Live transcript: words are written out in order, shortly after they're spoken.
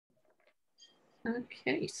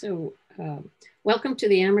Okay, so welcome to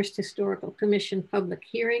the Amherst Historical Commission public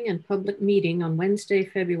hearing and public meeting on Wednesday,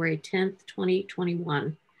 February 10th,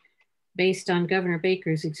 2021, based on Governor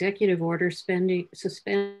Baker's executive order suspending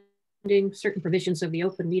certain provisions of the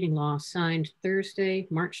open meeting law signed Thursday,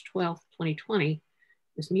 March 12th, 2020.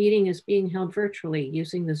 This meeting is being held virtually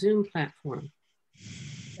using the Zoom platform.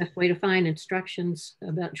 The best way to find instructions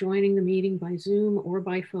about joining the meeting by Zoom or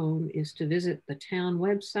by phone is to visit the town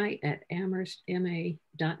website at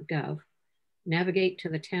amherstma.gov, navigate to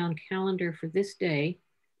the town calendar for this day,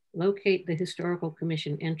 locate the Historical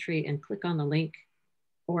Commission entry and click on the link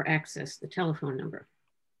or access the telephone number.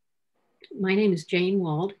 My name is Jane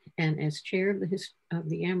Wald, and as chair of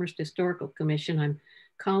the Amherst Historical Commission, I'm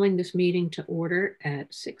calling this meeting to order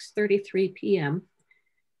at 6:33 p.m.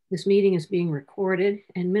 This meeting is being recorded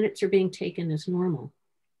and minutes are being taken as normal.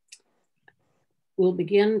 We'll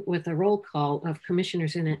begin with a roll call of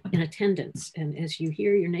commissioners in attendance. And as you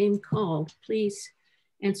hear your name called, please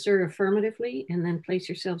answer affirmatively and then place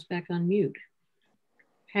yourselves back on mute.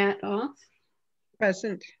 Pat Oth.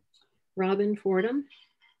 Present. Robin Fordham.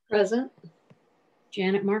 Present.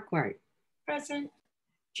 Janet Marquardt. Present.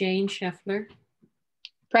 Jane Scheffler.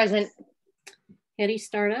 Present. Hetty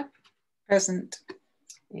Startup. Present.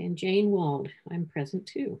 And Jane Wald. I'm present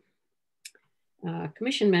too.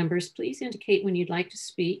 Commission members, please indicate when you'd like to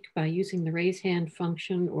speak by using the raise hand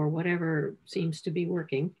function or whatever seems to be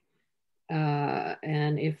working.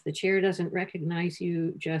 And if the chair doesn't recognize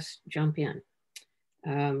you, just jump in.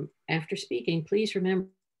 After speaking, please remember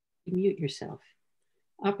to mute yourself.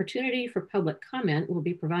 Opportunity for public comment will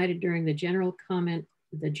be provided during the general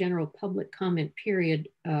public comment period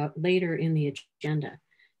later in the agenda.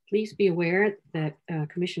 Please be aware that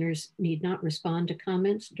commissioners need not respond to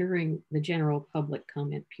comments during the general public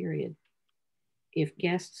comment period. If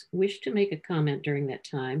guests wish to make a comment during that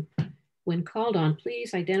time, when called on,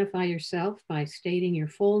 please identify yourself by stating your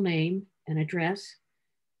full name and address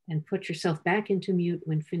and put yourself back into mute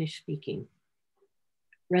when finished speaking.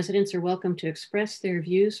 Residents are welcome to express their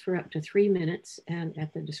views for up to 3 minutes and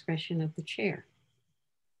at the discretion of the chair.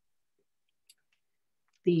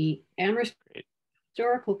 The Amherst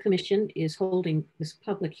Historical Commission is holding this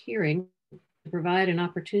public hearing to provide an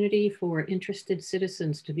opportunity for interested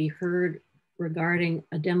citizens to be heard regarding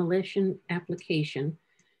a demolition application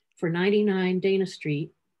for 99 Dana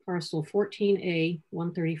Street, parcel 14A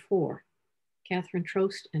 134, Catherine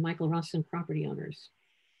Trost and Michael Russin property owners.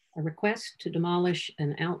 A request to demolish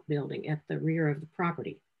an outbuilding at the rear of the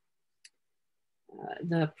property.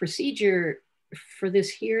 The procedure for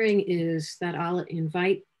this hearing is that I'll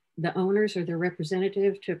invite the owners or their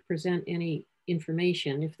representative to present any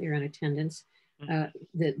information if they're in attendance that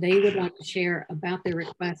they would like to share about their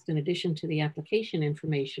request in addition to the application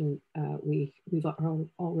information we've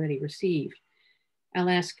already received. I'll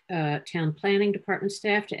ask town planning department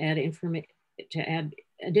staff to add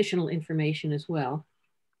additional information as well.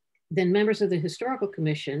 Then members of the Historical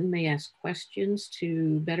Commission may ask questions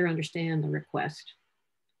to better understand the request.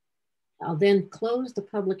 I'll then close the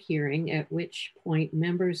public hearing, at which point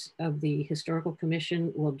members of the Historical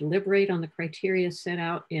Commission will deliberate on the criteria set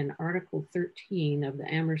out in Article 13 of the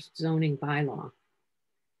Amherst zoning bylaw.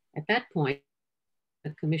 At that point,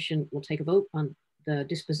 the commission will take a vote on the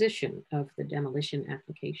disposition of the demolition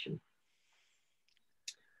application.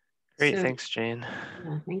 Great, thanks, Jane.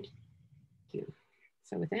 Thank you.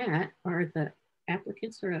 So with that, are the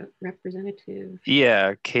applicants or a representative?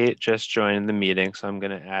 Yeah, Kate just joined the meeting, so I'm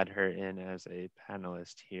going to add her in as a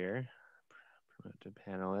panelist here. Promote to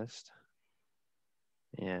panelist.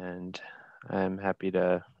 And I'm happy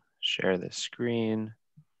to share the screen.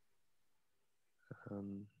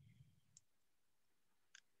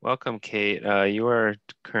 Welcome, Kate. You are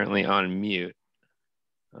currently on mute.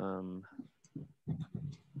 Unmute.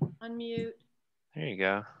 There you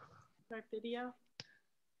go. Start video.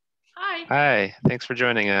 Hi. Hi, thanks for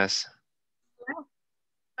joining us.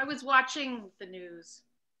 I was watching the news.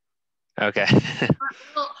 Okay. A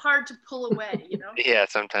little hard to pull away, you know? Yeah,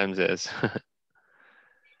 sometimes it is. I'm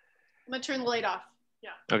gonna turn the light off.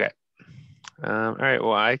 Yeah. Okay. All right,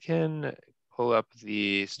 well, I can pull up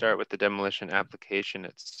start with the demolition application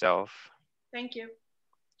itself. Thank you.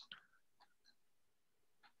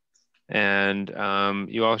 And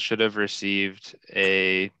you all should have received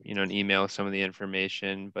an email with some of the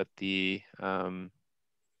information, but the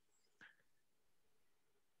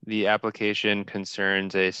application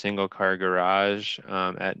concerns a single car garage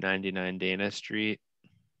at 99 Dana Street.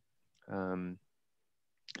 And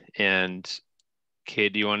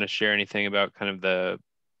Kate, do you want to share anything about kind of the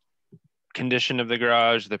condition of the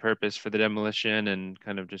garage, the purpose for the demolition, and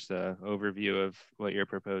kind of just an overview of what you're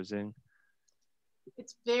proposing?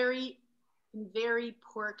 It's in very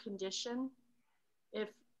poor condition. Do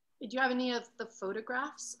you have any of the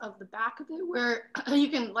photographs of the back of it where you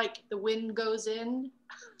can, like, the wind goes in?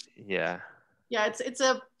 Yeah. Yeah, it's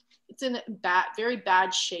in very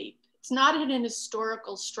bad shape. It's not in an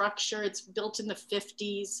historical structure. It's built in the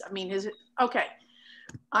 50s. I mean, okay.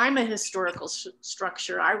 I'm a historical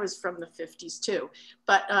structure. I was from the 50s too.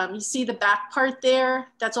 But you see the back part there?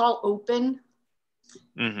 That's all open.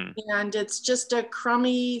 Mm-hmm. And it's just a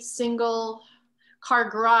crummy single car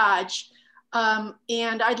garage.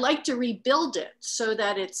 And I'd like to rebuild it so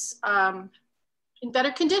that it's in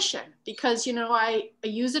better condition, because, you know, I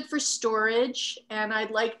use it for storage and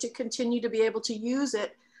I'd like to continue to be able to use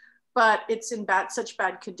it, but it's in such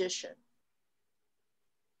bad condition.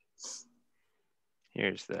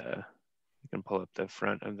 Here's you can pull up the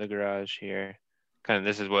front of the garage here. Kind of,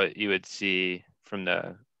 this is what you would see from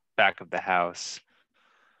the back of the house.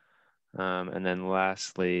 And then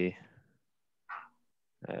lastly,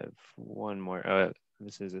 I have one more. Oh,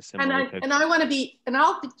 this is a similar picture. And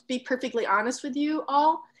I'll be perfectly honest with you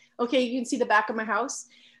all. Okay, you can see the back of my house.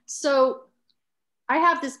 So I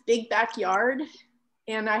have this big backyard,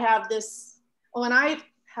 and I have this, and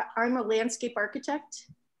I'm a landscape architect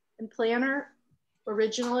and planner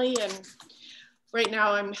originally, and right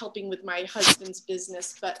now I'm helping with my husband's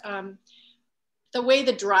business. But the way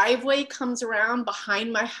the driveway comes around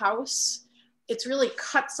behind my house, it's really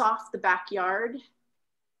cuts off the backyard.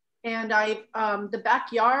 And the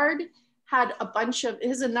backyard had it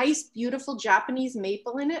has a nice, beautiful Japanese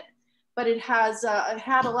maple in it, but it had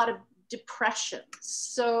a lot of depressions.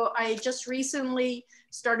 So I just recently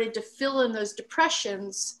started to fill in those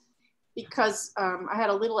depressions because I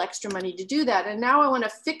had a little extra money to do that. And now I want to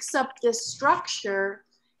fix up this structure,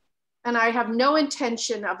 and I have no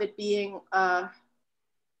intention of it being a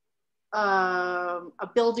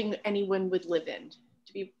building anyone would live in,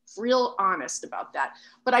 to be real honest about that.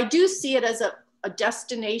 But I do see it as a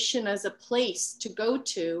destination, as a place to go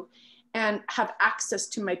to and have access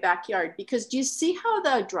to my backyard. Because do you see how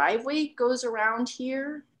the driveway goes around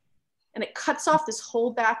here and it cuts off this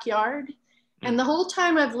whole backyard? And the whole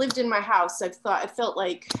time I've lived in my house, I felt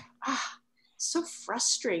like, so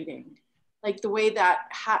frustrating, like the way that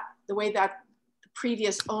the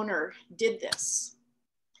previous owner did this.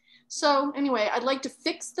 So anyway, I'd like to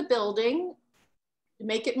fix the building,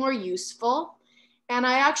 make it more useful. And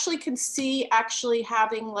I actually can see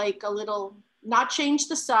having like a little, not change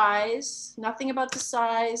the size, nothing about the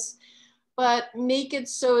size, but make it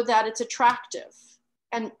so that it's attractive,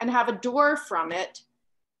 and have a door from it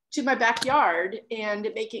to my backyard,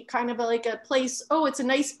 and make it kind of like a place. Oh, it's a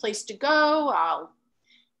nice place to go. I'll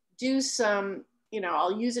do some,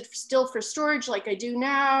 I'll use it still for storage like I do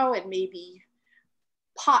now, and maybe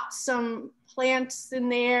pot some plants in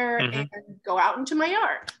there and go out into my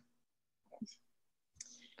yard.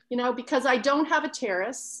 Because I don't have a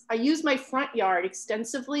terrace. I use my front yard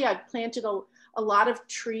extensively. I've planted a lot of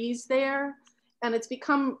trees there, and it's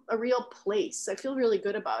become a real place. I feel really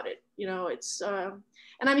good about it.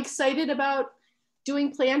 And I'm excited about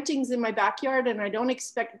doing plantings in my backyard, and I don't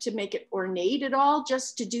expect to make it ornate at all,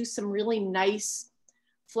 just to do some really nice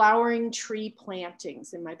flowering tree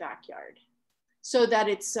plantings in my backyard, so that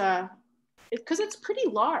it's because it's pretty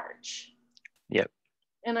large. Yep.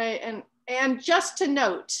 And just to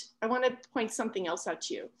note, I want to point something else out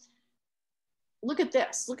to you. Look at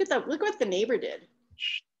this. Look what the neighbor did.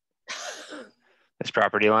 This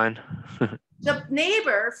property line. The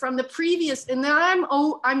neighbor from the previous, and then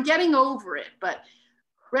I'm getting over it, but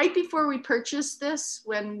right before we purchased this,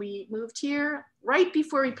 when we moved here, right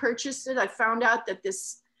before we purchased it, I found out that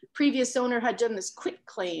this previous owner had done this quit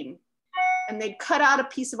claim, and they'd cut out a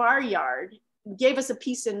piece of our yard, gave us a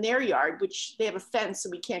piece in their yard, which they have a fence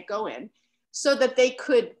so we can't go in, so that they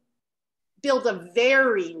could build a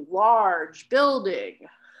very large building.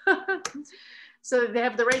 So that they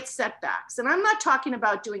have the right setbacks. And I'm not talking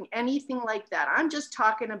about doing anything like that. I'm just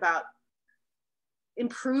talking about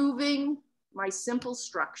improving my simple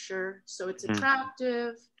structure so it's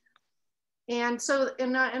attractive, and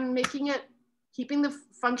making it, keeping the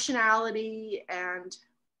functionality and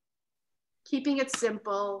keeping it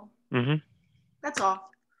simple. That's all.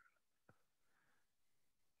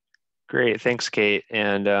 Great, thanks, Kate.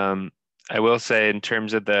 And I will say, in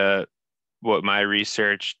terms of what my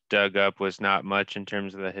research dug up, was not much in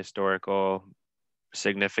terms of the historical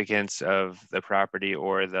significance of the property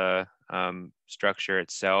or the structure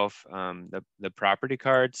itself. The property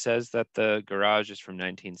card says that the garage is from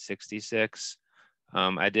 1966.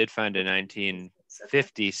 I did find a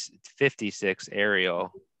 1956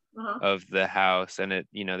 aerial of the house, and it,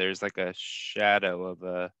 there's like a shadow of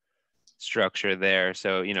a structure there.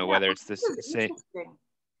 So, you know, Yeah, whether it's this the is same, interesting.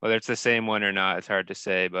 whether it's the same one or not, it's hard to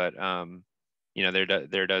say, but you know,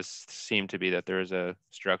 there does seem to be that there is a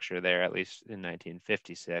structure there, at least in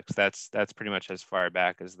 1956. That's pretty much as far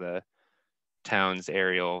back as the town's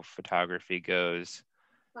aerial photography goes.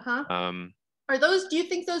 Uh-huh. Um, Are those, do you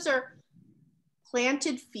think those are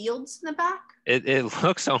planted fields in the back? it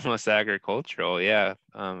looks almost agricultural, yeah.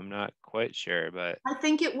 I'm not quite sure, but I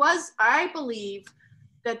think it was. I believe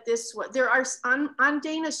that this was, there are, on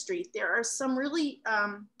Dana Street, there are some really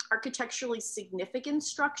architecturally significant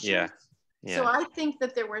structures. yeah, yeah. So I think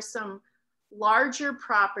that there were some larger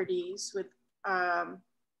properties with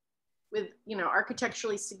you know,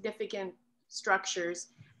 architecturally significant structures,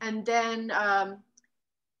 and then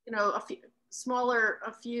you know, a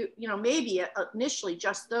few, you know, maybe initially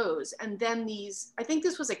just those, and then these. I think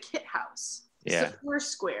this was a kit house. Yeah. It's a 4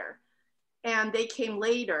 square, and they came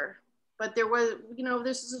later. But there was, you know,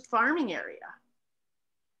 this is a farming area.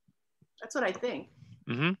 That's what I think.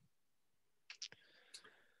 Mm-hmm.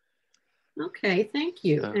 Okay, thank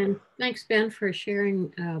you. And thanks, Ben, for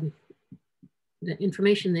sharing the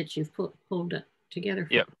information that you've pulled together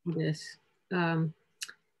for this.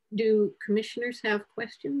 Do commissioners have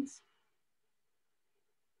questions?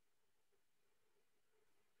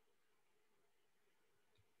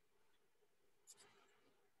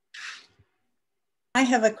 I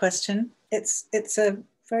have a question. It's a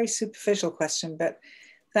very superficial question, but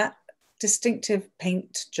that distinctive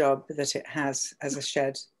paint job that it has as a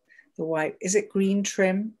shed, the white, is it green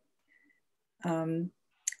trim?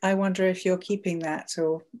 I wonder if you're keeping that,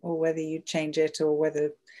 or whether you change it, or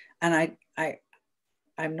whether, and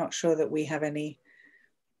I'm not sure that we have any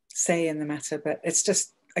say in the matter, but it's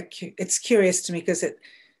just, it's curious to me because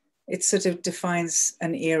it sort of defines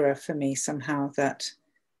an era for me somehow, that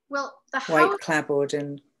Well, the white house, clapboard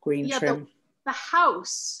and green trim. the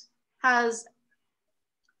house has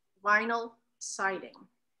vinyl siding,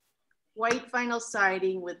 white vinyl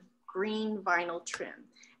siding with green vinyl trim.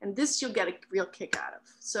 And this you'll get a real kick out of.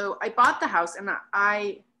 So I bought the house, and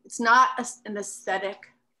it's not an aesthetic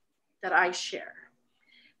that I share.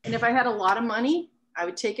 And if I had a lot of money, I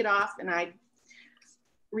would take it off and I'd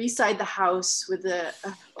reside the house with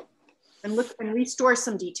and restore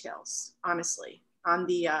some details, honestly, on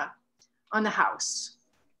the house,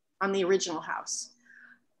 on the original house.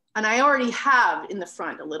 And I already have in the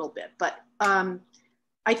front a little bit, but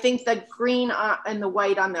I think the green and the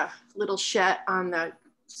white on the little shed, on the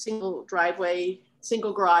single driveway,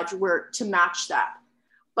 single garage, were to match that.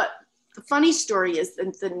 But the funny story is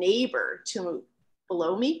that the neighbor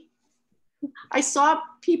below me, I saw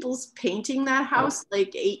people painting that house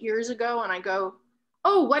like 8 years ago, and I go,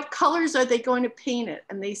 oh, what colors are they going to paint it?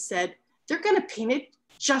 And they said, they're going to paint it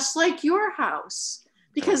just like your house,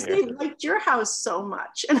 because they liked your house so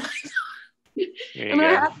much. And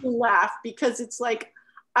I have to laugh, because it's like,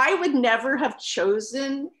 I would never have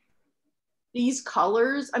chosen these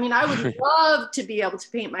colors. I mean, I would love to be able to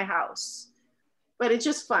paint my house, but it's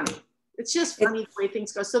just funny. It's just funny the way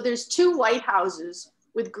things go. So there's 2 white houses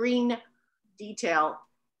with green detail,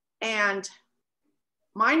 and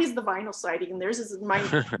mine is the vinyl siding, and theirs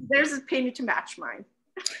is painted to match mine.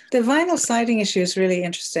 The vinyl siding issue is really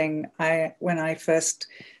interesting. When I first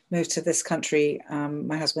moved to this country,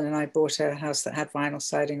 my husband and I bought a house that had vinyl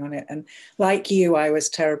siding on it. And like you, I was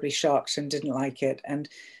terribly shocked and didn't like it. And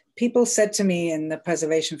people said to me in the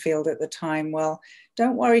preservation field at the time, well,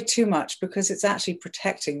 don't worry too much, because it's actually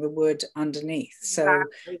protecting the wood underneath. So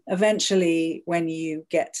eventually, when you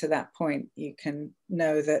get to that point, you can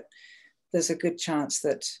know that there's a good chance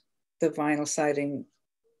that the vinyl siding,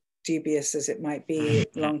 dubious as it might be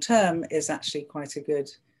long term, is actually quite a good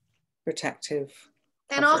protective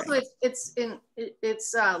covering. And also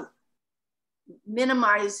it's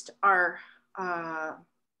minimized our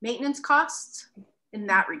maintenance costs in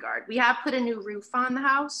that regard. We have put a new roof on the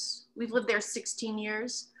house. We've lived there 16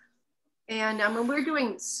 years. And we're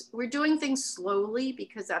doing things slowly,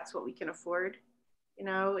 because that's what we can afford, you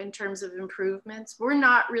know, in terms of improvements. We're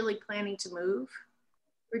not really planning to move.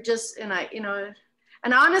 We're just, and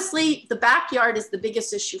honestly, the backyard is the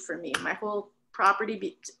biggest issue for me. My whole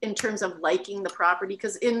property, in terms of liking the property,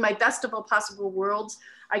 because in my best of all possible worlds,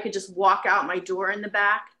 I could just walk out my door in the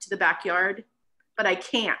back to the backyard, but I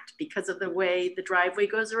can't because of the way the driveway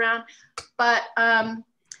goes around. But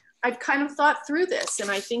I've kind of thought through this, and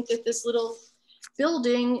I think that this little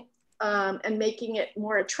building and making it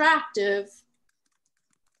more attractive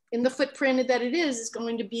in the footprint that it is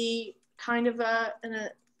going to be kind of a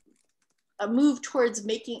move towards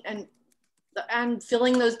making and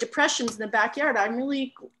filling those depressions in the backyard. I'm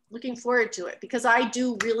really looking forward to it, because I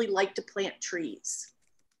do really like to plant trees.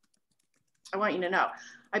 I want you to know.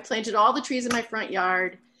 I planted all the trees in my front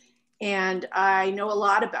yard, and I know a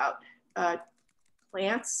lot about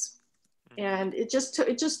plants. And it just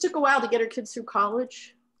took a while to get her kids through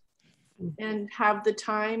college and have the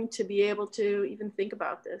time to be able to even think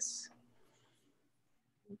about this.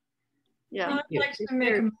 Yeah. I'd like to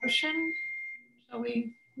make a motion. Shall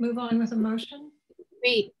we move on with a motion?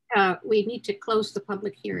 We need to close the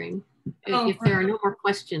public hearing. Oh, if there are no more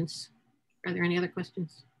questions, are there any other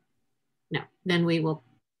questions? No, then we will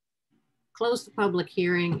close the public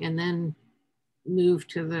hearing and then move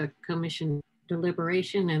to the commission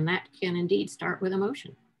deliberation, and that can indeed start with a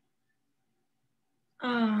motion.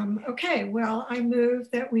 Okay, well, I move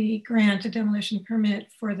that we grant a demolition permit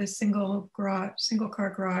for the single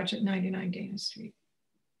car garage at 99 Dana Street.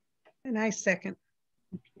 And I second.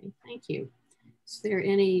 Okay, thank you. Is there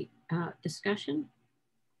any discussion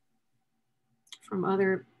from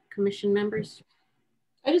other commission members?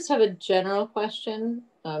 I just have a general question,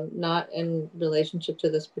 not in relationship to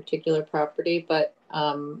this particular property, but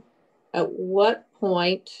at what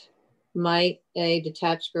point might a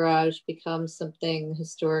detached garage become something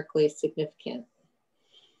historically significant?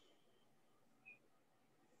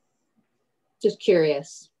 Just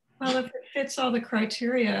curious. Well, if it fits all the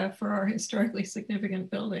criteria for our historically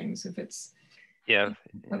significant buildings, if it's of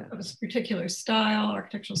a particular style,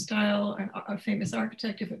 architectural style, a famous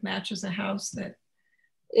architect, if it matches a house that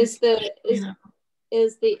is the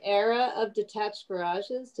era of detached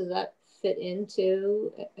garages, does that fit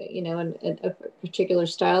into, you know, in a particular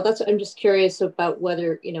style? That's what I'm just curious about,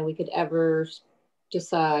 whether, you know, we could ever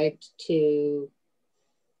decide to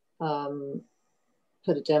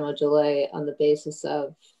put a demo delay on the basis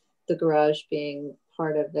of the garage being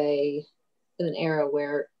part of an era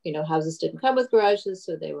where, you know, houses didn't come with garages,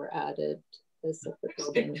 so they were added as separate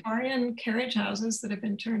buildings. Victorian carriage houses that have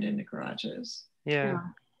been turned into garages. Yeah.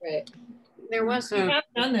 Right. There was We have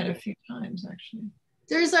done that a few times, actually.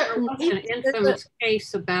 There's an infamous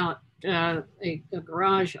case about a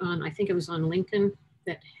garage on, I think it was on Lincoln,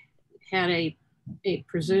 that had a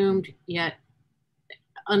presumed yet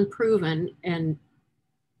unproven and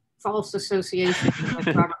false association with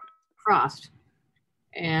Robert Frost.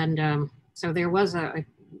 And so there was a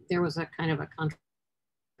kind of a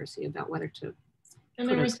controversy about whether to. And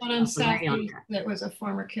there was one on Southeast that was a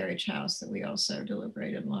former carriage house that we also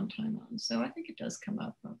deliberated a long time on. So I think it does come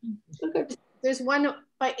up. Okay. There's one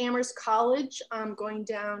by Amherst College going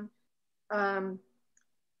down, you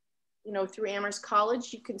know, through Amherst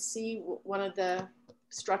College. You can see one of the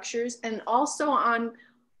structures, and also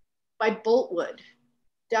by Boltwood,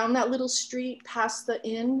 down that little street past the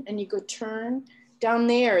inn, and you go turn down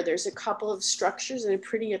there. There's a couple of structures that are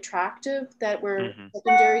pretty attractive that were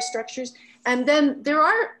secondary structures. And then there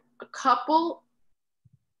are a couple,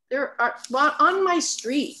 on my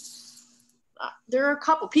street, there are a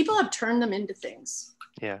couple, people have turned them into things.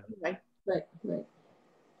 Yeah. Right.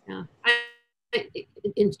 Yeah.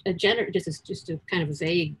 In a this is just a kind of a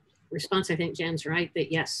vague response. I think Jen's right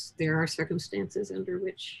that yes, there are circumstances under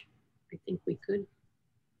which I think we could.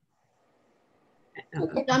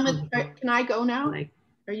 Okay, can I go now?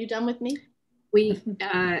 Are you done with me? We can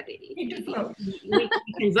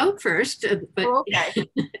vote first, but okay.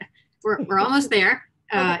 we're almost there.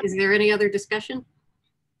 Is there any other discussion?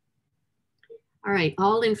 All right,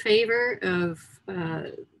 all in favor of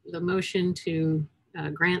the motion to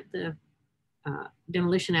grant the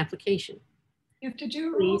demolition application? You have to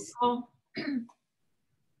do a roll call.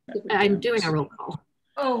 I'm doing a roll call.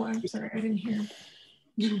 Oh, I'm sorry, I didn't hear.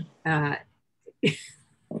 Yeah,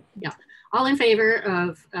 all in favor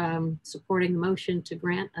of supporting the motion to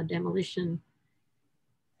grant a demolition,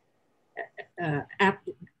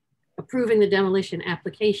 approving the demolition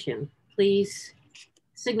application, please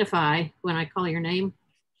signify when I call your name.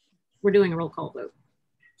 We're doing a roll call vote.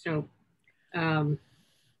 So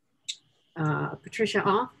Patricia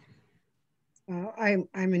Off. I'm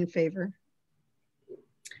in favor.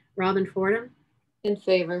 Robin Fordham. In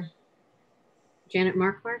favor. Janet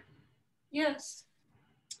Marquardt. Yes.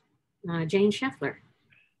 Jane Scheffler.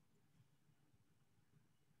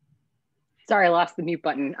 Sorry, I lost the mute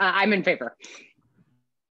button. I'm in favor.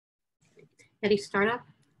 Hetty Startup.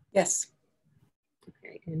 Yes.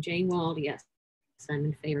 Okay, and Jane Wald, yes, I'm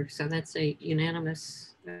in favor. So that's a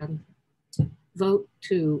unanimous vote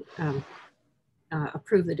to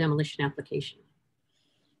approve the demolition application.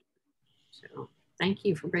 So thank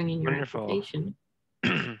you for bringing your application.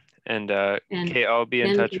 And Kate, I'll be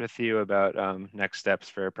in touch with you about next steps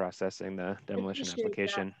for processing the demolition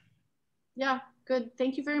application. That. Yeah, good.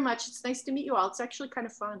 Thank you very much. It's nice to meet you all. It's actually kind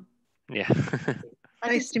of fun. Yeah.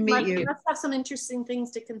 Nice to meet you. Let's have some interesting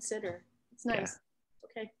things to consider. It's nice.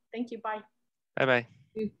 Yeah. Okay, thank you. Bye. Bye-bye.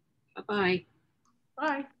 Bye-bye.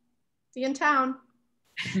 Bye. See you in town.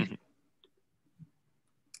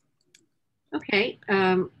 Okay,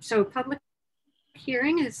 so public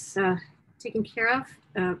hearing is taken care of.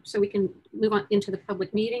 So we can move on into the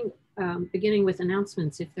public meeting, beginning with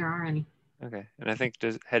announcements if there are any. Okay, and I think,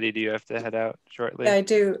 Hetty, do you have to head out shortly? Yeah, I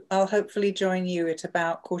do. I'll hopefully join you at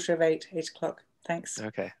about 8:15, 8 o'clock. Thanks.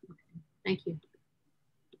 Okay. Thank you.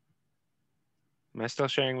 Am I still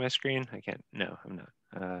sharing my screen? I can't, no, I'm not.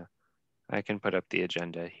 I can put up the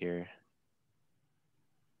agenda here.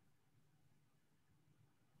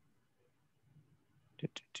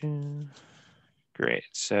 Great,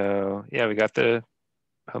 so yeah, we got the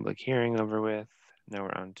public hearing over with. Now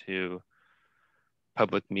we're on to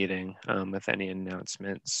public meeting with any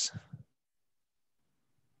announcements.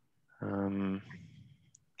 Do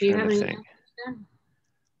you have any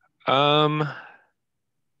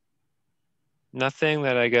nothing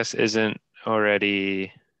that I guess isn't already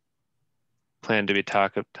planned to be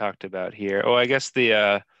talked about here. Oh, I guess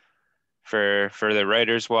the for the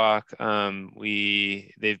writers walk,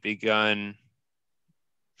 they've begun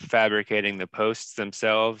fabricating the posts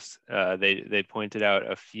themselves. They pointed out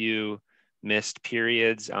a few missed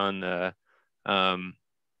periods on the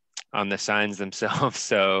signs themselves.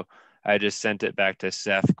 So I just sent it back to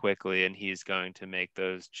Seth quickly, and he's going to make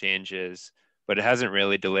those changes. But it hasn't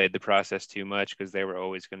really delayed the process too much because they were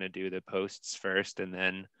always going to do the posts first and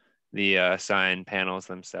then the sign panels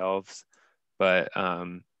themselves. But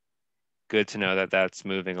good to know that that's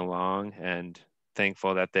moving along, and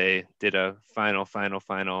thankful that they did a final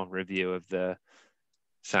review of the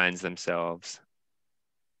signs themselves.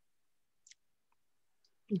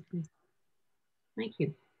 Mm-hmm. Thank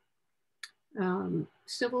you.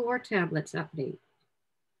 Civil War tablets update.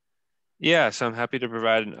 Yeah, so I'm happy to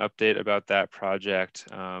provide an update about that project.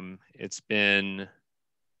 It's been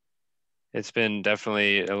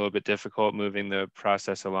definitely a little bit difficult moving the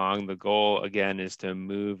process along. The goal, again, is to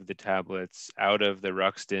move the tablets out of the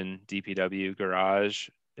Ruxton DPW garage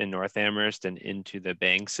in North Amherst and into the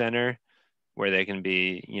bank center, where they can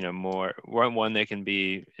be, one, they can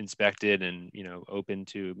be inspected and, open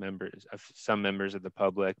to some members of the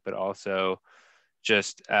public, but also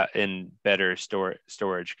just in better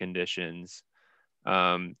storage conditions.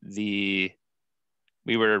 We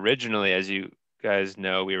were originally, as you guys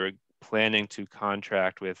know, we were planning to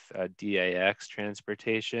contract with DAX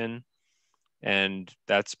Transportation, and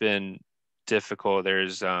that's been difficult.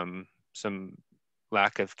 There's some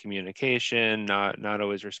lack of communication, not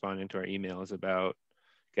always responding to our emails about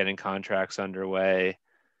getting contracts underway.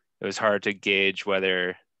 It was hard to gauge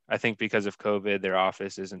whether, I think because of COVID, their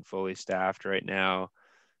office isn't fully staffed right now.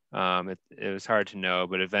 It was hard to know,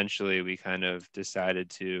 but eventually we kind of decided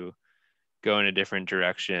to go in a different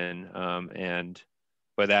direction.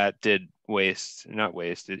 But that did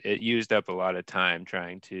it used up a lot of time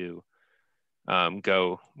trying to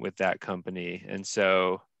go with that company. And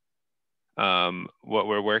so what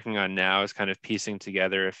we're working on now is kind of piecing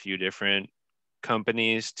together a few different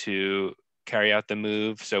companies to carry out the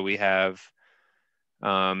move. So we have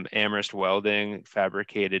Amherst Welding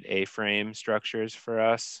fabricated A-frame structures for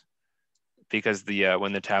us, because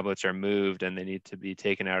when the tablets are moved and they need to be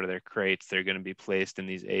taken out of their crates, they're going to be placed in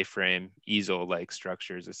these A-frame easel-like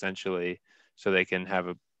structures, essentially, so they can have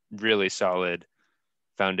a really solid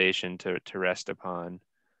foundation to rest upon.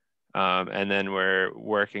 And then we're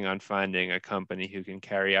working on finding a company who can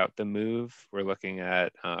carry out the move. We're looking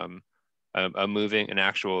at an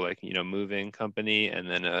actual moving company, and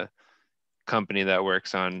then a company that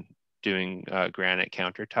works on doing granite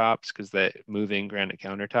countertops, because moving granite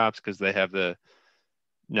countertops, because they have the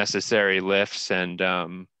necessary lifts and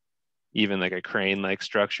even like a crane-like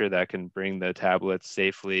structure that can bring the tablets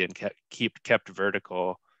safely and kept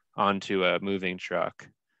vertical onto a moving truck.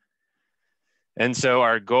 And so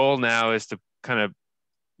our goal now is to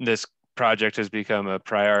this project has become a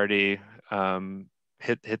priority,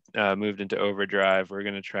 moved into overdrive. We're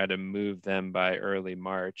going to try to move them by early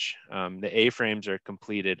March. The A-frames are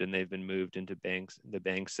completed and they've been moved into the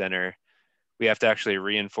bank center. We have to actually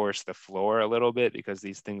reinforce the floor a little bit because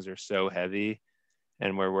these things are so heavy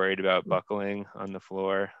and we're worried about buckling on the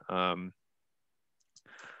floor.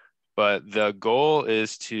 But the goal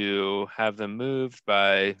is to have them moved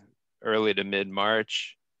by early to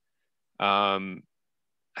mid-March, have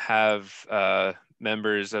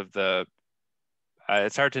members of the,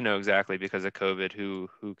 it's hard to know exactly because of COVID who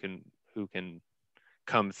can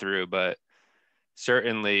come through, but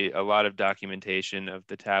certainly a lot of documentation of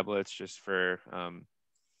the tablets, just for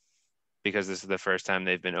because this is the first time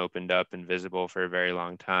they've been opened up and visible for a very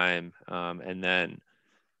long time. And then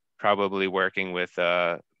probably working with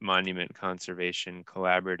Monument Conservation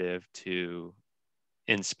Collaborative to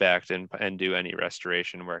inspect and do any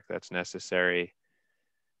restoration work that's necessary.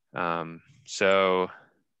 So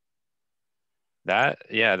that's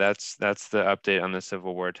the update on the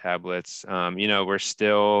Civil War tablets. You know, we're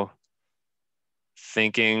still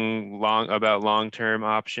thinking about long-term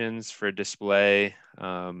options for display.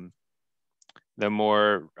 The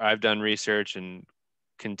more I've done research and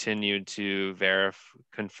continued to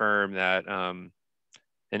confirm that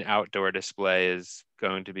an outdoor display is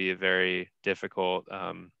going to be a very difficult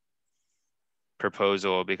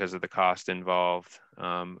proposal because of the cost involved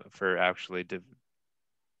for actually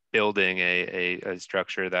building a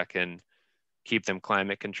structure that can keep them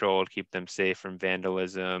climate controlled, keep them safe from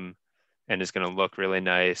vandalism, and is going to look really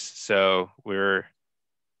nice. So we're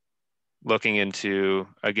looking into,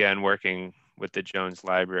 again, working with the Jones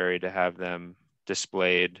Library to have them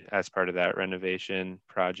displayed as part of that renovation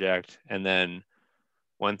project. And then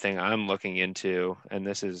one thing I'm looking into, and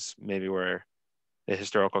this is maybe where the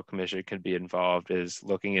Historical Commission could be involved, is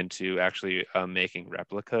looking into actually making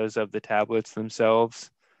replicas of the tablets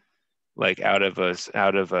themselves, like out of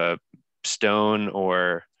a stone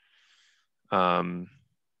or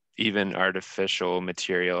even artificial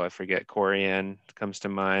material. I forget, corian comes to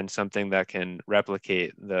mind, something that can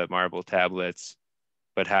replicate the marble tablets,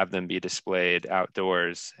 but have them be displayed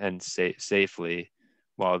outdoors and safely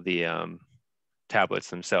while the tablets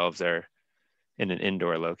themselves are in an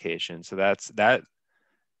indoor location. So that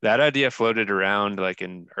idea floated around like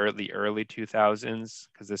in early 2000s,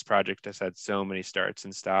 because this project has had so many starts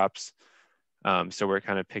and stops. So we're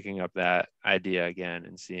kind of picking up that idea again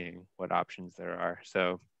and seeing what options there are.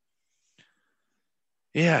 So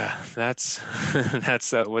yeah, that's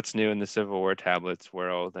what's new in the Civil War tablets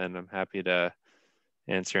world, and I'm happy to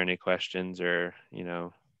answer any questions or, you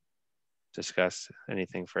know, discuss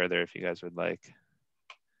anything further if you guys would like.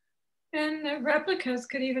 And the replicas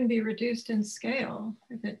could even be reduced in scale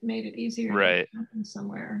if it made it easier right. to find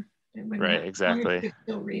somewhere. Right, exactly. You could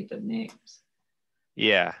still read the names.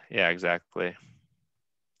 Yeah, exactly.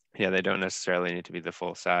 Yeah, they don't necessarily need to be the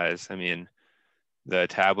full size. I mean, the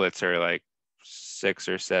tablets are like 6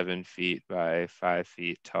 or 7 feet by 5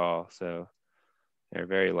 feet tall, so they're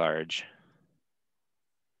very large.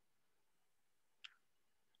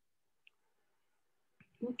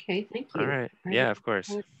 Okay, thank you. All right. Yeah, of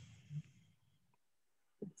course.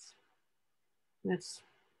 That's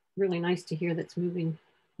really nice to hear. That's moving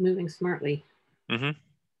smartly. Mm-hmm.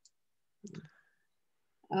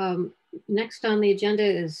 Next on the agenda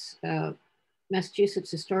is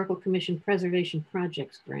Massachusetts Historical Commission Preservation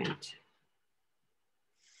Projects Grant.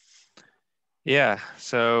 Yeah,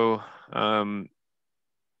 so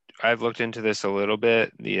I've looked into this a little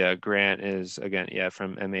bit. The grant is, again,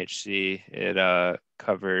 from MHC. It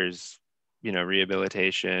covers, you know,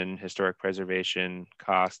 rehabilitation, historic preservation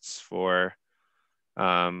costs for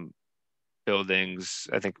buildings,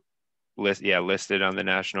 I think, listed on the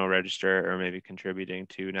National Register or maybe contributing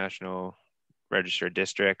to National Register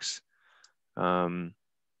districts. And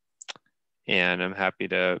I'm happy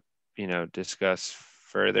to, you know, discuss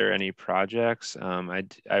further any projects.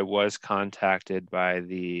 I was contacted by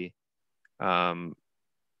the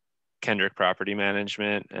Kendrick Property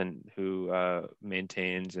Management, and who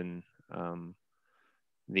maintains and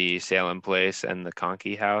the Salem Place and the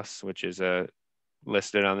Conkey House, which is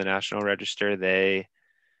listed on the National Register.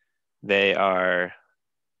 They are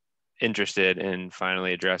interested in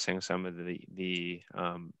finally addressing some of the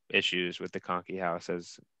issues with the Conkey House,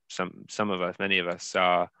 as many of us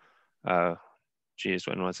saw.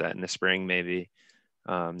 When was that? In the spring, maybe.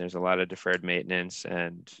 There's a lot of deferred maintenance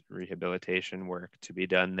and rehabilitation work to be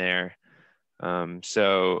done there.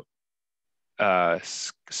 So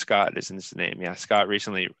Scott is his name. Yeah, Scott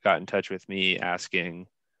recently got in touch with me asking,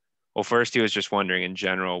 well, first he was just wondering in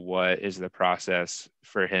general, what is the process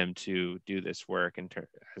for him to do this work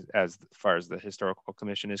as far as the Historical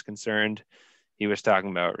Commission is concerned. He was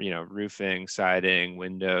talking about, you know, roofing, siding,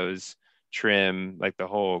 windows, trim, like the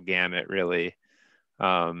whole gamut, really.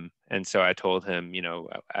 And so I told him, you know,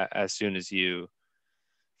 as soon as you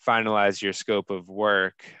finalize your scope of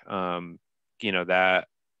work, you know, that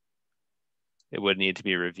it would need to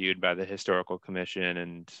be reviewed by the Historical Commission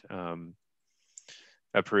and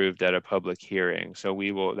approved at a public hearing. So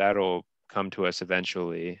that'll come to us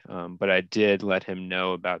eventually. But I did let him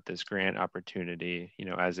know about this grant opportunity, you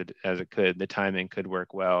know, as it could, the timing could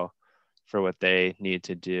work well for what they need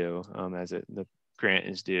to do, the grant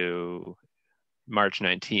is due March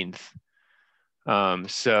 19th.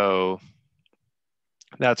 So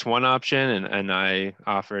that's one option, and I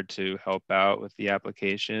offered to help out with the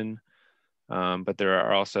application. But there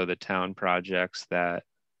are also the town projects that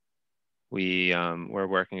we're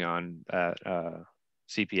working on that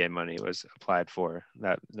CPA money was applied for,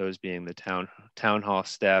 that those being the town hall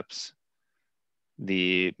steps,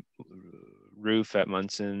 the roof at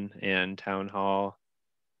Munson and town hall,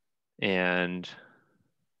 and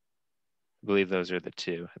I believe those are the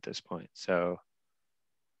two at this point. So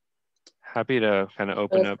happy to kind of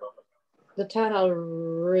open up the town hall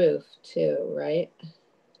roof too, right?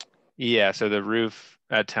 Yeah, so the roof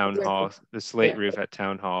at town hall, the slate roof at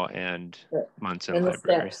town hall and Munson and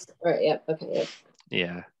Library. Steps. Right, yep, okay, yep.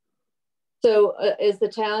 Yeah. So is the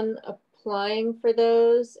town applying for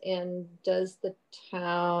those, and does the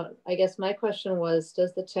town, I guess my question was,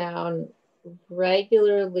 does the town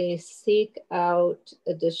regularly seek out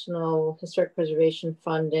additional historic preservation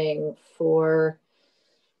funding for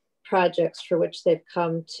projects for which they've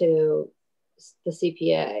come to the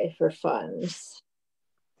CPA for funds?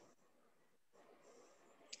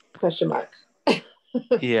 Question mark.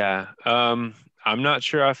 Yeah, I'm not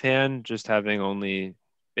sure offhand, just having only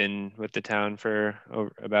been with the town for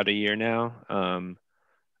about a year now.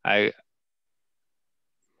 I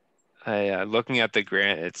looking at the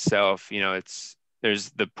grant itself, you know,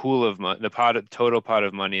 there's the pool of total pot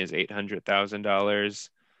of money is $800,000,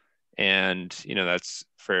 and you know that's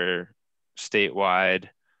for statewide,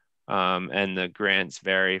 and the grants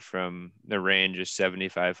vary from the range of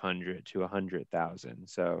 7,500 to 100,000.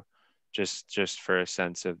 So just for a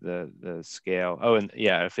sense of the scale. Oh, and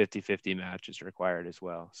yeah, a 50-50 match is required as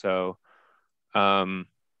well. So I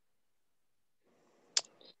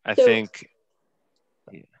think,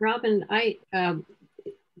 Robin,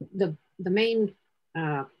 the main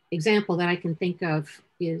example that I can think of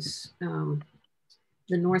is the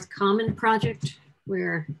North Common project,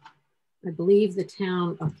 where I believe the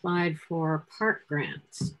town applied for park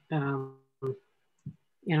grants. And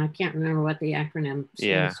I can't remember what the acronym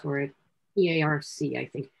stands for it. EARC, I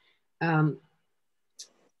think.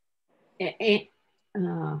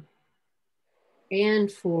 And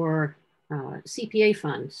for CPA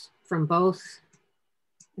funds from both,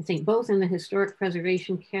 I think both in the historic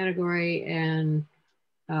preservation category and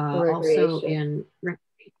also in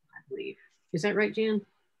recreation, I believe. Is that right, Jan?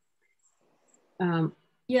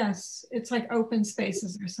 Yes, it's like open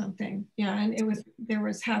spaces or something. Yeah, and there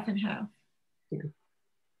was half and half. Yeah,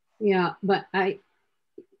 yeah, but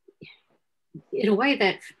in a way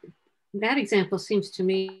that example seems to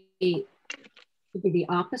me to be the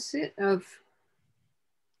opposite of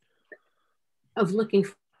looking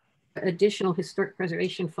for additional historic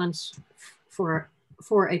preservation funds for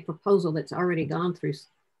a proposal that's already gone through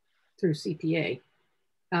CPA.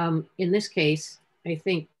 In this case, I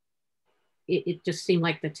think it just seemed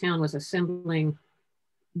like the town was assembling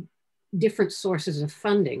different sources of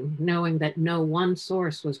funding, knowing that no one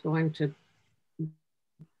source was going to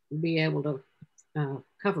be able to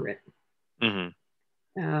cover it. Mm-hmm.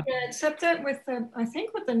 Yeah, except that I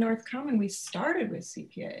think with the North Common, we started with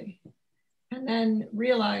CPA and then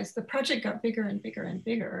realized the project got bigger and bigger and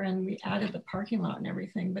bigger, and we added the parking lot and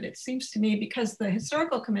everything. But it seems to me, because the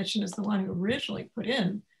Historical Commission is the one who originally put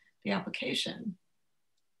in the application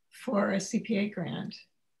for a CPA grant.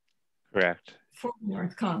 Correct. For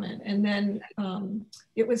North Common. And then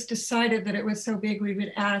it was decided that it was so big, we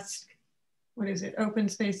would ask, what is it, Open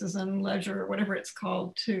Spaces and Leisure, or whatever it's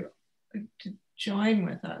called, to join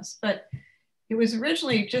with us. But it was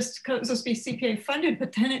originally just supposed to be CPA funded,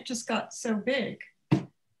 but then it just got so big,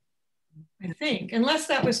 I think, unless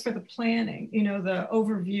that was for the planning, you know, the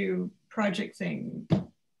overview project thing.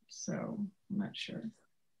 So I'm not sure.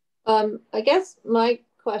 I guess my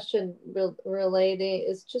question relating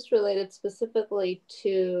is just related specifically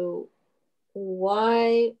to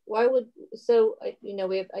why would, so you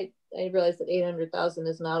know, I realize that 800,000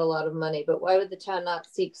 is not a lot of money, but why would the town not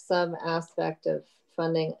seek some aspect of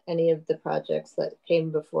funding any of the projects that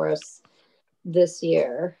came before us this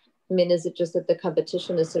year? I mean, is it just that the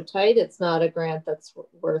competition is so tight, it's not a grant that's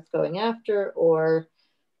worth going after, or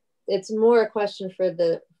it's more a question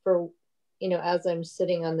for you know, as I'm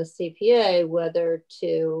sitting on the CPA, whether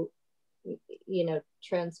to, you know,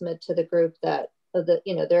 transmit to the group that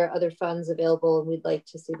you know, there are other funds available and we'd like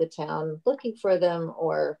to see the town looking for them,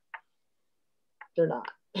 or they're not.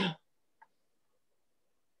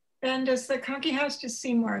 And does the Conkey House just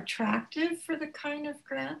seem more attractive for the kind of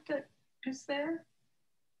grant that is there?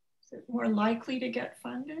 Is it more likely to get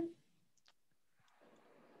funded?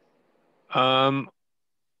 I'm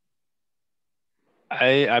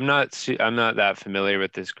not that familiar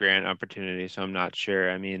with this grant opportunity, so I'm not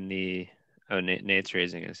sure. I mean, Nate's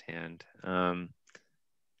raising his hand.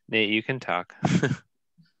 Nate, you can talk.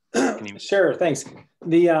 Sure, thanks.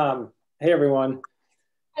 Hey everyone.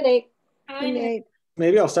 Hi Nate. Hi Nate.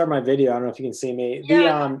 maybe I'll start my video. I don't know if you can see me.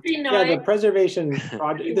 Yeah, The preservation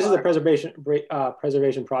project. This is the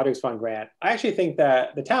preservation projects fund grant. I actually think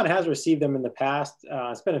that the town has received them in the past.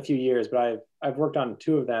 It's been a few years, but I've worked on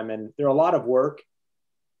 2 of them, and they're a lot of work.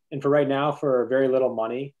 And for right now, for very little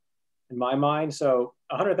money, in my mind. So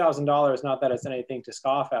 $100,000, not that it's anything to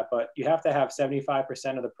scoff at, but you have to have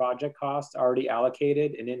 75% of the project costs already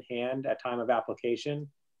allocated and in hand at time of application.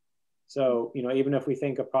 So, you know, even if we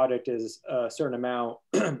think a project is a certain amount,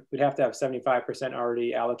 we'd have to have 75%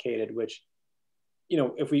 already allocated, which, you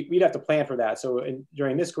know, if we'd have to plan for that. So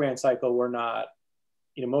during this grant cycle, we're not,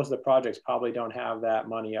 you know, most of the projects probably don't have that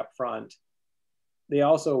money up front. They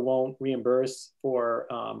also won't reimburse for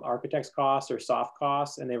architect's costs or soft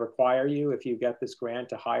costs, and they require you, if you get this grant,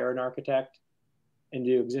 to hire an architect and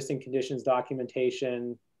do existing conditions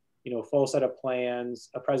documentation, you know, full set of plans,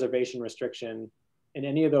 a preservation restriction, and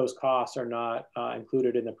any of those costs are not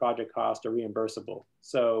included in the project cost or reimbursable.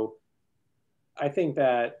 So I think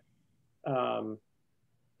that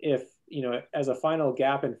if, you know, as a final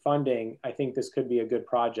gap in funding, I think this could be a good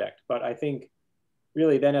project. But I think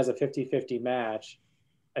really then as a 50-50 match,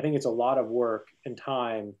 I think it's a lot of work and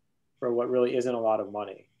time for what really isn't a lot of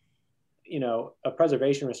money. You know, a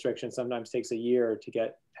preservation restriction sometimes takes a year to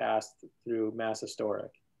get passed through Mass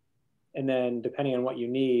Historic. And then depending on what you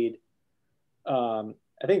need,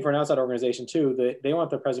 I think for an outside organization too, they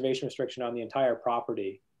want the preservation restriction on the entire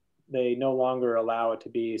property. They no longer allow it to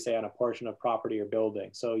be, say, on a portion of property or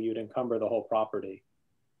building. So you'd encumber the whole property.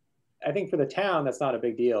 I think for the town, that's not a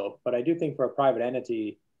big deal, but I do think for a private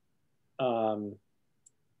entity,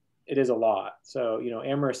 it is a lot. So, you know,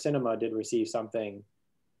 Amherst Cinema did receive something,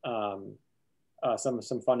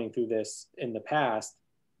 some funding through this in the past.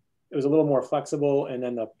 It was a little more flexible, and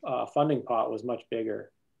then the funding pot was much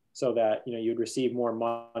bigger, so that, you know, you'd receive more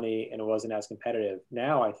money and it wasn't as competitive.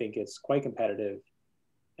 Now I think it's quite competitive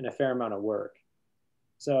and a fair amount of work.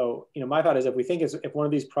 So, you know, my thought is if one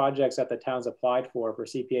of these projects that the town's applied for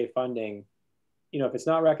CPA funding, you know, if it's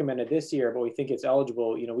not recommended this year, but we think it's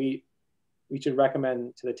eligible, you know, we should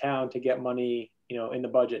recommend to the town to get money, you know, in the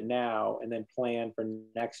budget now and then plan for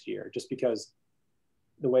next year, just because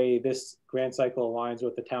the way this grant cycle aligns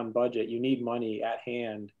with the town budget, you need money at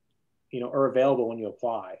hand, you know, or available when you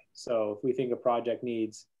apply. So if we think a project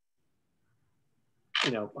needs,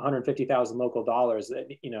 you know, 150,000 local dollars,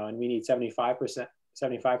 you know, and we need 75%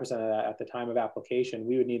 of that at the time of application,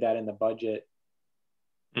 we would need that in the budget,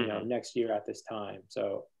 you know, next year at this time.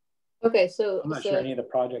 So, okay, so I'm not sure any of the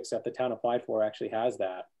projects that the town applied for actually has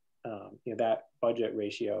that, you know, that budget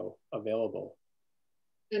ratio available.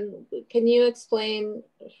 And can you explain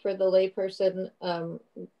for the layperson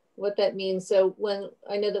what that means? So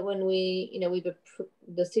I know that when we, you know,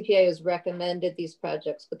 the CPA has recommended these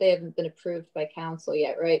projects, but they haven't been approved by council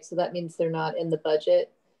yet, right? So that means they're not in the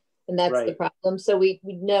budget, and that's right. The problem. So we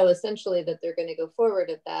know essentially that they're going to go forward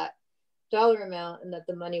at that dollar amount and that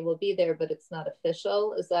the money will be there, but it's not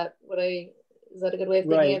official. Is that a good way of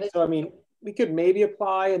thinking of it? So I mean, we could maybe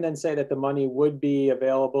apply and then say that the money would be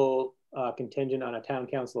available contingent on a town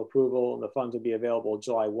council approval, and the funds would be available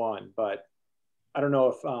July 1. But I don't know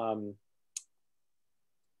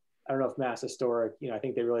if Mass Historic, you know, I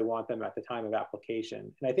think they really want them at the time of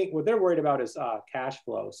application. And I think what they're worried about is cash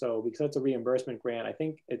flow. So because it's a reimbursement grant, I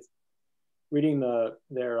think it's reading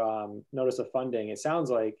their notice of funding, it sounds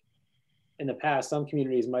like in the past, some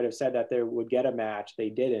communities might have said that they would get a match, they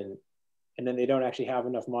didn't, and then they don't actually have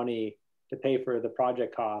enough money to pay for the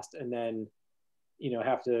project cost, and then, you know,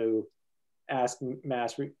 have to ask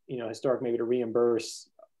Mass, you know, Historic maybe to reimburse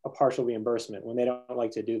a partial reimbursement when they don't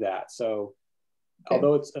like to do that. So okay.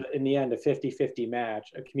 Although it's in the end a 50-50 match,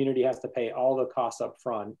 a community has to pay all the costs up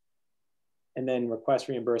front and then request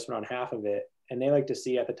reimbursement on half of it. And they like to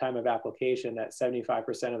see at the time of application that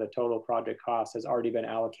 75% of the total project cost has already been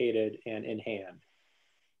allocated and in hand.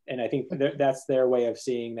 And I think that's their way of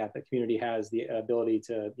seeing that the community has the ability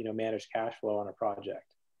to, you know, manage cash flow on a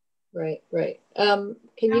project. Right, right. Can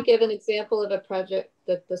you give an example of a project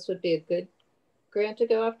that this would be a good grant to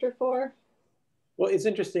go after for? Well, it's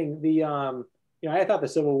interesting. You know, I thought the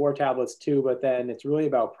Civil War tablets too, but then it's really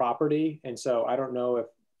about property. And so I don't know if,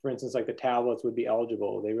 for instance, like the tablets would be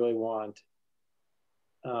eligible. They really want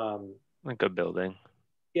like a building.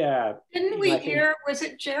 Yeah. Didn't we hear, was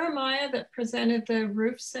it Jeremiah that presented the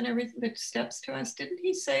roofs and everything, the steps to us? Didn't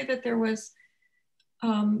he say that there was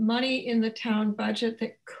money in the town budget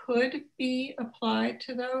that could be applied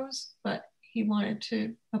to those, but he wanted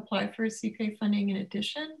to apply for a CPA funding in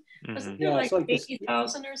addition? Wasn't there like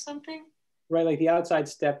 80,000 or something? Right, like the outside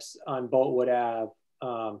steps on Boltwood Ave,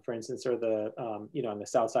 for instance, or the, you know, on the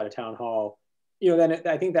south side of Town Hall, then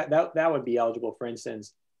I think that would be eligible. For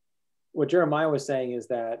instance, what Jeremiah was saying is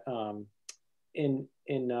that for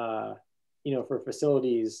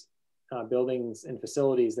facilities, buildings and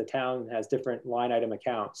facilities, the town has different line item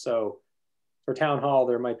accounts. So for town hall,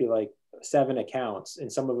 there might be like 7 accounts,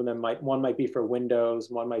 and some of them one might be for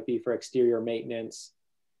windows, one might be for exterior maintenance,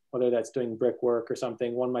 whether that's doing brickwork or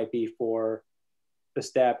something. One might be for the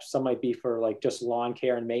steps, some might be for like just lawn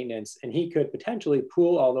care and maintenance. And he could potentially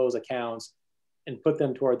pool all those accounts and put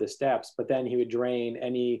them toward the steps, but then he would drain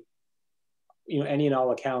any and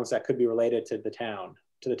all accounts that could be related to the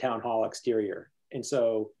town hall exterior. And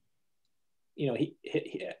so, I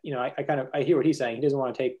hear what he's saying. He doesn't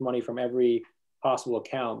want to take money from every possible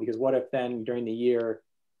account, because what if then during the year,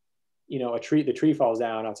 the tree falls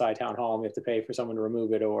down outside town hall and we have to pay for someone to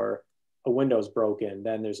remove it, or a window's broken,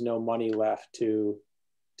 then there's no money left to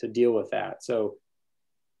deal with that. So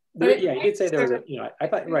he did say there was I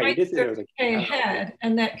thought, right, he did say there was pay ahead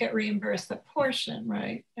and that get reimbursed a portion,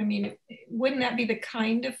 right? I mean, wouldn't that be the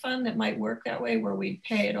kind of fund that might work that way, where we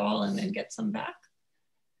pay it all and then get some back?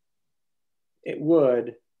 It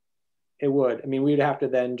would. I mean, we'd have to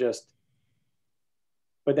then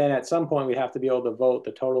but then at some point we have to be able to vote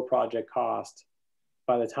the total project cost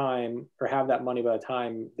by the time, or have that money by the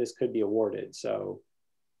time this could be awarded. So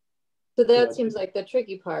that seems like the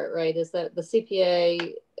tricky part, right? Is that the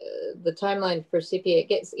CPA, the timeline for CPA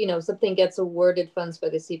gets, something gets awarded funds by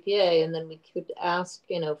the CPA, and then we could ask,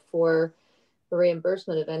 for the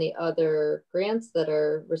reimbursement of any other grants that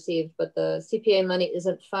are received, but the CPA money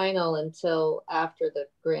isn't final until after the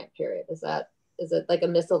grant period. Is it like a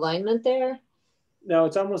misalignment there? No,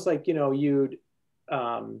 it's almost like,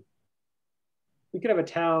 we could have a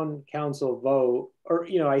town council vote, or,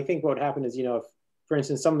 I think what would happen is, if, for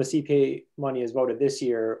instance, some of the CPA money is voted this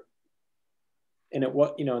year, and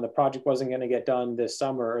and the project wasn't going to get done this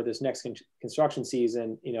summer or this next construction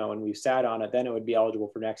season, and we've sat on it, then it would be eligible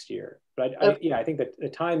for next year. But I think that the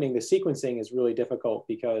timing, the sequencing is really difficult,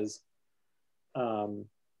 because,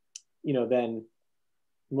 then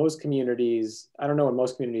most communities, I don't know when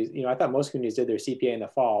most communities, I thought most communities did their CPA in the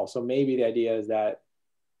fall. So maybe the idea is that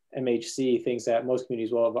MHC thinks that most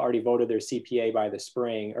communities will have already voted their CPA by the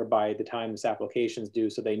spring, or by the time this application's due,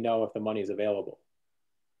 so they know if the money is available.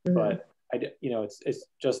 Mm-hmm. But it's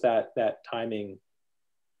just that timing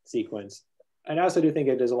sequence. And I also do think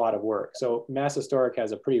it does a lot of work. So Mass Historic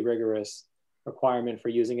has a pretty rigorous requirement for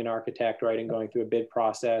using an architect, right, and going through a bid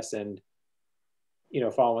process, and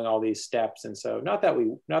following all these steps. And so not that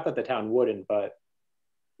the town wouldn't, but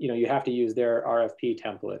you have to use their RFP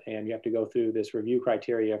template, and you have to go through this review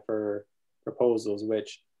criteria for proposals,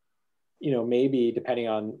 which, maybe depending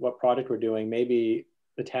on what project we're doing, maybe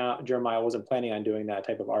the town, Jeremiah wasn't planning on doing that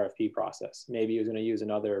type of RFP process. Maybe he was going to use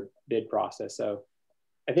another bid process. So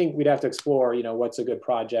I think we'd have to explore, what's a good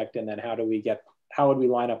project, and then how would we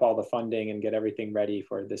line up all the funding and get everything ready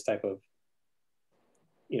for this type of,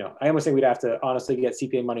 I almost think we'd have to honestly get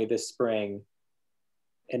CPA money this spring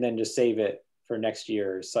and then just save it for next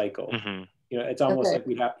year's cycle. Mm-hmm. It's almost like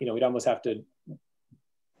we'd almost have to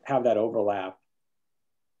have that overlap.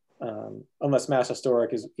 Unless Mass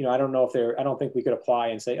Historic is, I don't think we could apply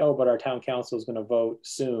and say, oh, but our town council is going to vote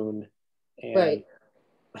soon, and right.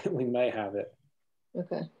 We might have it.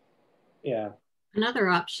 Okay. Yeah. Another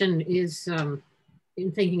option is,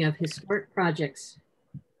 in thinking of historic projects,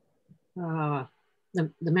 the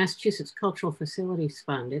Massachusetts Cultural Facilities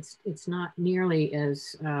Fund. It's not nearly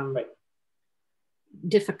as right.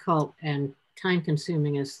 difficult and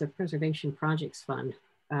time-consuming as the Preservation Projects Fund.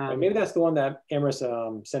 Maybe that's the one that Amherst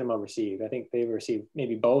Cinema received. I think they received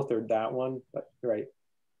maybe both, or that one, but right.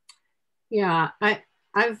 Yeah,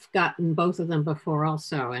 I've gotten both of them before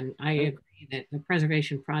also, and I agree that the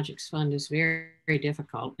Preservation Projects Fund is very, very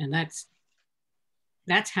difficult, and that's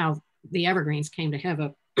how the Evergreens came to have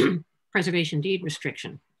a preservation deed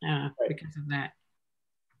restriction right. because of that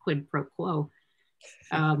quid pro quo.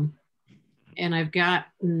 And I've got,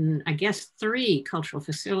 I guess, 3 Cultural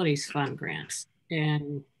Facilities Fund grants,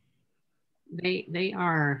 and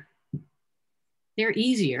they're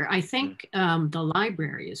easier. I think the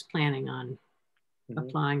library is planning on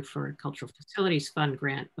applying for a Cultural Facilities Fund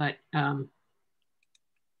grant, but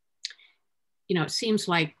it seems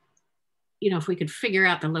like, if we could figure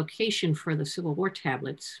out the location for the Civil War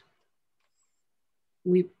tablets,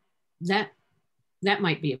 that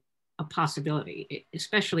might be a possibility,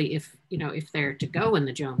 especially if if they're to go in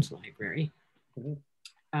the Jones Library.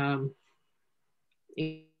 Mm-hmm.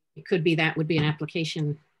 It could be that would be an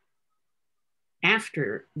application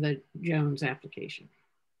after the Jones application.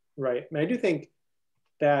 Right. I mean, I do think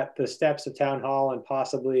that the steps of Town Hall and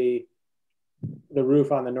possibly the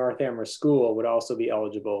roof on the North Amherst School would also be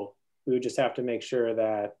eligible. We would just have to make sure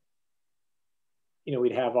that, you know,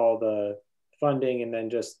 we'd have all the funding and then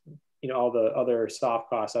just, you know, all the other soft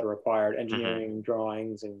costs that are required, engineering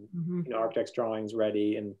drawings and, you know, architect's drawings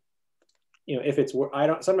ready. And, you know, if it's,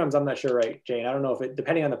 sometimes I'm not sure, right, Jane, I don't know if it,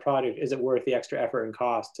 depending on the project, is it worth the extra effort and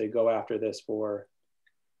cost to go after this for,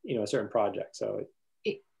 you know, a certain project? So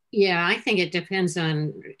yeah, I think it depends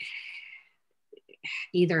on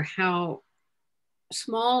either how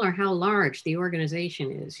small or how large the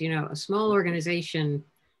organization is. You know, a small organization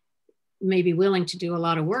may be willing to do a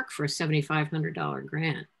lot of work for a $7,500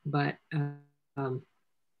 grant, but I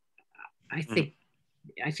think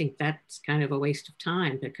that's kind of a waste of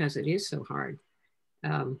time because it is so hard.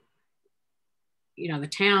 You know, the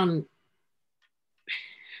town,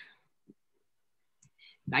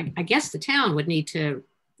 I guess the town would need to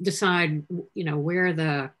decide, you know, where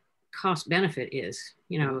the cost benefit is.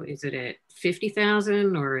 You know, is it at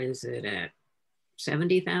 50,000 or is it at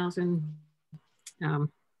 70,000?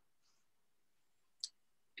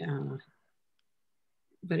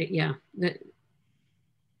 But yeah,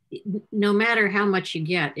 no matter how much you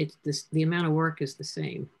get, it's this, the amount of work is the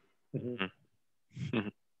same. And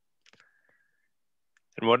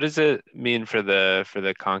what does it mean for the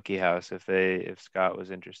Conkey House if Scott was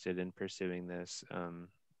interested in pursuing this?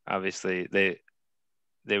 Obviously,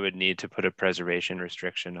 they would need to put a preservation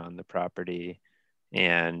restriction on the property,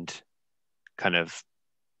 and kind of,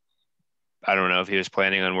 I don't know if he was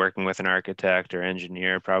planning on working with an architect or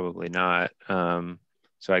engineer, probably not.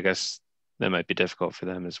 So I guess that might be difficult for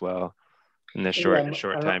them as well in this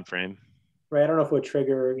short time frame. Right. I don't know if it would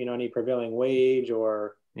trigger, you know, any prevailing wage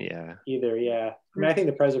or either. Yeah. I mean, I think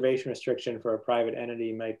the preservation restriction for a private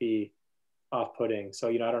entity might be off-putting. So,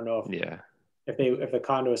 you know, I don't know if the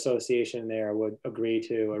condo association there would agree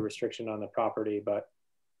to a restriction on the property, but,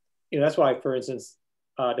 you know, that's why, for instance,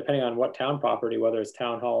 depending on what town property, whether it's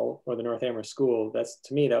town hall or the North Amherst School, that's,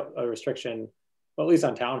 to me, that a restriction, well, at least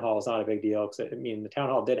on town hall, is not a big deal, because I mean, the town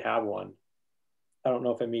hall did have one. I don't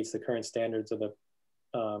know if it meets the current standards of the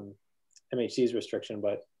MHC's restriction,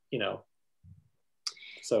 but, you know,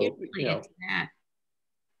 so, you know.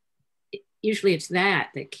 Usually it's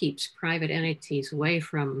that keeps private entities away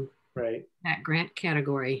from that grant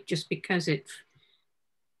category, just because the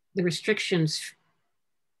restrictions,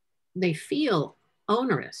 they feel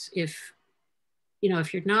onerous. If, you know,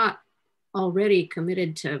 if you're not already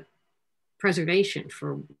committed to preservation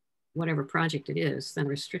for whatever project it is, then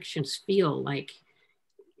restrictions feel like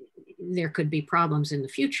there could be problems in the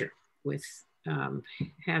future with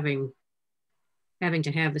having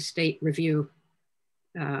to have the state review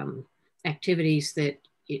activities that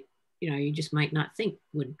you just might not think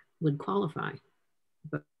would qualify.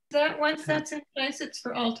 But that once that's in place, it's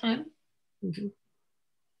for all time.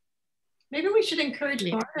 Maybe we should encourage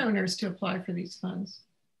barn owners to apply for these funds.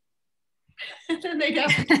 Then they'd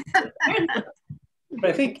have to. But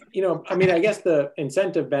I think, you know, I mean, I guess the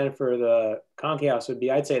incentive then for the Conkey House would be,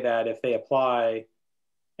 I'd say that if they apply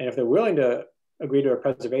and if they're willing to agree to a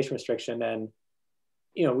preservation restriction, then,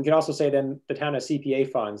 you know, we could also say then the town has CPA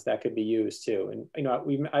funds that could be used too. And, you know,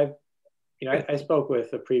 I spoke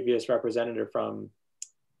with a previous representative from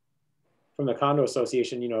the condo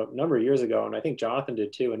association, you know, a number of years ago, and I think Jonathan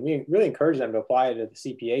did too. And we really encouraged them to apply to the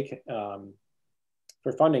CPA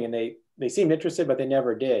for funding, and they seemed interested, but they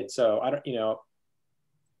never did. So I don't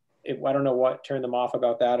know what turned them off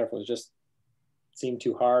about that, or if it was just seemed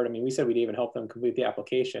too hard. I mean, we said we'd even help them complete the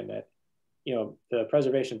application. That, you know, the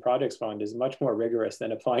Preservation Projects Fund is much more rigorous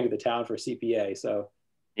than applying to the town for CPA. So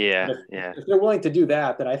if they're willing to do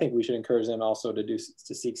that, then I think we should encourage them also to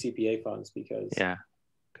seek CPA funds, because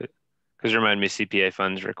because remind me, CPA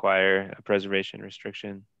funds require a preservation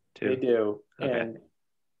restriction too. They do. Okay. And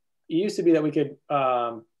it used to be that we could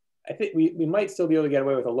I think we might still be able to get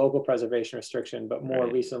away with a local preservation restriction, but more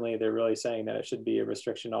recently they're really saying that it should be a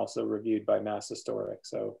restriction also reviewed by Mass Historic.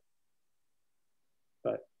 So,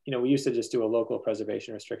 but, you know, we used to just do a local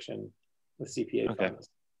preservation restriction with CPA funds.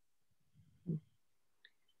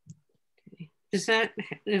 Does that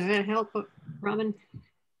help, Robin?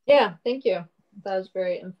 Yeah, thank you. That was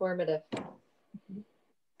very informative.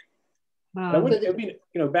 It would be,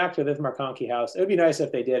 you know, back to this Conkey House, it would be nice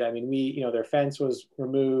if they did. I mean, you know, their fence was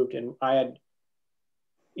removed, and I had,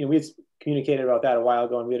 you know, we had communicated about that a while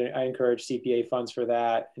ago, and I encouraged CPA funds for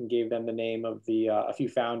that, and gave them the name of the a few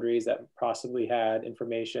foundries that possibly had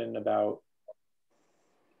information about,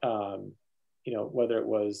 you know, whether it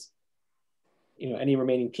was, you know, any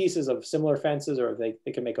remaining pieces of similar fences, or if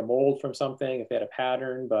they could make a mold from something if they had a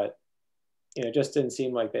pattern. But, you know, it just didn't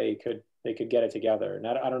seem like they could get it together. And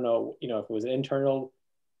I don't know, you know, if it was an internal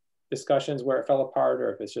discussions where it fell apart,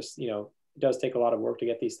 or if it's just, it does take a lot of work to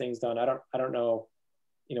get these things done. I don't know,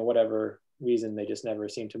 whatever reason, they just never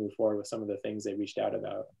seem to move forward with some of the things they reached out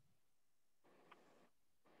about.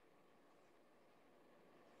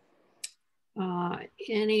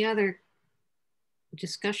 Any other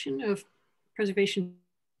discussion of preservation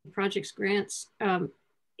projects grants?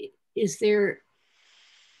 Is there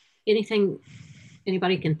anything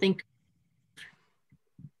anybody can think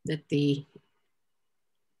that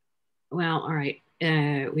well, all right.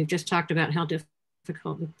 We've just talked about how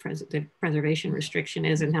difficult the preservation restriction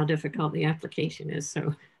is and how difficult the application is.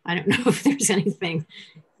 So I don't know if there's anything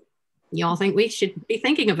y'all think we should be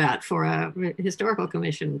thinking about for a historical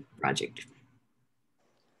commission project.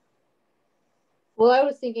 Well, I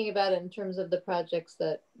was thinking about it in terms of the projects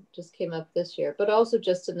that just came up this year, but also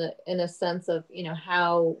just in a sense of,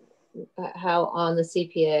 how on the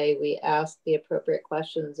CPA we ask the appropriate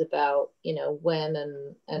questions about, when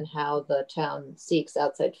and how the town seeks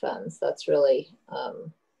outside funds. That's really,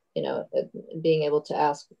 being able to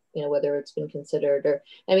ask, whether it's been considered, or,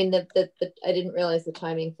 I mean, I didn't realize the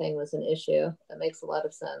timing thing was an issue. That makes a lot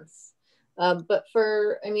of sense. But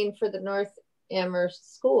for the North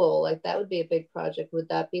Amherst School, like, that would be a big project. Would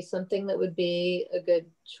that be something that would be a good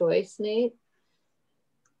choice, Nate?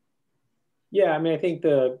 Yeah, I think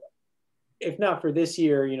if not for this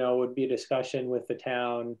year, it would be a discussion with the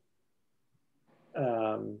town.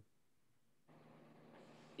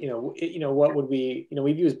 What would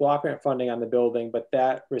we've used block grant funding on the building, but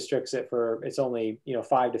that restricts it it's only,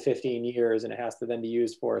 5 to 15 years, and it has to then be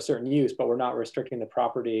used for a certain use, but we're not restricting the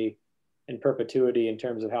property in perpetuity in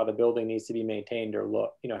terms of how the building needs to be maintained or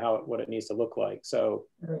look, what it needs to look like. So,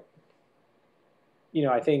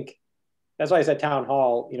 I think that's why I said town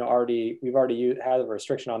hall, we've already had a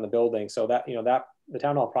restriction on the building. So that, that the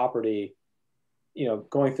town hall property,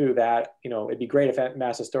 going through that, it'd be great if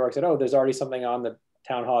Mass Historic said, oh, there's already something on the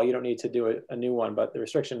town hall, you don't need to do a new one, but the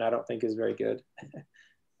restriction I don't think is very good.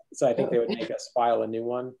 So I think they would make us file a new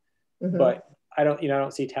one. Mm-hmm. But I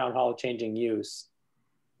don't see town hall changing use.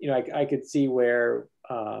 I could see where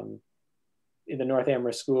in the North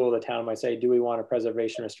Amherst School, the town might say, do we want a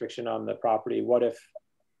preservation restriction on the property? What if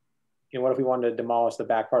we wanted to demolish the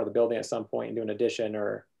back part of the building at some point and do an addition,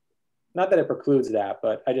 or not that it precludes that,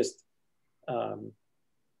 but I just, but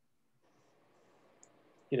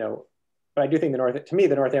I do think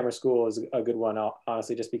the North Amherst School is a good one,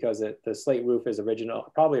 honestly, just because the slate roof is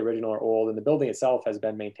probably original or old, and the building itself has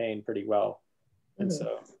been maintained pretty well. And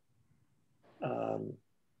so,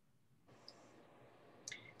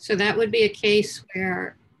 so that would be a case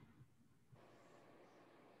where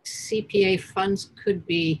CPA funds could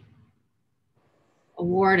be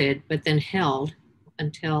awarded, but then held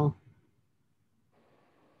until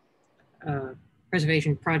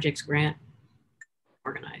preservation projects grant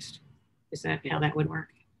organized. Is that how that would work?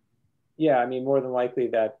 Yeah, more than likely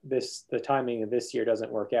that the timing of this year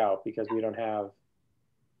doesn't work out because we don't have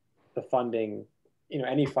the funding,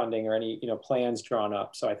 any funding or any, plans drawn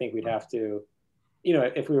up. So I think we'd have to,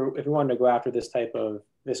 if we wanted to go after this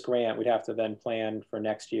grant, we'd have to then plan for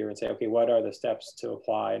next year and say, okay, what are the steps to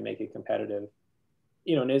apply and make it competitive?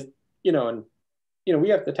 The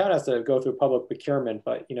town has to go through public procurement,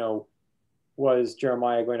 but, was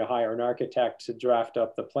Jeremiah going to hire an architect to draft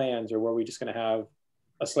up the plans, or were we just going to have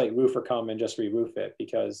a slate roofer come and just re-roof it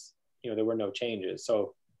because, there were no changes?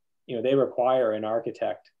 So, they require an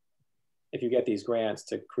architect, if you get these grants,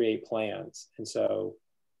 to create plans. And so,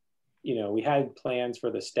 we had plans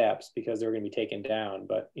for the steps because they were going to be taken down,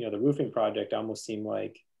 but, the roofing project almost seemed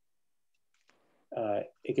like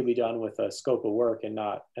it could be done with a scope of work and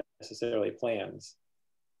not necessarily plans.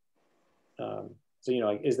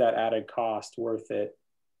 So, is that added cost worth it?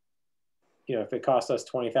 If it costs us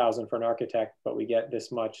 $20,000 for an architect, but we get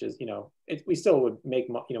this much, we still would make,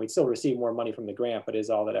 we'd still receive more money from the grant, but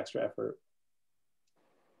is all that extra effort,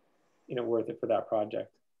 worth it for that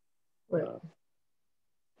project? Right.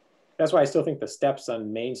 That's why I still think the steps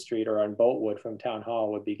on Main Street or on Boltwood from Town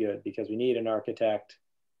Hall would be good, because we need an architect.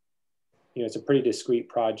 It's a pretty discrete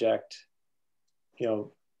project.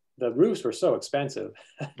 The roofs were so expensive.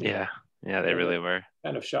 Yeah, they really were.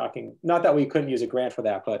 Kind of shocking. Not that we couldn't use a grant for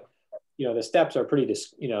that, but the steps are pretty,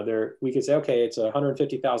 we could say, okay, it's a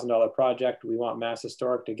 $150,000 project. We want Mass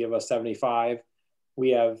Historic to give us 75.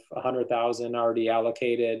 We have 100,000 already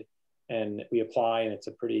allocated, and we apply, and it's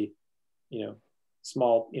a pretty,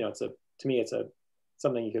 small, to me, it's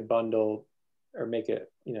something you could bundle or make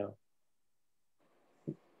it,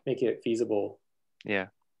 make it feasible. Yeah.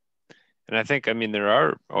 And I think, there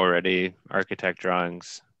are already architect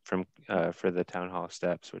drawings for the town hall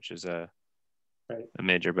steps, which is a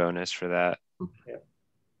major bonus for that. Yeah.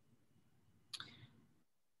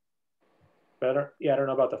 But I don't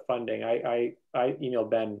know about the funding. I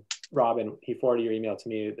emailed Robin, he forwarded your email to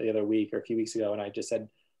me the other week or a few weeks ago, and I just said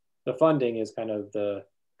the funding is kind of the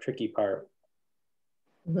tricky part.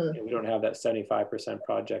 Mm-hmm. We don't have that 75%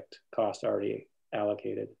 project cost already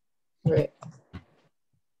allocated. Right.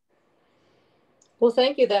 Well,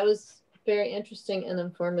 thank you. That was very interesting and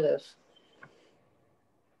informative.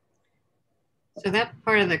 So that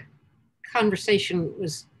part of the conversation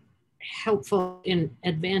was helpful in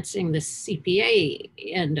advancing the CPA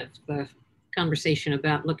end of the conversation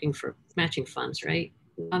about looking for matching funds, right,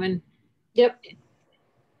 Robin? Yep.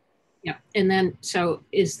 Yeah. And then, so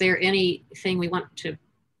is there anything we want to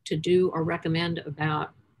do or recommend about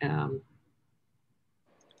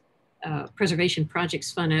Preservation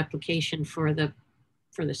Projects Fund application for the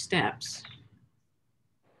steps?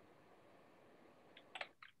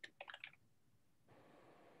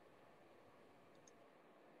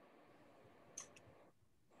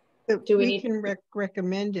 So we can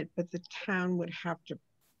recommend it, but the town would have to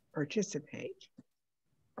participate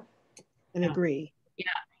and agree. Yeah,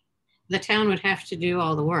 the town would have to do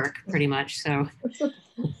all the work pretty much. So,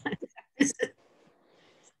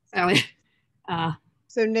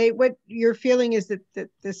 so Nate, what your feeling is that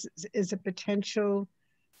this is a potential,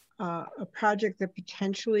 a project that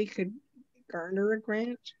potentially could garner a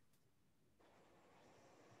grant?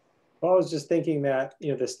 Well, I was just thinking that,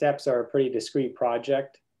 the steps are a pretty discrete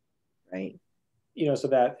project. Right. So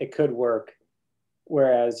that it could work.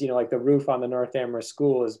 Whereas, like the roof on the North Amherst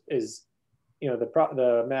School is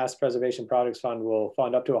the Mass Preservation Projects Fund will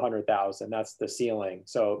fund up to 100,000. That's the ceiling.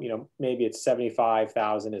 So, maybe it's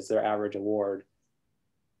 75,000 is their average award.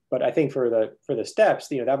 But I think for the steps,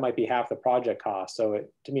 that might be half the project cost. So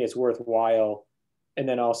to me, it's worthwhile. And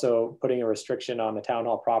then also putting a restriction on the town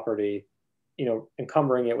hall property,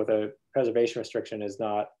 encumbering it with a preservation restriction is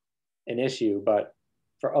not an issue, but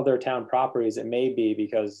for other town properties, it may be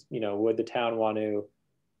because, would the town want to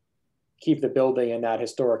keep the building in that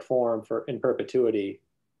historic form in perpetuity?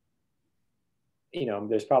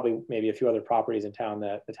 There's probably maybe a few other properties in town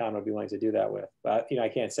that the town would be willing to do that with. But, I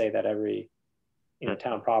can't say that every,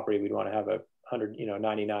 town property we'd want to have a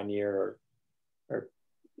 99 year or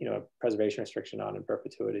preservation restriction on in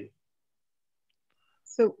perpetuity.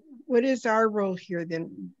 So what is our role here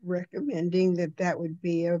then, recommending that would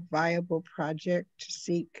be a viable project to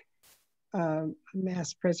seek a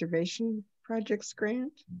Mass Preservation Projects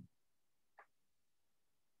grant?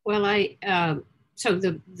 Well, so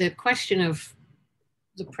the question of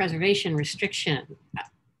the preservation restriction,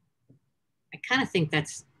 I kind of think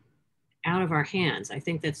that's out of our hands. I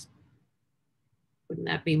think wouldn't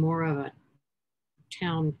that be more of a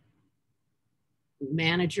town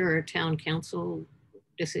manager or town council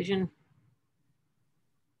decision?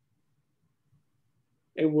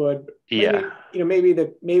 It would. Yeah. Maybe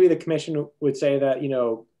the commission would say that,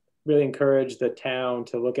 really encourage the town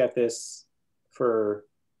to look at this for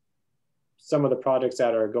some of the projects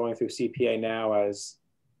that are going through CPA now as,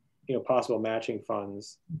 possible matching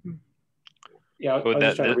funds. Mm-hmm. Yeah. Well,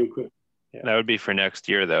 that would be for next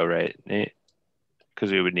year though, right, Nate?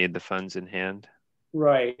 Because we would need the funds in hand.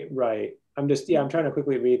 Right. I'm trying to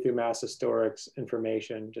quickly read through Mass Historic's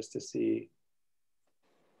information just to see.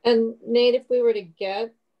 And Nate, if we were to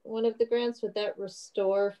get one of the grants, would that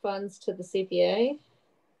restore funds to the CPA?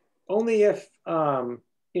 Only if,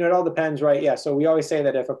 it all depends, right? Yeah, so we always say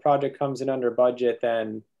that if a project comes in under budget,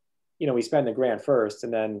 then, we spend the grant first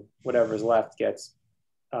and then whatever's left gets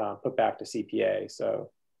put back to CPA, so.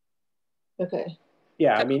 Okay.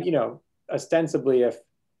 Yeah, I mean, ostensibly if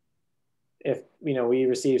we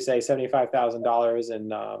receive, say, $75,000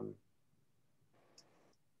 and,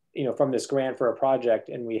 from this grant for a project,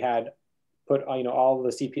 and we had put, all the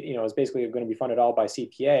CPA, it's basically going to be funded all by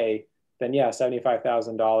CPA, then yeah,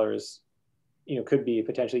 $75,000, could be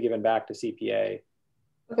potentially given back to CPA.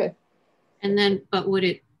 Okay. And then, but would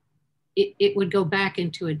it would go back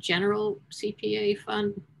into a general CPA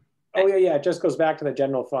fund? Oh yeah, it just goes back to the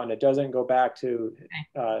general fund. It doesn't go back to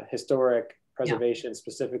historic preservation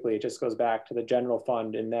specifically. It just goes back to the general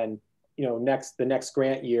fund, and then the next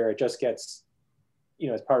grant year it just gets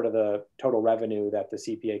as part of the total revenue that the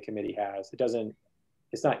CPA committee has.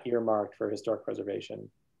 It's not earmarked for historic preservation.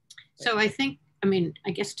 So I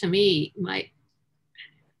guess to me, I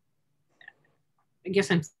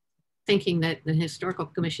guess I'm thinking that the Historical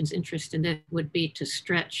Commission's interest in it would be to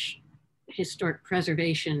stretch historic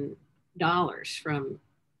preservation dollars from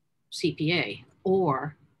CPA,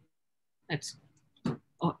 or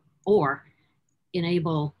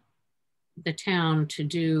enable the town to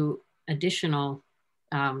do additional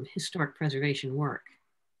historic preservation work.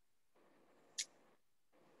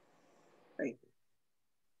 Right.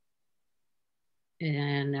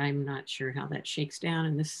 And I'm not sure how that shakes down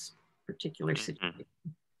in this particular situation.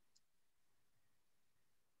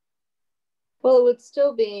 Well, it would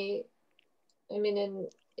still be, I mean,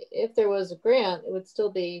 if there was a grant, it would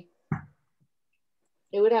still be,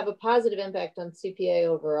 it would have a positive impact on CPA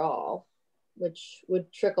overall, which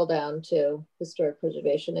would trickle down to historic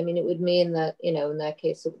preservation. I mean, it would mean that, you know, in that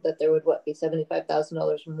case, that there would, what, be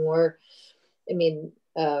 $75,000 more, I mean,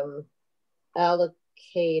 allocated.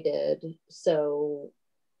 So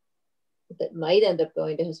that might end up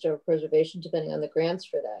going to historic preservation depending on the grants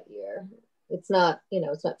for that year. It's not, you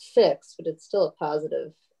know, it's not fixed, but it's still a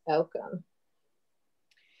positive outcome.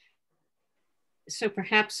 So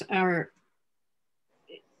perhaps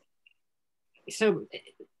so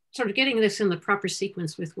sort of getting this in the proper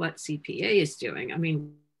sequence with what CPA is doing. I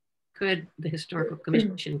mean, could the Historical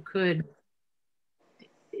Commission could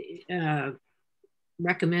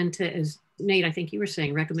recommend to, as Nate, I think you were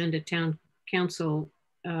saying, recommend to town council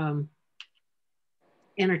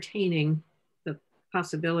entertaining the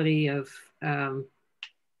possibility of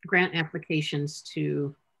grant applications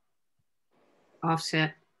to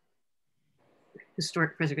offset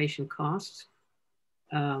historic preservation costs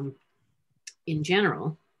in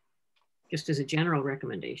general, just as a general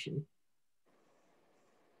recommendation.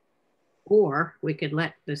 Or we could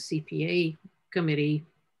let the CPA committee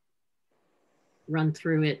run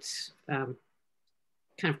through its kind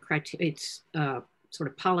of criteria, its sort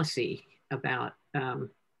of policy about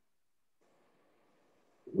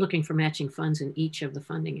looking for matching funds in each of the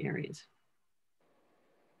funding areas,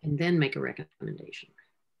 and then make a recommendation.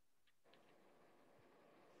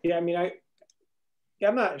 Yeah, I mean,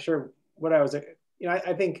 I'm not sure what I was, you know,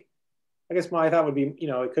 I think, I guess my thought would be, you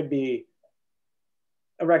know, it could be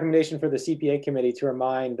a recommendation for the CPA committee to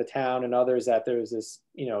remind the town and others that there's this,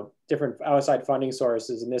 you know, different outside funding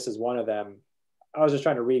sources, and this is one of them. I was just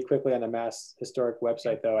trying to read quickly on the Mass Historic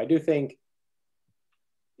website, though. I do think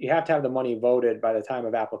you have to have the money voted by the time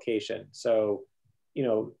of application. So, you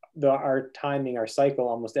know, our timing, our cycle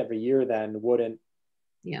almost every year then wouldn't,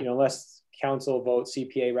 you know, unless council votes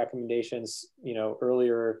CPA recommendations, you know,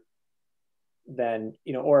 earlier than,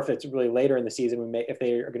 you know, or if it's really later in the season, we may, if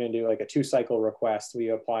they are going to do like a 2-cycle request, we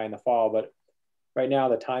apply in the fall. But right now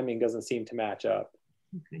the timing doesn't seem to match up.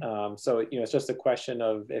 Okay. So, you know, it's just a question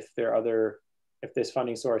of if there are other, if this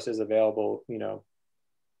funding source is available, you know,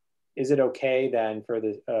 is it okay then for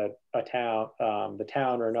the the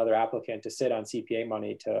town or another applicant to sit on CPA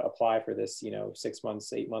money to apply for this, you know, 6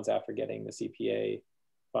 months, 8 months after getting the CPA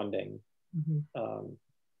funding? Mm-hmm.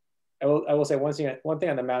 I will say one thing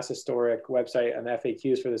on the Mass Historic website and the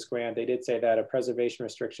FAQs for this grant, they did say that a preservation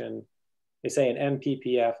restriction, they say an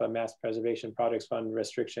MPPF, a Mass Preservation Projects Fund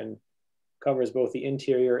restriction, covers both the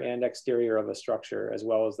interior and exterior of a structure as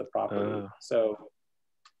well as the property. So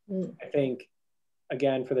I think,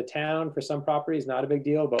 again, for the town, for some properties, not a big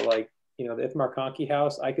deal, but like, you know, the Ithamar Conkey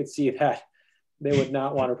house, I could see that they would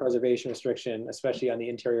not want a preservation restriction, especially on the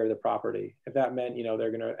interior of the property. If that meant, you know, they're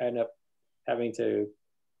going to end up having to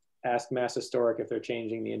ask Mass Historic if they're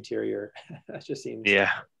changing the interior. That just seems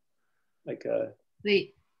like a...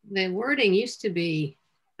 The wording used to be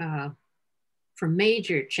for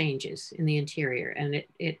major changes in the interior, and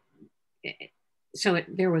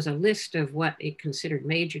there was a list of what it considered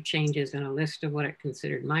major changes and a list of what it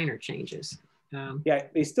considered minor changes. Yeah,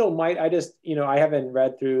 they still might. I just, you know, I haven't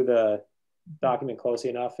read through the document closely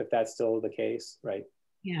enough if that's still the case, right?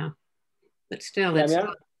 Yeah, but still,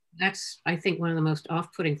 yeah, that's, I think, one of the most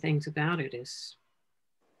off-putting things about it is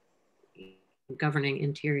governing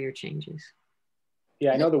interior changes.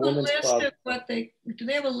 Yeah, I know the Women's Club. Do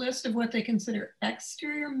they have a list of what they consider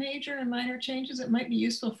exterior major and minor changes? It might be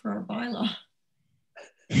useful for our bylaw.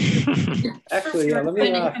 Actually, yeah, let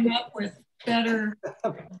me come up with better.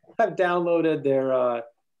 I've downloaded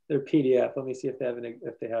their PDF. Let me see if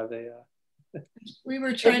they have a. We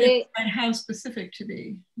were trying to find how specific to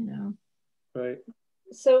be, you know. Right.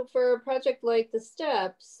 So for a project like the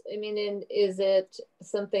steps, I mean, is it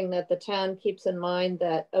something that the town keeps in mind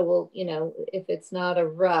that, oh, well, you know, if it's not a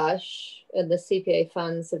rush and the CPA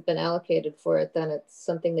funds have been allocated for it, then it's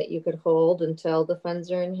something that you could hold until the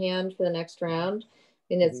funds are in hand for the next round?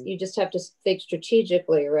 I mean, you just have to think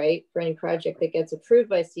strategically, right? For any project that gets approved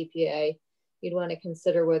by CPA, you'd want to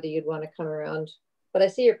consider whether you'd want to come around. But I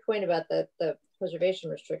see your point about the preservation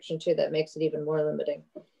restriction too, that makes it even more limiting.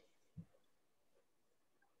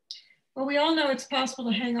 Well, we all know it's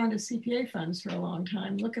possible to hang on to CPA funds for a long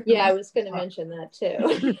time. Look at I was going to mention that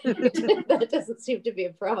too. That doesn't seem to be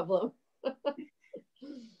a problem.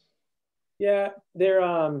 Yeah,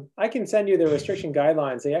 I can send you the restriction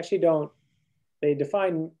guidelines. They actually they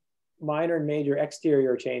define minor and major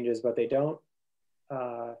exterior changes, but they don't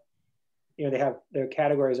you know, they have, their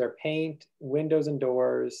categories are paint, windows and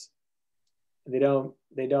doors. They don't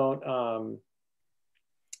you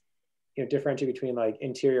know, differentiate between like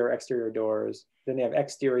interior or exterior doors. Then they have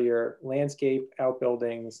exterior, landscape,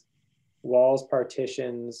 outbuildings, walls,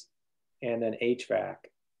 partitions, and then HVAC,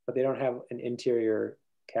 but they don't have an interior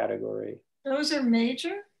category. Those are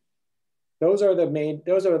major? Those are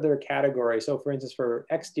their categories. So for instance, for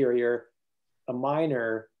exterior, a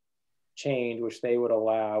minor change, which they would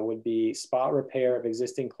allow, would be spot repair of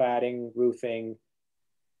existing cladding, roofing,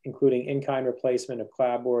 including in-kind replacement of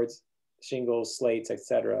clapboards, shingles, slates,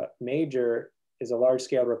 etc. Major is a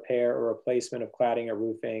large-scale repair or replacement of cladding or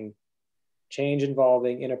roofing, change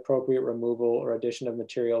involving inappropriate removal or addition of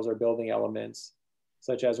materials or building elements,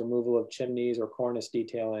 such as removal of chimneys or cornice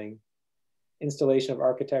detailing, installation of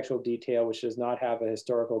architectural detail which does not have a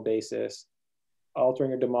historical basis,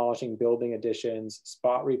 altering or demolishing building additions,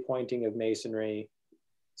 spot repointing of masonry,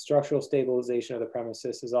 structural stabilization of the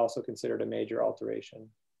premises is also considered a major alteration.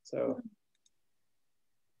 So,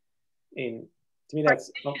 to me,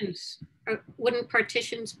 that's partitions. Wouldn't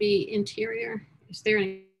partitions be interior? Is there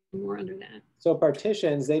any more under that? So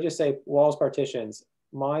partitions, they just say walls, partitions.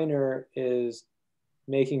 Minor is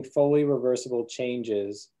making fully reversible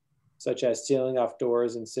changes, such as sealing off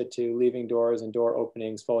doors in situ, leaving doors and door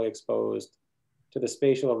openings fully exposed to the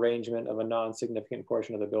spatial arrangement of a non-significant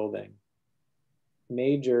portion of the building.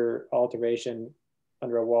 Major alteration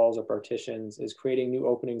under walls or partitions is creating new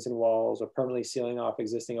openings in walls or permanently sealing off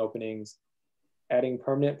existing openings, adding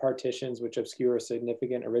permanent partitions which obscure a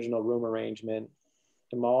significant original room arrangement,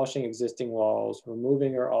 demolishing existing walls,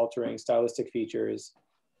 removing or altering stylistic features,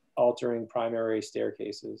 altering primary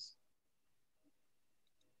staircases.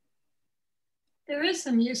 There is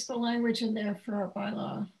some useful language in there for our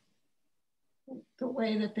bylaw. The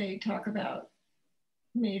way that they talk about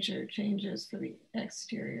major changes for the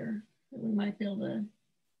exterior, that we might be able to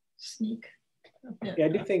sneak a bit. Yeah, I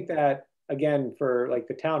do think that, again, for like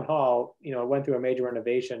the town hall, you know, it went through a major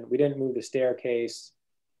renovation. We didn't move the staircase.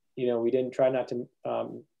 You know, we didn't try not to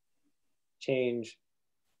change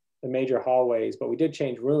the major hallways, but we did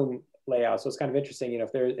change room layouts. So it's kind of interesting, you know,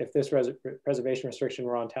 if this preservation restriction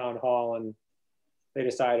were on town hall and they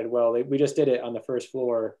decided, well, we just did it on the first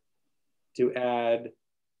floor to add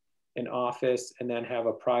an office and then have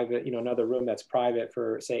a private, you know, another room that's private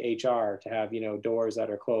for, say, HR, to have, you know, doors that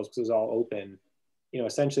are closed because it's all open. You know,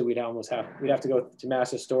 essentially we'd have to go to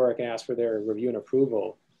Mass Historic and ask for their review and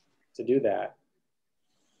approval to do that.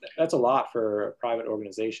 That's a lot for a private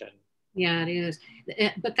organization. Yeah, it is.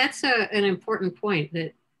 But that's an important point,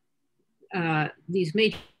 that these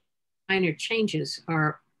minor changes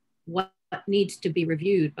are what needs to be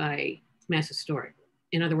reviewed by Mass Historic.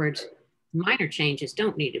 In other words, minor changes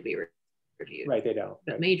don't need to be reviewed. Right, they don't.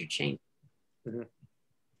 But right. major changes. Mm-hmm.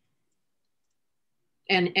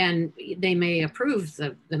 And they may approve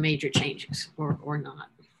the major changes or not.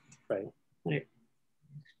 Right. But it's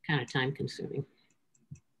kind of time consuming.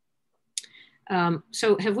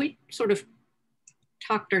 So have we sort of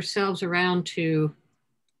talked ourselves around to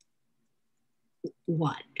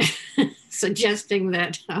what? Suggesting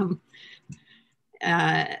that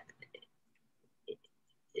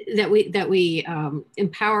that we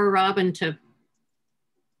empower Robin to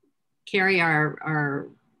carry our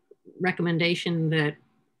recommendation that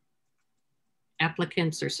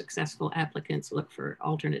applicants or successful applicants look for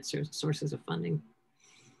alternate sources of funding.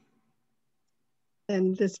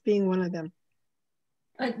 And this being one of them.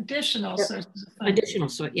 Additional sources of funding. Additional,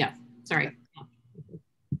 yeah, sorry. Yeah.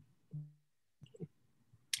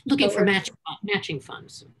 Looking for matching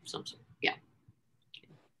funds, some sort, yeah.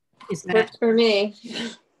 Is that works for me?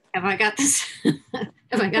 Have I got this?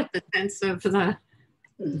 Have I got the sense of the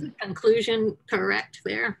conclusion correct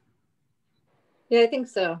there? Yeah, I think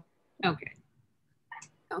so. Okay.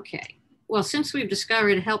 Okay. Well, since we've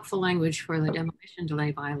discovered helpful language for the demolition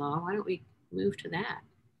delay bylaw, why don't we move to that?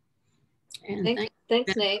 And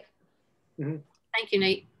thanks, Nate. Mm-hmm. Thank you,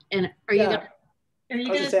 Nate. And are you gonna? I was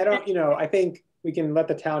gonna say, I think we can let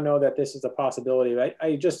the town know that this is a possibility.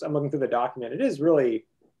 I'm looking through the document. It is really,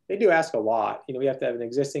 they do ask a lot. You know, we have to have an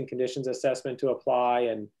existing conditions assessment to apply,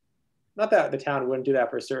 and not that the town wouldn't do that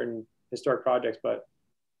for certain historic projects, but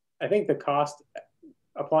I think the cost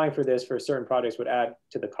applying for this for certain projects would add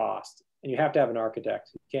to the cost. And you have to have an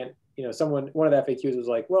architect. You can't, you know, one of the FAQs was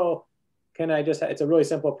like, well, it's a really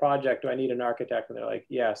simple project. Do I need an architect? And they're like,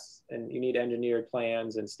 yes. And you need engineered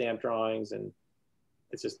plans and stamp drawings. And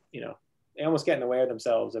it's just, you know, they almost get in the way of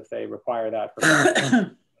themselves if they require that for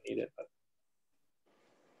need it. But.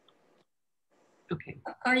 Okay.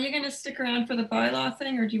 Are you going to stick around for the bylaw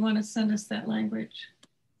thing, or do you want to send us that language?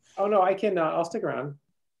 Oh no, I can, I'll stick around.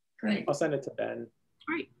 Great. I'll send it to Ben.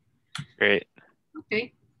 Great. Great.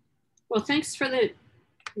 Okay. Well, thanks for the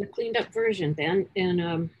cleaned up version, Ben.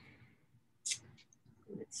 And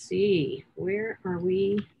let's see, where are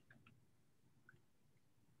we?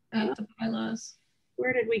 The bylaws.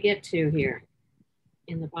 Where did we get to here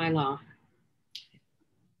in the bylaw?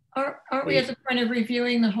 Aren't we at the point of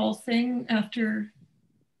reviewing the whole thing after?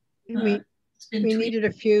 We needed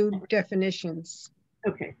a few definitions.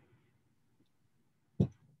 Okay.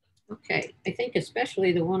 Okay, I think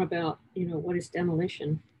especially the one about, you know, what is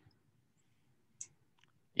demolition?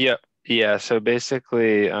 Yep. Yeah. So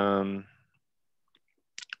basically, I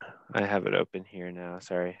have it open here now.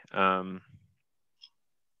 Sorry. I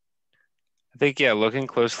think, yeah, looking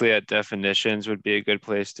closely at definitions would be a good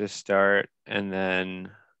place to start, and then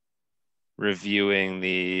reviewing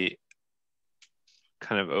the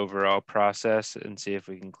kind of overall process and see if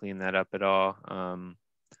we can clean that up at all.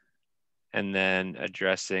 And then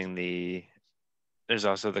addressing there's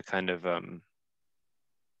also the kind of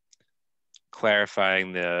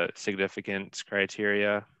clarifying the significance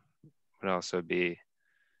criteria would also be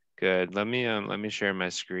good. Let me share my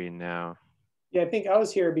screen now. Yeah, I think I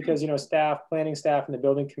was here because, you know, planning staff and the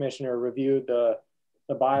building commissioner reviewed the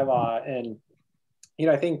bylaw, and, you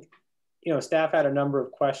know, I think, you know, staff had a number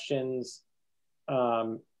of questions.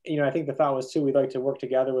 You know, I think the thought was too, we'd like to work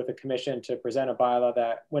together with the commission to present a bylaw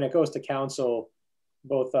that when it goes to council,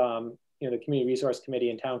 both, you know, the community resource committee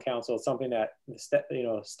and town council, it's something that, you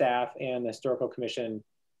know, staff and the historical commission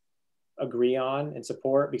agree on and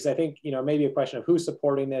support, because I think, you know, maybe a question of who's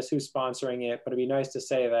supporting this, who's sponsoring it, but it'd be nice to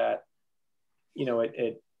say that, you know,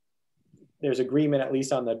 there's agreement at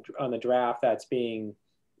least on the draft that's being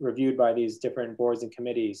reviewed by these different boards and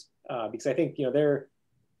committees, because I think, you know, they're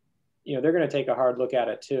going to take a hard look at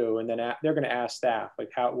it too, and then they're going to ask staff, like,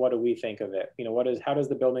 what do we think of it? You know, how does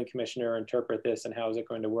the building commissioner interpret this, and how is it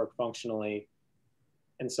going to work functionally?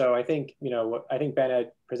 And so I think, you know, what I think Ben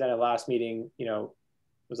had presented last meeting, you know,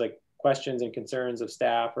 was like questions and concerns of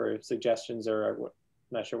staff or suggestions, or I'm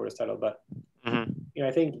not sure what it's titled, but you know,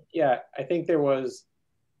 I think, yeah, I think there was,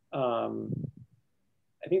 I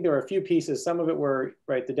think there were a few pieces. Some of it were,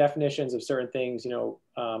 right, the definitions of certain things, you know,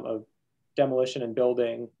 of demolition and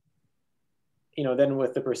building. You know, then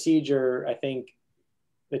with the procedure, I think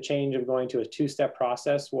the change of going to a two-step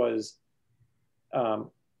process was,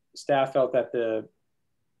 staff felt that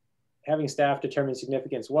having staff determine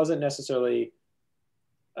significance wasn't necessarily,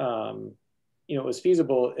 you know, it was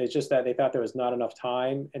feasible. It's just that they thought there was not enough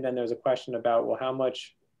time. And then there was a question about, well, how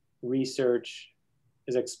much research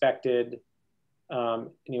is expected? You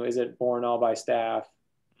know, is it borne all by staff?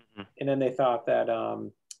 And then they thought that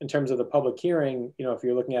in terms of the public hearing, you know, if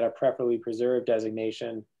you're looking at a preferably preserved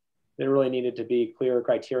designation, there really needed to be clearer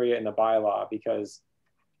criteria in the bylaw, because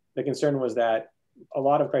the concern was that a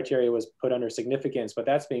lot of criteria was put under significance, but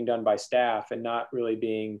that's being done by staff and not really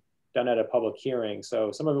being done at a public hearing.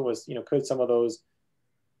 So some of it was, you know, could some of those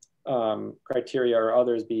criteria or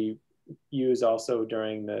others be used also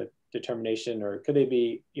during the determination, or could they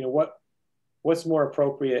be, you know, what's more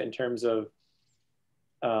appropriate in terms of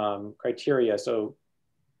criteria? So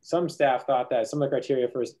some staff thought that some of the criteria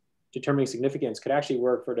for determining significance could actually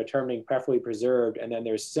work for determining preferably preserved, and then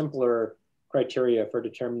there's simpler criteria for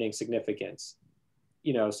determining significance,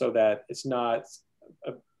 you know, so that it's not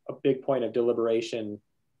a big point of deliberation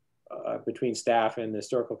between staff and the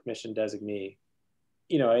historical commission designee.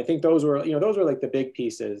 You know, I think those were like the big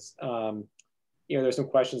pieces. You know, there's some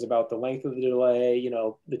questions about the length of the delay, you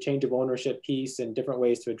know, the change of ownership piece, and different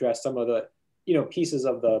ways to address some of the, you know, pieces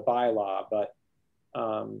of the bylaw. But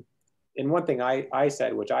and one thing I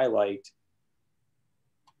said, which I liked,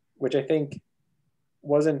 which I think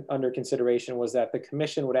wasn't under consideration, was that the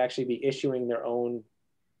commission would actually be issuing their own,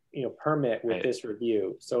 you know, permit with this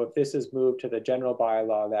review. So if this is moved to the general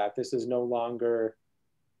bylaw, that this is no longer,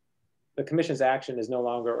 the commission's action is no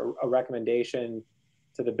longer a recommendation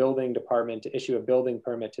to the building department to issue a building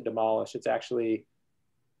permit to demolish. It's actually,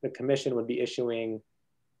 the commission would be issuing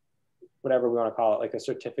whatever we want to call it, like a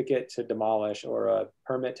certificate to demolish or a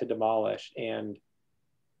permit to demolish. And,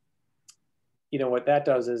 you know, what that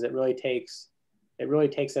does is it really takes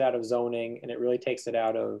it out of zoning, and it really takes it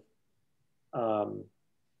out of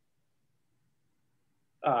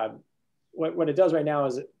what it does right now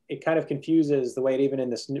is it kind of confuses the way it, even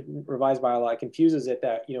in this revised bylaw, it confuses it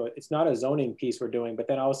that, you know, it's not a zoning piece we're doing, but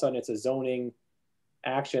then all of a sudden it's a zoning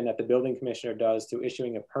action that the building commissioner does to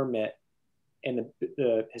issuing a permit. And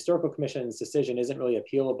the historical commission's decision isn't really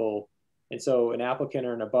appealable. And so an applicant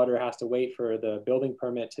or an abutter has to wait for the building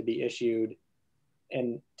permit to be issued.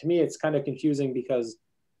 And to me, it's kind of confusing because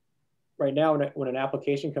right now, when an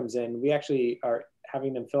application comes in, we actually are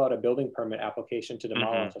having them fill out a building permit application to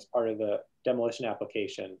demolish as part of the demolition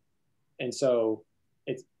application. And so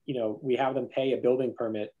it's, you know, we have them pay a building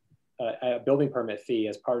permit fee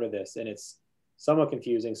as part of this. And it's somewhat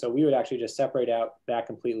confusing. So we would actually just separate out that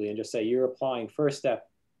completely and just say, you're applying, first step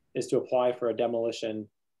is to apply for a demolition,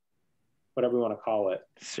 whatever we want to call it.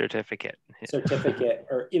 Certificate. Certificate,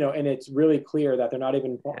 or, you know, and it's really clear that they're not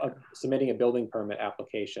even submitting a building permit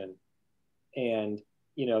application. And,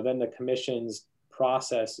 you know, then the commission's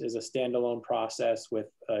process is a standalone process with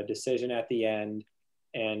a decision at the end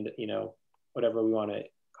and, you know, whatever we want to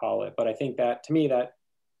call it. But I think that, to me, that,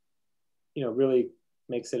 you know, really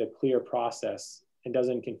makes it a clear process and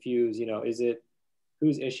doesn't confuse, you know, is it,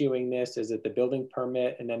 who's issuing this? Is it the building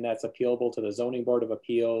permit? And then that's appealable to the zoning board of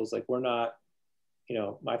appeals. Like, we're not, you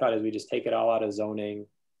know, my thought is we just take it all out of zoning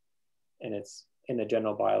and it's in the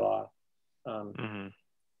general bylaw.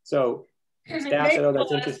 So staff said, oh,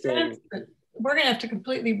 that's interesting. We're going to have to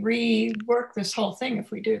completely rework this whole thing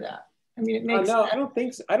if we do that. I mean, it makes no, I don't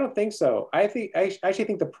think so. I don't think so. I actually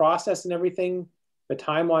think the process and everything, the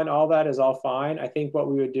timeline, all that is all fine. I think what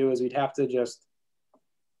we would do is we'd have to just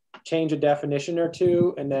change a definition or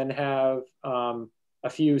two and then have a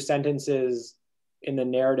few sentences in the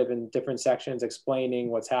narrative in different sections explaining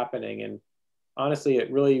what's happening. And honestly,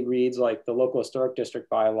 it really reads like the local historic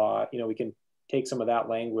district bylaw. You know, we can take some of that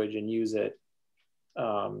language and use it.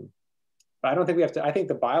 But I don't think we have to, I think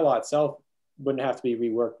the bylaw itself wouldn't have to be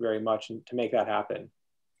reworked very much to make that happen.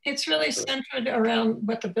 It's really centered around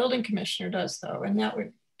what the building commissioner does, though, and that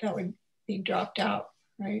would be dropped out,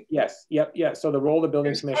 right? Yes, yep, yeah. So the role of the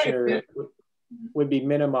building commissioner would be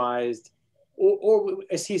minimized, or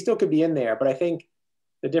he still could be in there, but I think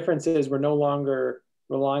the difference is we're no longer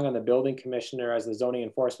relying on the building commissioner as the zoning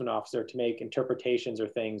enforcement officer to make interpretations or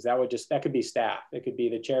things. That could be staff. It could be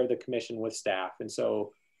the chair of the commission with staff. And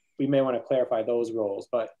so we may want to clarify those roles,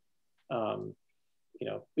 but you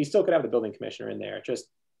know, we still could have the building commissioner in there. Just,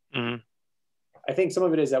 I think some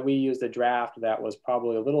of it is that we used a draft that was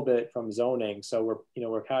probably a little bit from zoning. So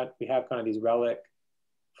we have kind of these relic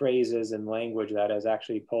phrases and language that is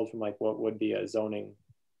actually pulled from like what would be a zoning,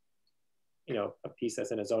 you know, a piece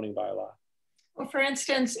that's in a zoning bylaw. Well, for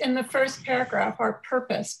instance, in the first paragraph, our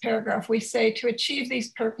purpose paragraph, we say to achieve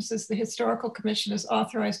these purposes, the Historical Commission is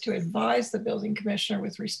authorized to advise the building commissioner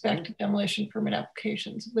with respect to demolition permit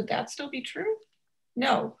applications. Would that still be true?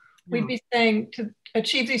 No, we'd be saying to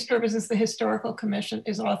achieve these purposes, the Historical Commission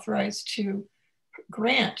is authorized to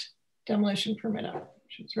grant demolition permit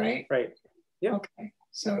applications, right? Right, yeah. Okay,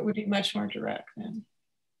 so it would be much more direct then.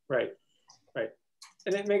 Right, right.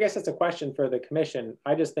 And then I guess it's a question for the commission.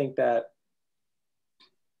 I just think that,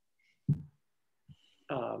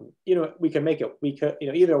 you know, we can make it, you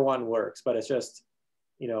know, either one works, but it's just,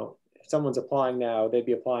 you know, if someone's applying now, they'd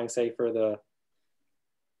be applying, say, for the,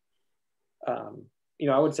 you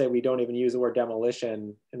know, I would say we don't even use the word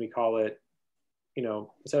demolition and we call it, you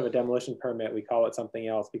know, instead of a demolition permit, we call it something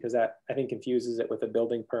else because that, I think, confuses it with a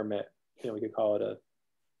building permit. You know, we could call it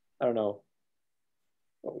I don't know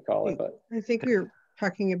what we call it, but. I think we were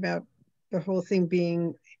talking about the whole thing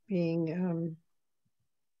being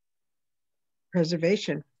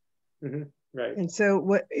preservation. Right. And so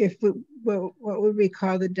what would we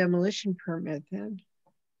call the demolition permit then?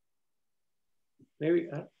 Maybe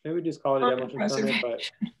just call it a demolition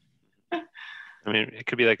permit, but. I mean, it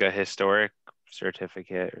could be like a historic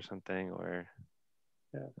certificate or something, or.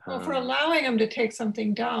 Yeah. Well, if we're allowing them to take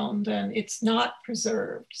something down, then it's not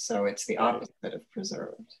preserved. So it's the opposite of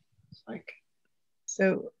preserved. It's like.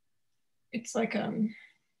 So. It's like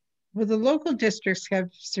well, the local districts have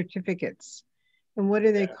certificates, and what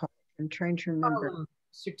do they call? I'm trying to remember.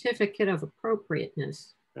 Certificate of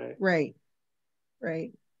appropriateness. Right.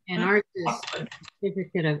 Right. And ours is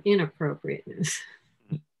certificate of inappropriateness.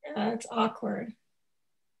 Yeah, it's awkward.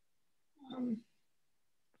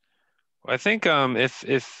 I think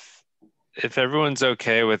if everyone's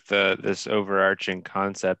okay with this overarching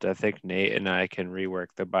concept, I think Nate and I can rework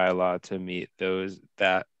the bylaw to meet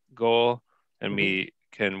that goal, and we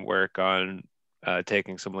can work on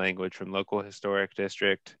taking some language from local historic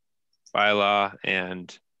district bylaw,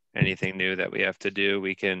 and anything new that we have to do,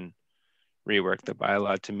 we can rework the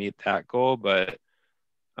bylaw to meet that goal. But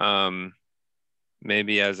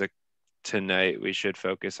maybe tonight we should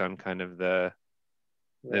focus on kind of the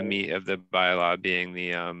meat of the bylaw being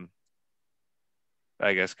the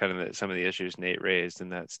I guess kind of some of the issues Nate raised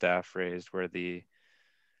and that staff raised, where the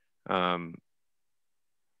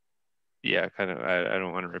yeah, kind of, I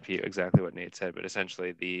don't want to repeat exactly what Nate said, but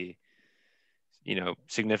essentially the you know,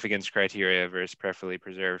 significance criteria versus preferably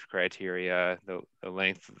preserved criteria, the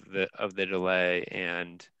length of the delay,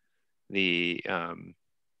 and the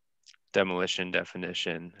demolition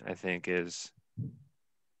definition, I think is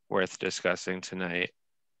worth discussing tonight.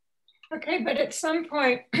 Okay, but at some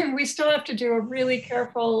point, we still have to do a really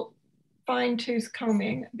careful fine-tooth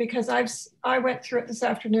combing, because I went through it this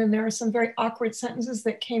afternoon. There are some very awkward sentences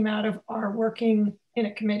that came out of our working in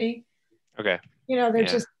a committee. Okay. You know, they're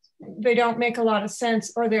just, they don't make a lot of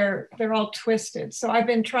sense, or they're all twisted. So I've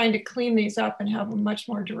been trying to clean these up and have them much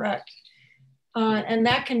more direct. And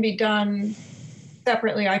that can be done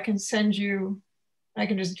separately. I can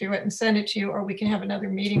just do it and send it to you, or we can have another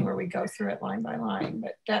meeting where we go through it line by line,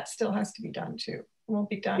 but that still has to be done too. It won't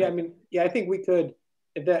be done. Yeah, I mean, yeah, I think we could,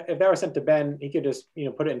 if that were sent to Ben, he could just, you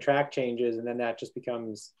know, put it in track changes, and then that just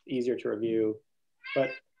becomes easier to review.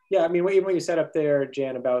 But yeah, I mean, even when you set up there,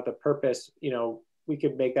 Jan, about the purpose, you know, we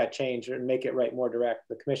could make that change and make it more direct.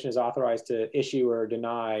 The commission is authorized to issue or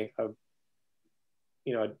deny a,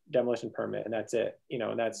 you know, a demolition permit, and that's it, you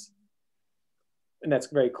know, and that's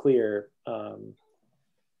very clear. And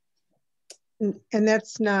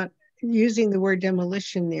that's not, using the word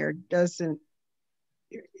demolition there doesn't,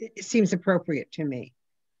 it seems appropriate to me,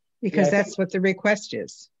 because that's what the request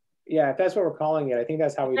is. Yeah, if that's what we're calling it, I think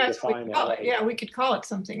that's how we define it. Right? Yeah, we could call it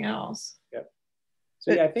something else. Yep.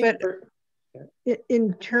 So yeah, I think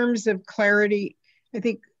in terms of clarity, I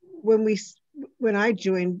think when I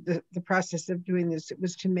joined the process of doing this, it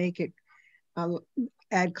was to make it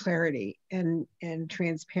add clarity and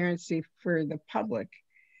transparency for the public.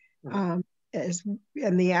 And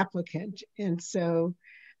the applicant, and so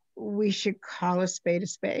we should call a spade a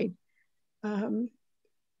spade.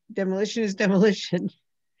 Demolition is demolition.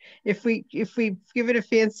 If we give it a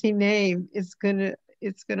fancy name, it's gonna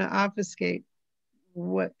obfuscate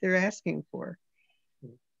what they're asking for.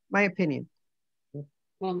 My opinion.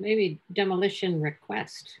 Well, maybe demolition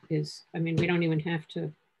request is, I mean, we don't even have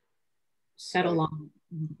to settle on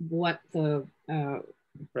what the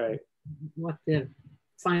what the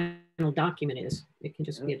final document is. It can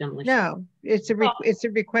just be a demolition. No, it's a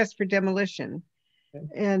request for demolition,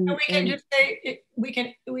 and we can just say we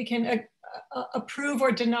can approve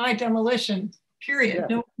or deny demolition. Period.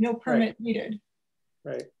 Yeah. No permit needed.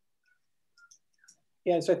 Right.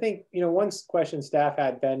 Yeah, so I think, you know, one question staff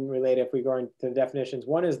had been related, if we go into the definitions,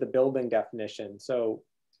 one is the building definition. So,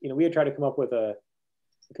 you know, we had tried to come up with the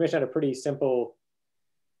commission had a pretty simple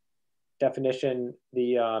definition.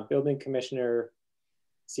 The building commissioner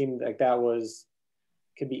seemed like that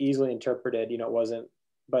could be easily interpreted, you know, it wasn't,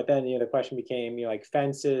 but then, you know, the question became, you know, like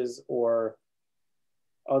fences or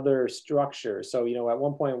other structures. So, you know, at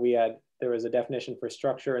one point there was a definition for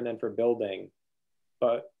structure and then for building,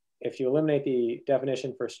 but if you eliminate the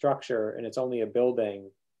definition for structure and it's only a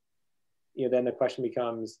building, you know, then the question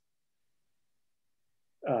becomes,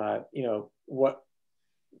 you know, what,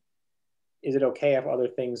 is it okay if other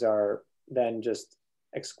things are then just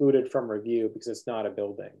excluded from review because it's not a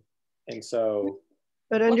building? And so,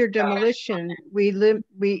 but under demolition, we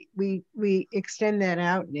extend that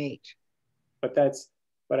out, Nate. But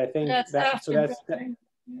I think but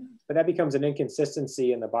that becomes an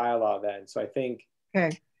inconsistency in the bylaw then. So I think,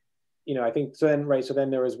 you know, I think so then, right. So then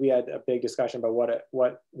we had a big discussion about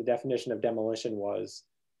what the definition of demolition was.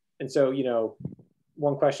 And so, you know,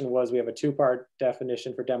 one question was, we have a two-part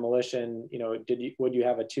definition for demolition. You know, would you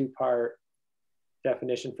have a two-part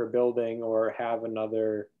definition for building, or have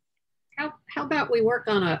another? How about we work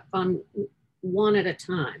on one at a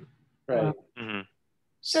time? Right.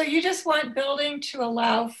 So you just want building to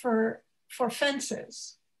allow for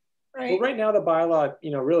fences, right? Well, right now the bylaw,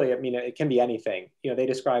 you know, really, I mean, it can be anything. You know, they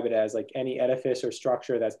describe it as like any edifice or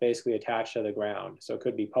structure that's basically attached to the ground. So it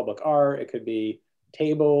could be public art, it could be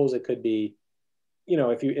tables, it could be, you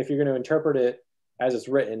know, if you're going to interpret it as it's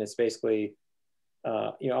written, it's basically,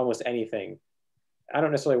 you know, almost anything. I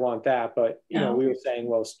don't necessarily want that, but you know, we were saying,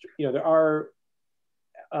 well, you know, there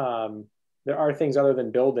are things other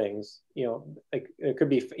than buildings. You know, like it could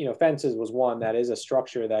be, you know, fences was one that is a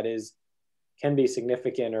structure that can be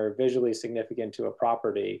significant or visually significant to a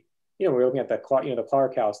property. You know, we're looking at the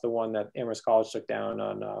Clark House, the one that Amherst College took down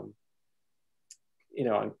on, you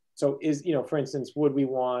know, so is, you know, for instance, would we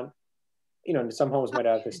want, you know, some homes might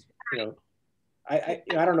have this, you know, I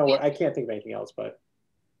don't know what, I can't think of anything else, but.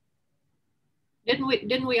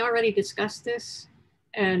 Didn't we already discuss this?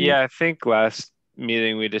 And yeah, I think last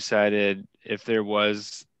meeting we decided if there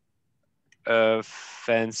was a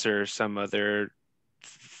fence or some other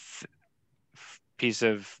piece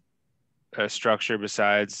of structure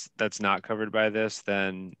besides that's not covered by this,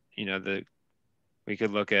 then, you know, we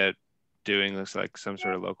could look at doing looks like some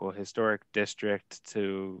sort of local historic district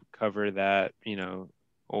to cover that, you know,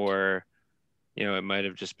 or, you know, it might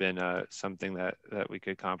have just been something that we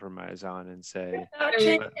could compromise on and say.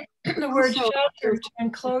 Changing the word shelter to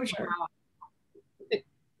enclosure.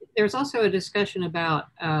 There's also a discussion about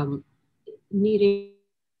needing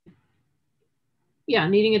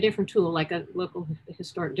a different tool like a local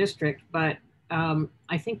historic district, but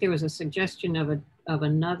I think there was a suggestion of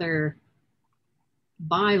another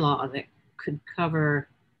bylaw that could cover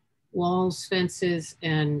walls, fences,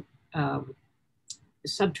 and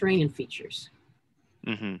subterranean features.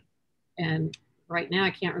 Mm-hmm. And right now, I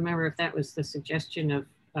can't remember if that was the suggestion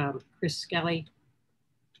of Chris Skelly.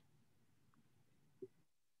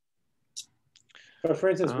 But for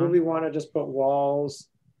instance, would we want to just put walls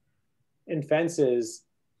and fences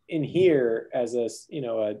in here as a,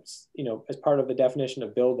 as part of the definition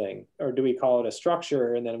of building, or do we call it a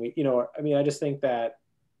structure? And then we, I mean, I just think that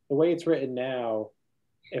the way it's written now,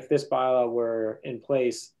 if this bylaw were in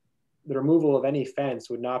place, the removal of any fence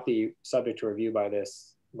would not be subject to review by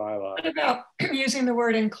this bylaw. What about using the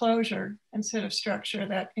word enclosure instead of structure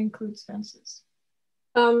that includes fences?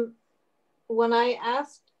 When I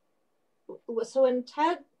asked, so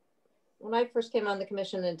when I first came on the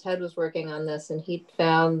commission and Ted was working on this, and he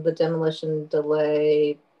found the demolition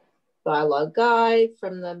delay bylaw guide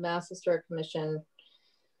from the Mass Historic Commission,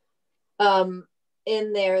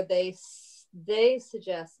 in there they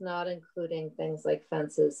suggest not including things like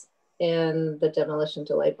fences in the demolition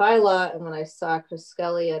delay bylaw. And when I saw Chris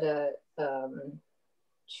Skelly at a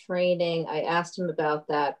training, I asked him about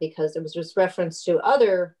that because there was just reference to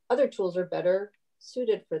other tools are better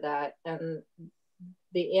suited for that. And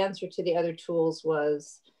the answer to the other tools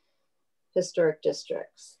was historic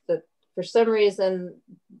districts. That for some reason,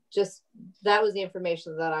 just that was the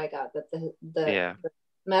information that I got, that the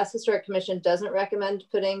Mass Historic Commission doesn't recommend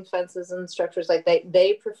putting fences and structures. Like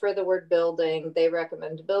they prefer the word building. They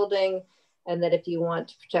recommend building, and that if you want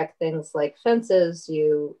to protect things like fences,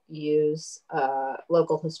 you use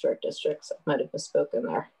local historic districts. I might have misspoken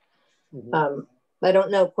there. Mm-hmm. I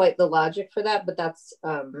don't know quite the logic for that, but that's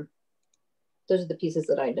those are the pieces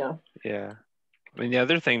that I know. Yeah, I mean, the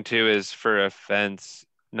other thing too is for a fence,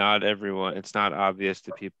 not everyone, it's not obvious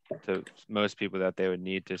to most people that they would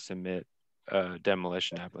need to submit a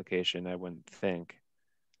demolition application, I wouldn't think.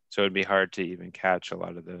 So it'd be hard to even catch a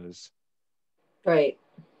lot of those. Right.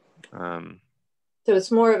 So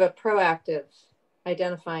it's more of a proactive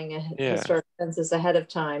identifying historic fences ahead of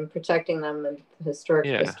time, protecting them in the historic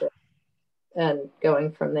district, and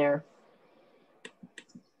going from there.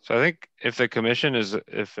 So I think if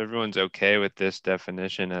everyone's okay with this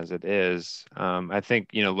definition as it is, I think,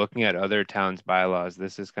 looking at other towns' bylaws,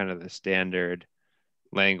 this is kind of the standard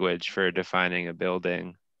language for defining a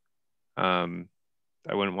building. I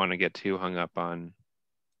wouldn't want to get too hung up on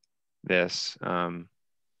this. I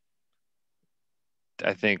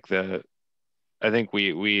think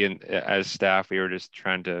we as staff, we were just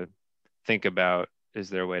trying to think about, is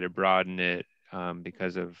there a way to broaden it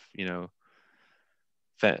because of,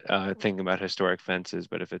 thinking about historic fences,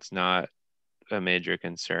 but if it's not a major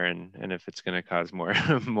concern and if it's going to cause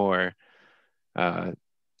more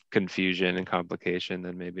confusion and complication,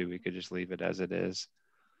 then maybe we could just leave it as it is.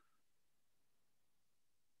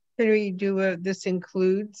 Can we do this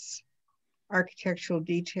includes architectural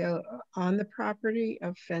detail on the property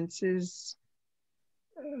of fences,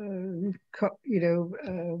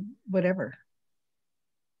 whatever.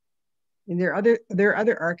 And there are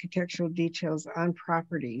other architectural details on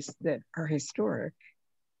properties that are historic.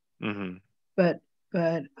 Mm-hmm. But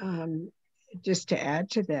just to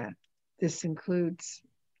add to that, this includes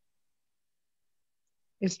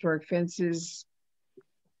historic fences.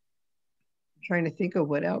 I'm trying to think of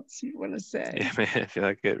what else you want to say. Yeah, I feel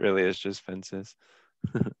like it really is just fences.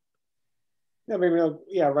 Yeah, maybe,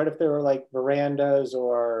 right. If there were like verandas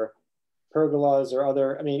or pergolas or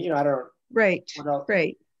other, I mean, I don't. Right.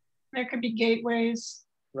 Right. There could be gateways,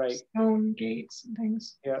 right? Stone gates and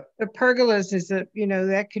things. Yeah. The pergolas is that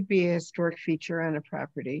could be a historic feature on a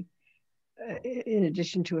property, in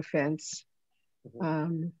addition to a fence.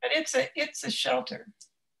 Mm-hmm. But it's a shelter.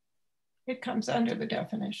 It comes under the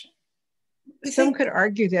definition. Some could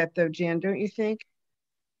argue that, though, Jan, don't you think?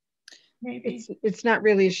 Maybe it's not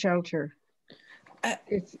really a shelter.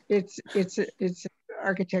 It's an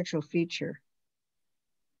architectural feature,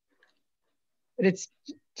 but it's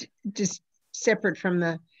just separate from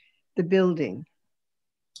the building.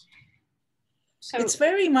 So it's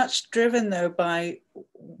very much driven, though, by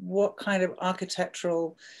what kind of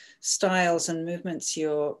architectural styles and movements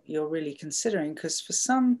you're really considering. Because for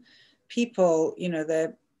some people,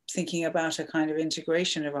 they're thinking about a kind of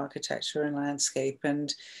integration of architecture and landscape.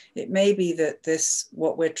 And it may be that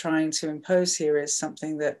what we're trying to impose here is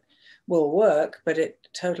something that will work, but it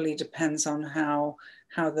totally depends on how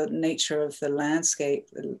the nature of the landscape,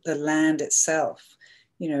 the land itself,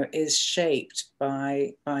 is shaped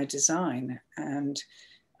by design. And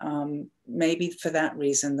maybe for that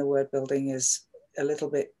reason, the word building is a little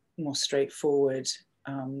bit more straightforward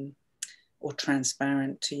or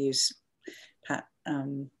transparent, to use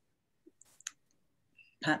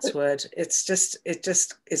Pat's word. It just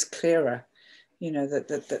is clearer,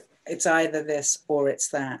 that it's either this or it's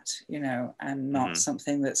that, and not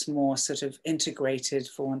something that's more sort of integrated,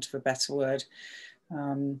 for want of a better word.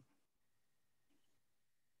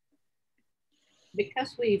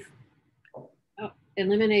 Because we've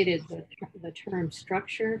eliminated the term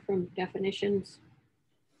structure from definitions,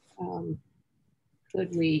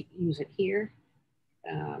 could we use it here?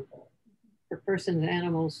 For persons,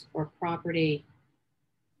 animals, or property,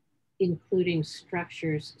 including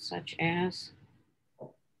structures such as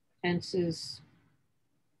fences,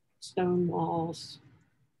 stone walls,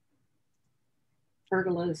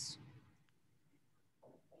 pergolas.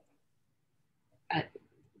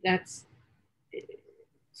 That's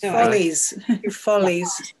so follies.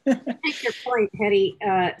 Follies. Take your point, Hetty.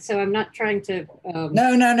 So I'm not trying to.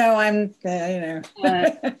 No. I'm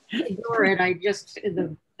ignore it. I just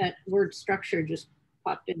that word structure just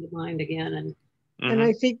popped into mind again, and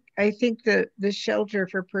I think the shelter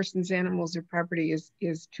for persons, animals, or property is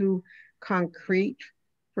too concrete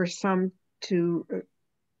for some to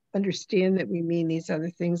understand that we mean these other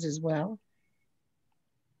things as well.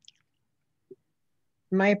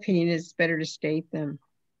 My opinion is it's better to state them.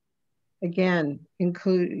 Again,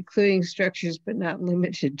 including structures, but not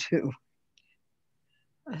limited to,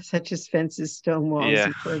 such as fences, stone walls,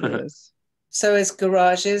 and pergolas. So is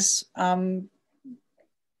garages in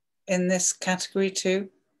this category too?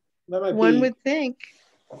 One would think.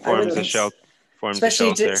 Forms of shelter.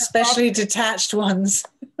 Especially detached ones.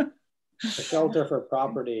 A shelter for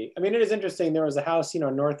property. I mean, it is interesting. There was a house, in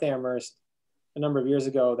North Amherst a number of years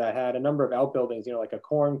ago that had a number of outbuildings, like a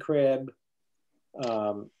corn crib,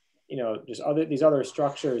 just these other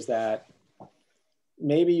structures that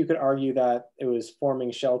maybe you could argue that it was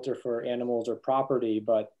forming shelter for animals or property,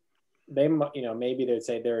 but they, maybe they'd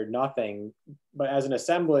say they're nothing. But as an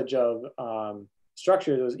assemblage of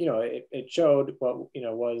structures, it was, it showed what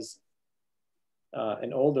was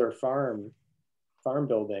an older farm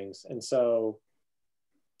buildings. And so,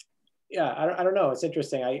 yeah, I don't know. It's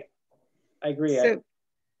interesting. I agree. So,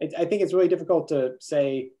 I think it's really difficult to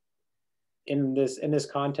say in this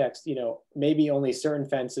context, maybe only certain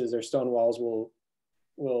fences or stone walls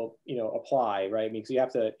will apply, right? I mean, because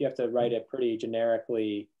you have to write it pretty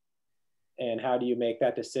generically. And how do you make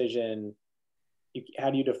that decision? How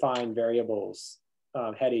do you define variables?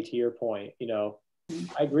 Hetty, to your point, I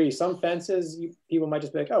agree. Some fences, people might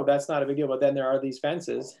just be like, oh, that's not a big deal. But then there are these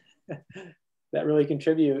fences that really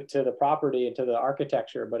contribute to the property and to the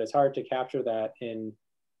architecture, but it's hard to capture that in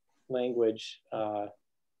language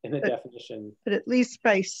in the definition. But at least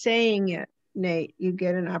by saying it, Nate, you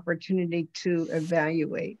get an opportunity to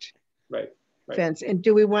evaluate. Right. Fence. And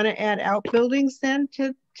do we want to add outbuildings then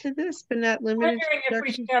to this, but not limited? I'm wondering if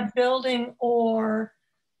we should have building or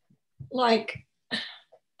like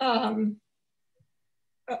a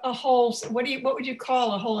whole, what would you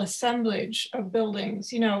call a whole assemblage of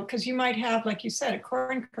buildings, because you might have, like you said, a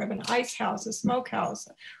corn crib, an ice house, a smokehouse,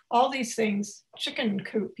 all these things, chicken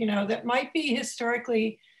coop, that might be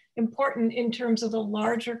historically important in terms of the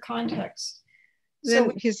larger context. So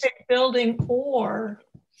we could say building or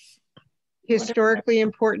historically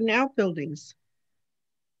important outbuildings.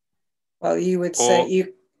 Well, you would say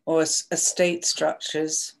or estate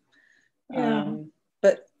structures. Yeah.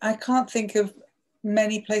 But I can't think of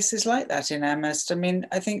many places like that in Amherst. I mean,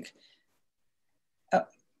 I think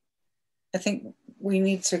we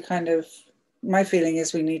need to kind of, my feeling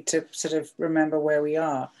is we need to sort of remember where we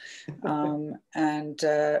are and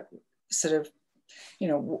sort of,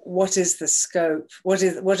 what is the scope? What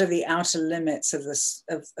are the outer limits of this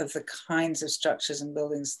of the kinds of structures and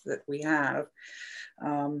buildings that we have,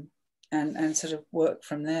 and sort of work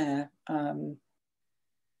from there.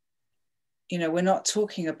 We're not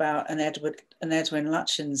talking about an Edwin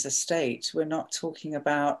Lutyens estate. We're not talking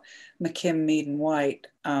about McKim, Mead and White.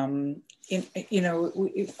 I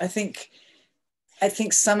think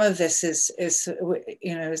some of this is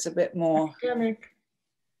a bit more academic.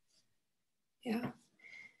 Yeah.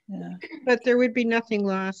 But there would be nothing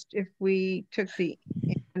lost if we took the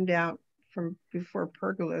and out from before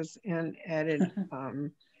pergolas and added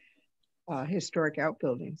historic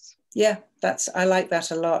outbuildings. Yeah, I like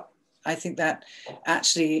that a lot. I think that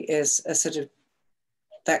actually is a sort of,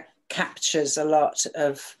 that captures a lot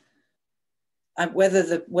of whether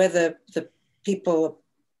the people,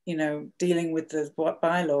 you know, dealing with the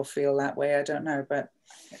bylaw feel that way, I don't know, but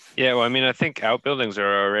yeah, well, I mean, I think outbuildings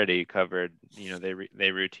are already covered. You know, they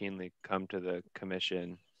routinely come to the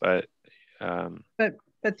commission, but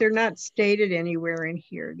they're not stated anywhere in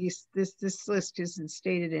here. This list isn't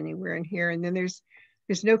stated anywhere in here, and then there's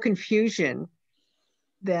no confusion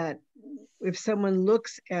that if someone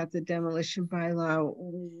looks at the demolition bylaw,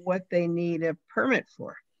 what they need a permit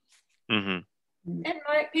for. mm-hmm. And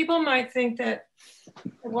people might think that,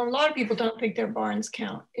 well, a lot of people don't think their barns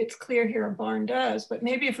count. It's clear here a barn does, but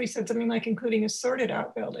maybe if we said something like including assorted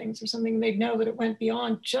outbuildings or something, they'd know that it went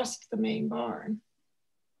beyond just the main barn.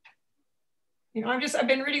 You know, I've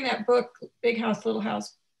been reading that book, Big House, Little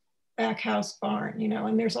House, Back House, Barn, you know,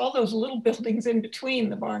 and there's all those little buildings in between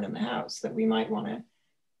the barn and the house that we might want to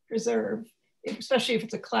preserve, especially if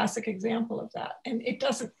it's a classic example of that. And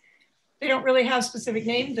they don't really have specific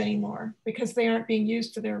names anymore because they aren't being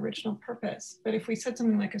used to their original purpose. But if we said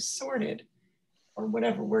something like assorted or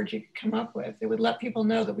whatever word you could come up with, it would let people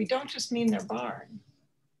know that we don't just mean their barn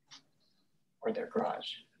or their garage.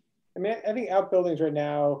 I mean, I think outbuildings right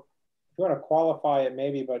now, if you want to qualify it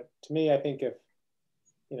maybe, but to me, I think if,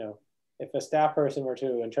 you know, if a staff person were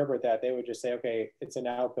to interpret that, they would just say, okay, it's an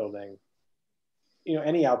outbuilding. You know,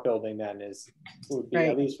 any outbuilding then would be right.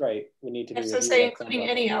 At least right. We need to be. So say including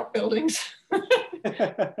any outbuildings. I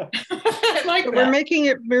like that.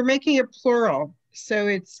 We're making it plural, so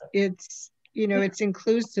it's you know, it's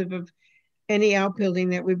inclusive of any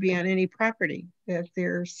outbuilding that would be on any property that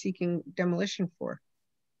they're seeking demolition for.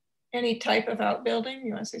 Any type of outbuilding?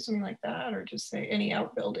 You want to say something like that, or just say any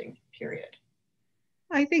outbuilding? Period.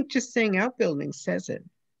 I think just saying outbuilding says it.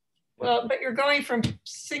 Well, but you're going from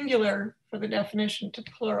singular for the definition to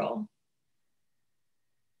plural.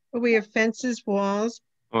 Well, we have fences, walls.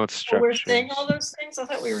 Well, it's structures. We're saying all those things? I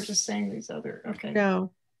thought we were just saying these other, okay.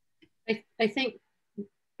 No. I think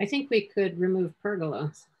we could remove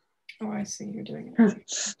pergolas. Oh, I see, you're doing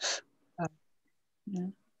it. Yeah.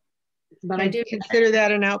 But I do consider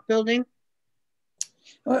that an outbuilding.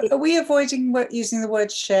 Are we avoiding using the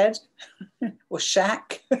word shed or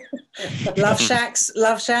shack? love shacks,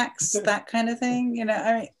 that kind of thing. You know,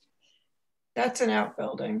 I mean, that's an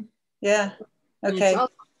outbuilding. Yeah. Okay.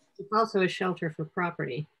 It's also a shelter for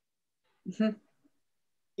property. Mm-hmm.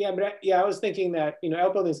 Yeah, but I was thinking that, you know,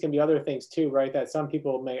 outbuildings can be other things too, right? That some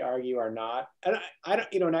people may argue are not. And I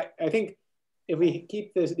don't, you know, and I think if we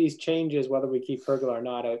keep these changes, whether we keep pergola or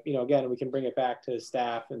not, you know, again, we can bring it back to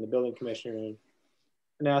staff and the building commissioner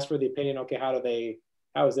and ask for the opinion. Okay,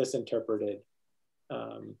 how is this interpreted?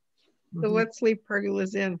 So let's leave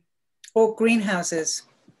pergolas in. Or greenhouses.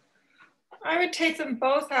 I would take them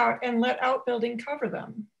both out and let outbuilding cover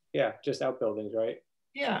them. Yeah, just outbuildings, right?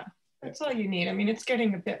 Yeah, that's all you need. I mean, it's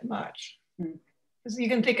getting a bit much. Because you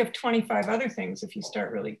can think of 25 other things if you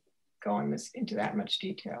start really going into that much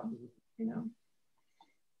detail, you know.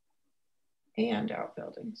 And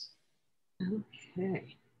outbuildings.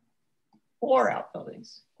 Okay. Or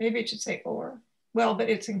outbuildings. Maybe it should say or. Well, but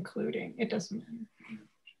it's including. It doesn't matter.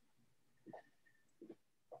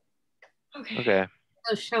 Okay.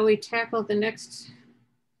 So shall we tackle the next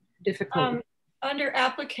difficulty? Under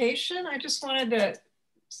application, I just wanted to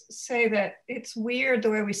say that it's weird the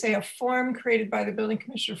way we say a form created by the building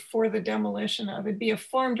commissioner for the demolition of. It'd be a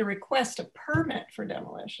form to request a permit for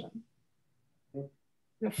demolition.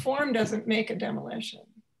 The form doesn't make a demolition.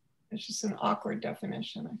 It's just an awkward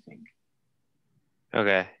definition, I think.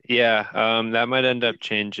 Okay, yeah, that might end up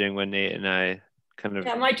changing when Nate and I kind of.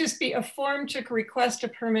 Yeah, it might just be a form to request a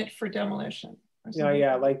permit for demolition.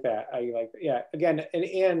 Yeah, I like that. Yeah, again,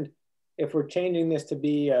 and if we're changing this to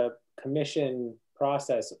be a commission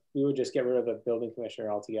process, we would just get rid of the building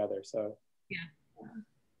commissioner altogether. So yeah.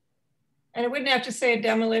 And it wouldn't have to say a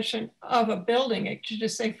demolition of a building. It should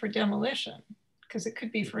just say for demolition, because it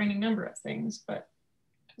could be for any number of things, but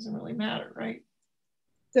it doesn't really matter, right?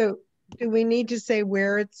 So do we need to say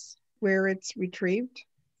where it's retrieved?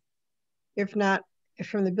 If not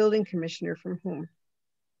from the building commissioner, from whom?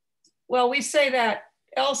 Well, we say that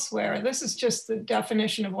elsewhere. This is just the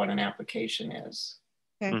definition of what an application is.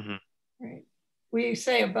 Okay. Mm-hmm. Right. We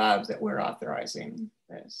say above that we're authorizing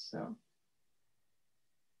this. So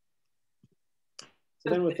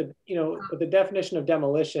then with the definition of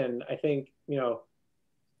demolition, I think, you know,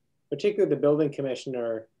 particularly the building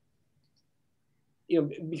commissioner, you know,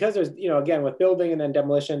 because there's, you know, again, with building and then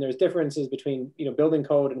demolition, there's differences between, you know, building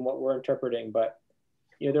code and what we're interpreting. But,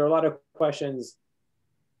 you know, there are a lot of questions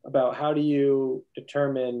about how do you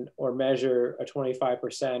determine or measure a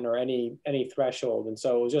 25% or any threshold. And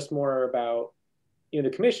so it was just more about, the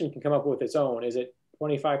commission can come up with its own. Is it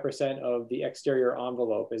 25% of the exterior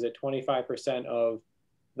envelope? Is it 25% of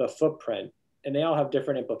the footprint? And they all have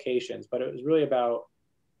different implications, but it was really about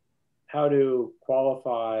how to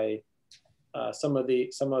qualify some of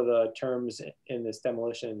the terms in this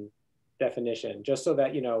demolition definition, just so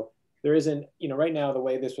that, there isn't, right now, the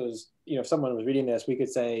way this was, if someone was reading this, we could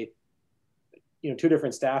say, two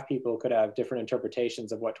different staff people could have different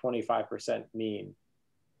interpretations of what 25% mean.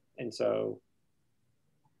 And so.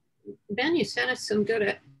 Ben, you sent us some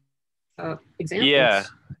good examples.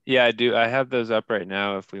 Yeah, I do. I have those up right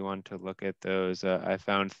now if we want to look at those. I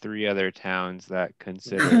found 3 other towns that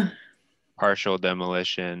consider partial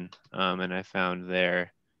demolition, and I found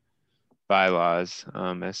their bylaws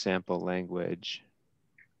as sample language.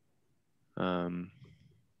 Let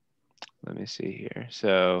me see here.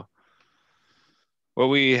 So what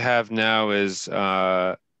we have now is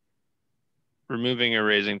removing or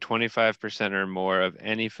raising 25% or more of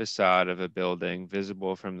any facade of a building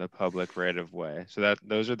visible from the public right of way. So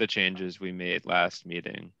those are the changes we made last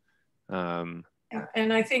meeting. Yeah,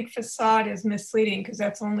 and I think facade is misleading because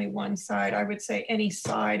that's only one side. I would say any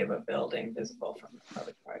side of a building visible from the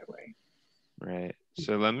public right of way. Right.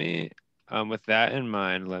 So let me, with that in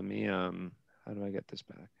mind, let me, how do I get this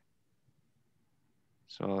back?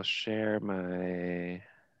 So I'll share my,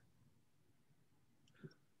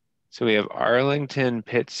 so we have Arlington,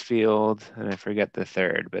 Pittsfield, and I forget the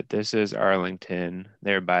third, but this is Arlington,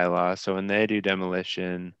 their bylaw. So when they do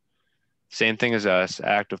demolition, same thing as us,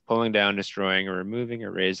 act of pulling down, destroying, or removing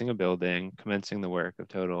or raising a building, commencing the work of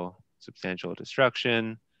total substantial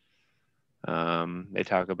destruction. They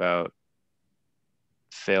talk about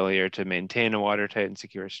failure to maintain a watertight and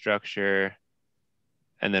secure structure.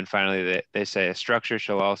 And then finally, they say a structure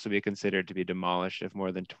shall also be considered to be demolished if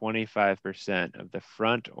more than 25% of the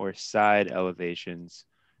front or side elevations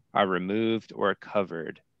are removed or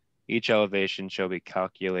covered. Each elevation shall be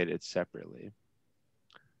calculated separately.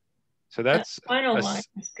 So that's that final line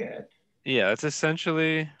is good. Yeah, that's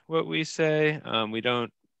essentially what we say. We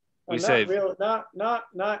don't. We not say real, not.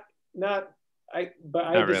 But I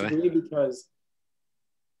not disagree really. because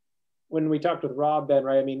when we talked with Rob, Ben,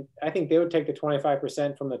 right? I mean, I think they would take the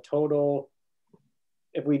 25% from the total.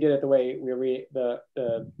 If we did it the way we read the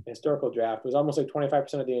historical draft, was almost like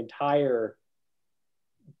 25% of the entire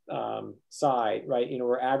side, right?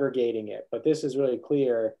 We're aggregating it, but this is really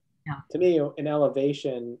clear. Yeah. To me, an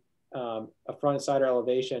elevation, a front side or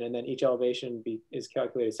elevation, and then each elevation is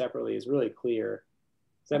calculated separately is really clear.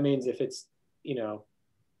 So that means if it's,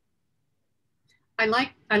 I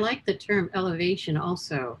like the term elevation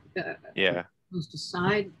also. Yeah. Opposed to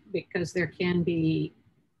side, because there can be,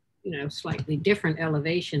 slightly different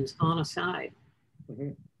elevations on a side.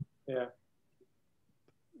 Mm-hmm. Yeah.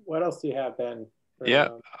 What else do you have, Ben? Yeah.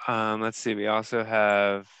 Let's see. We also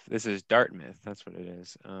have, this is Dartmouth. That's what it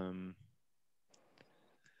is.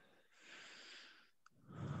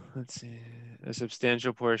 Let's see. A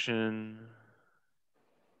substantial portion.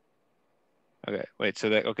 Okay. Wait. So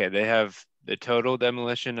they have the total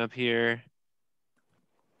demolition up here,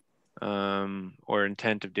 or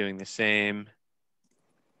intent of doing the same,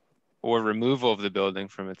 or removal of the building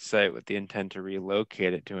from its site with the intent to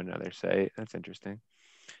relocate it to another site. That's interesting.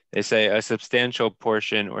 They say a substantial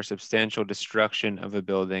portion or substantial destruction of a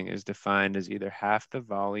building is defined as either half the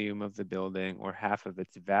volume of the building or half of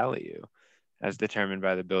its value as determined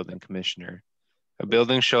by the building commissioner. A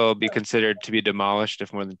building shall be considered to be demolished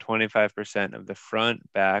if more than 25% of the front,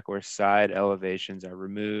 back, or side elevations are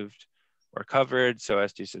removed or covered so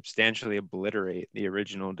as to substantially obliterate the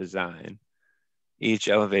original design. Each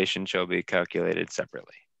elevation shall be calculated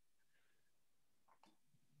separately.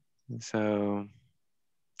 So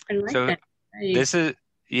I like that phrase. This is,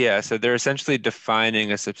 yeah, so they're essentially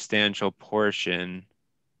defining a substantial portion,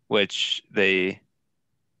 which they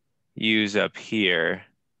use up here.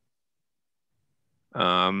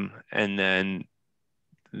 And then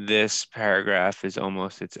this paragraph is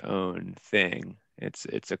almost its own thing. It's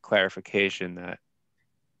a clarification that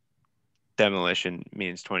demolition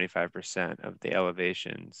means 25% of the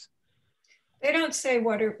elevations. They don't say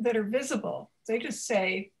that are visible. They just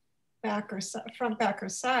say back or front, back, or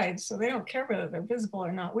side. So they don't care whether they're visible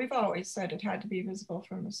or not. We've always said it had to be visible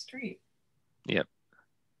from the street. Yep.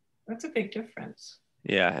 That's a big difference.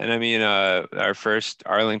 Yeah, and I mean, our first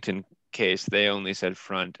Arlington case, they only said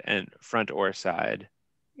front or side.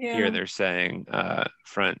 Yeah. Here they're saying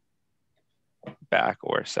front, back,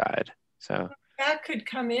 or side. So that could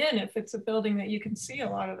come in if it's a building that you can see a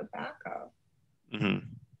lot of the back of. Mm-hmm.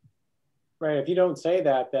 right, if you don't say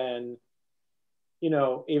that, then,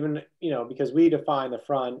 even, because we define the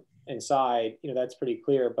front and side, that's pretty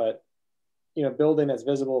clear, but, building that's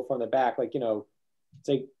visible from the back, like,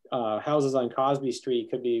 say houses on Cosby Street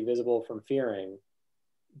could be visible from Fearing,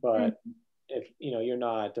 but if, you're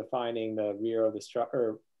not defining the rear of the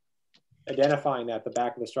structure, identifying that the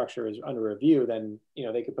back of the structure is under review, then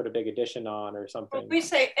they could put a big addition on or something. Well, if we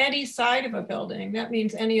say any side of a building, that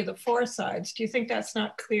means any of the 4 sides. Do you think that's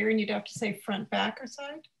not clear and you'd have to say front, back, or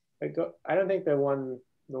side? I don't think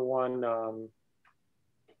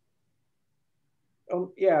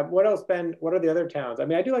oh yeah, what else, Ben? What are the other towns? I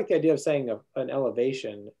mean, I do like the idea of saying an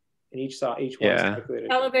elevation in each side, each one's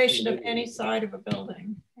calculated. Elevation of any side of a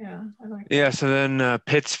building. Yeah, I like that. Yeah, so then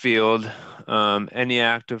Pittsfield, any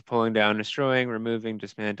act of pulling down, destroying, removing,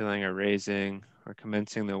 dismantling, or raising, or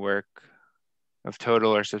commencing the work of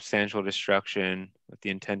total or substantial destruction with the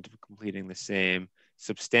intent of completing the same.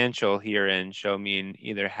 Substantial herein shall mean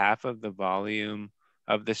either half of the volume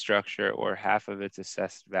of the structure or half of its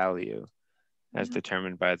assessed value as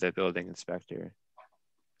determined by the building inspector.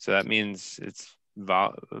 So that means it's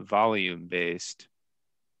volume based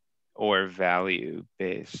or value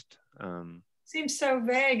based. Seems so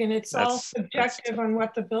vague, and it's all subjective on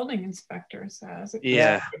what the building inspector says.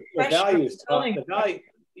 Yeah, the value is tough.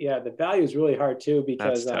 The value is really hard too,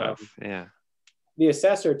 because the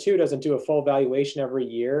assessor too doesn't do a full valuation every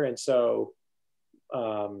year, and so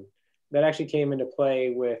that actually came into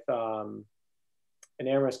play with an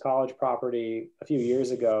Amherst College property a few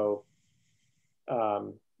years ago,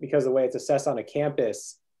 because the way it's assessed on a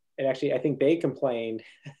campus, it actually, I think they complained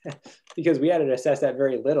because we had it assessed at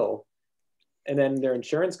very little. And then their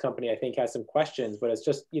insurance company, I think, has some questions, but it's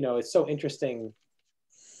just, it's so interesting,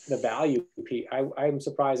 the value. I'm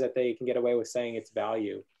surprised that they can get away with saying it's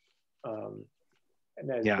value. And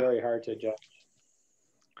that's very hard to judge.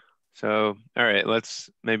 So, all right, let's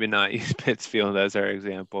maybe not use Pittsfield as our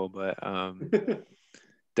example, but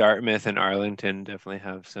Dartmouth and Arlington definitely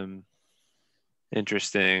have some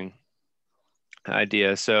interesting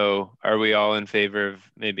ideas. So are we all in favor of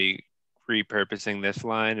maybe repurposing this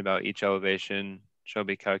line about each elevation shall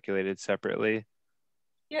be calculated separately?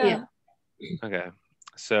 Yeah. Okay,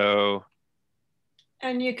 so.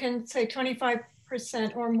 And you can say 25%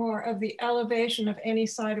 or more of the elevation of any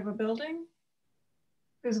side of a building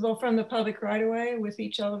visible from the public right of way, with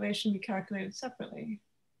each elevation be calculated separately.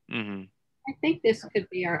 I think this could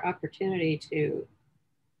be our opportunity to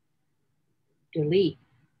delete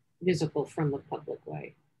visible from the public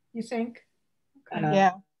way. You think? Okay.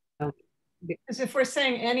 Yeah. Because if we're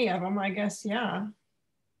saying any of them, I guess, yeah.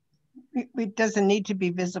 It doesn't need to be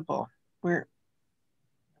visible.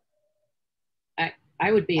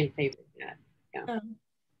 I would be in favor of that. Yeah.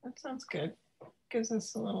 That sounds good. Gives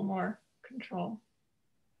us a little more control.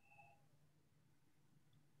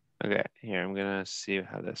 Okay, here, I'm gonna see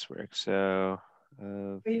how this works. So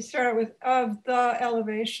you start out with of the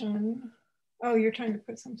elevation. Oh, you're trying to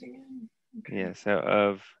put something in. Okay. Yeah, so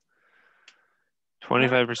of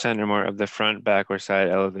 25% or more of the front, back, or side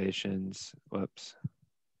elevations. Whoops.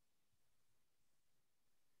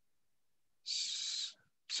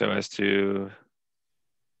 So as to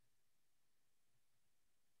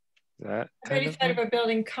that. Of any side of a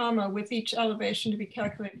building, comma, with each elevation to be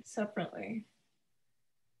calculated separately.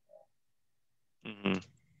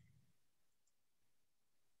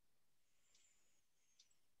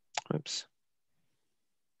 Oops.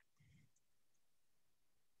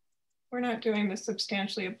 We're not doing the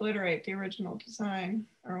substantially obliterate the original design,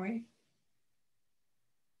 are we?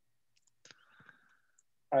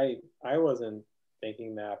 I wasn't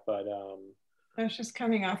thinking that, but I was just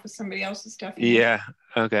coming off of somebody else's definition. Yeah.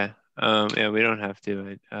 Okay. Yeah, we don't have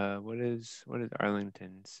to. What does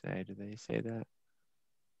Arlington say? Do they say that?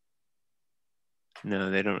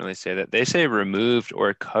 No, they don't really say that. They say removed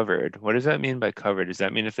or covered. What does that mean by covered? Does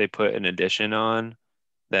that mean if they put an addition on,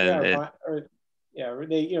 then they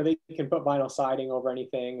can put vinyl siding over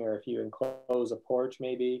anything, or if you enclose a porch,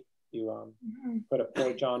 maybe you put a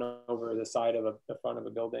porch on over the side of the front of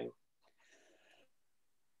a building.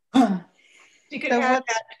 You could add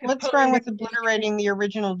what's wrong with obliterating the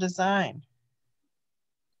original design?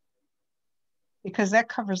 Because that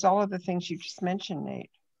covers all of the things you just mentioned,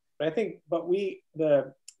 Nate. But I think,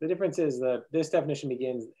 the difference is that this definition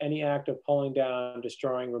begins any act of pulling down,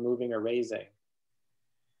 destroying, removing, or raising.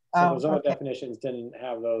 So those other definitions didn't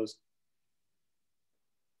have those.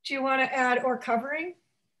 Do you want to add or covering?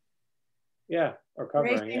 Yeah, or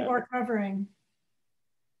covering. Raising yeah. or covering.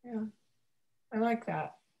 Yeah, I like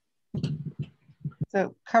that.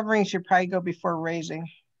 So covering should probably go before raising.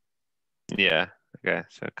 Yeah. Okay.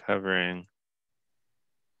 So covering.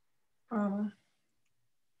 comma.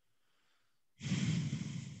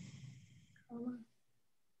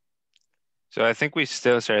 So I think we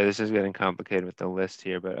still, sorry, this is getting complicated with the list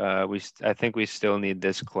here, but I think we still need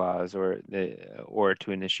this clause or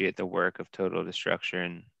to initiate the work of total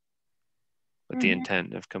destruction with the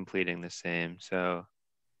intent of completing the same. So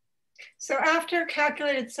after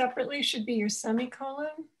calculated separately should be your semicolon,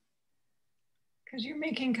 because you're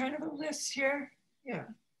making kind of a list here. Yeah.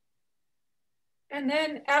 And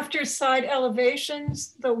then after side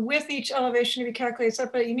elevations, with each elevation to be calculated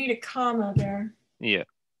separately, you need a comma there. Yeah.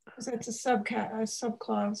 Because that's a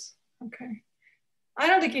subclause. Okay. I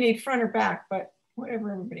don't think you need front or back, but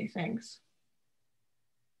whatever everybody thinks.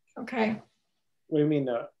 Okay. What do you mean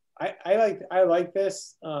though? I like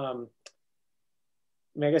this. I mean,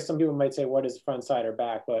 I guess some people might say, what is front, side, or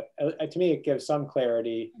back? But to me, it gives some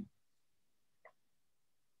clarity.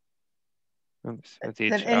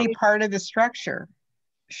 That any part of the structure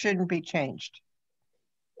shouldn't be changed.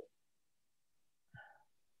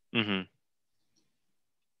 Mm-hmm.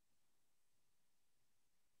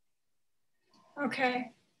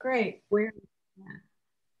 Okay, great. Where?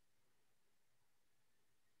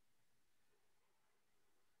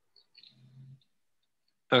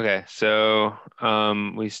 Okay, so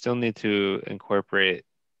we still need to incorporate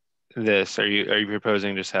this. Are you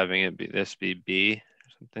proposing just having it this be B or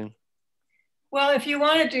something? Well, if you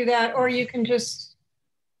want to do that, or you can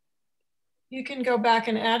go back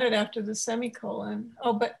and add it after the semicolon.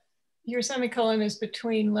 Oh, but your semicolon is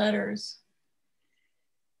between letters.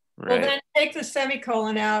 Right. Well, then take the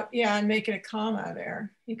semicolon out, yeah, and make it a comma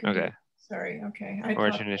there. You can do it. Sorry, okay. I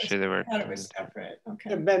thought it was separate.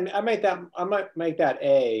 Okay. Ben, I might make that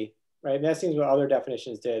A, right? That seems what other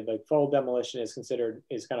definitions did. Like full demolition is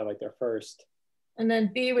kind of like their first. And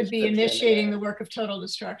then B would be initiating the work of total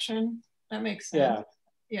destruction. That makes sense.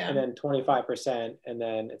 Yeah. Yeah. And then 25%, and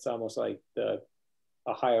then it's almost like a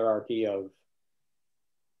hierarchy of.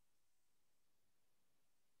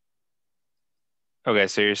 Okay,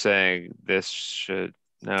 so you're saying this should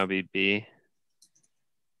now be B?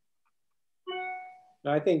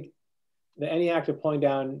 No, I think any act of pulling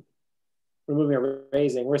down, removing or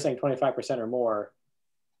raising, we're saying 25% or more.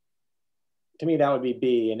 To me, that would be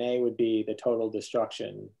B, and A would be the total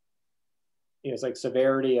destruction. You know, it's like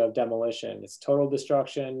severity of demolition. It's total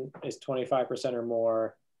destruction is 25% or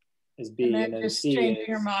more is B, and then just C changing is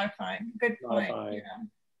or modifying. Good point.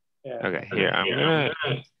 Yeah. Okay, here I'm gonna.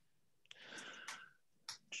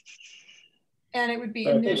 And it would be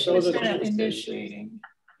initiating.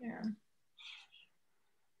 Yeah.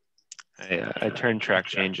 I turned track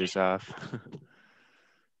changes off.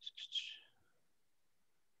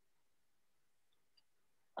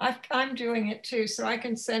 I'm doing it too, so I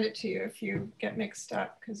can send it to you if you get mixed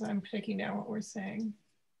up, because I'm taking down what we're saying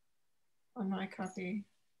on my copy.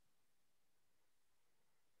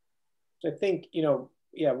 I think,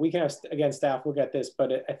 yeah, we can have, again, staff look at this,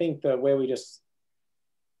 but I think the way we just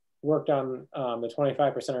worked on the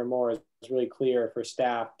 25% or more is really clear for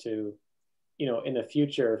staff to, in the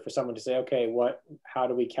future, for someone to say, okay, how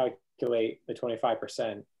do we calculate the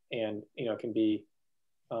 25%? And, it can be,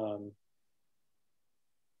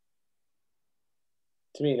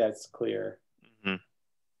 to me, that's clear. Mm-hmm.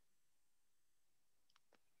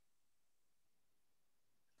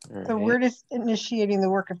 So where does initiating the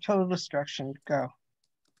work of total destruction go?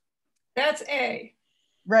 That's A.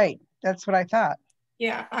 Right, that's what I thought.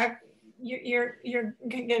 Yeah, you're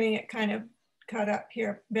getting it kind of cut up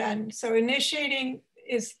here, Ben. So initiating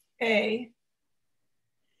is A.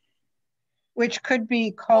 Which could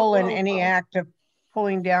be any act of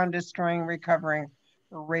pulling down, destroying, recovering,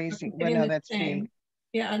 or raising. Well, no, that's B.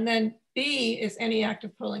 Yeah, and then B is any act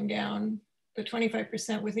of pulling down the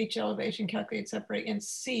 25% with each elevation calculated separate, and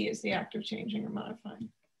C is the act of changing or modifying.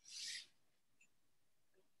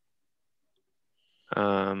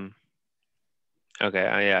 Okay,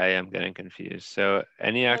 yeah, I am getting confused. So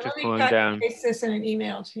any act of pulling down. Let me paste this in an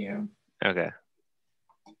email to you. Okay.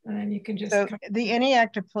 And then you can just. So the any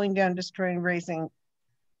act of pulling down, destroying, raising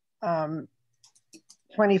 25%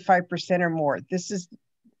 or more.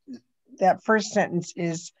 That first sentence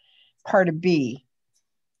is part of B.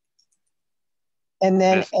 And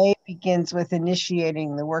then A begins with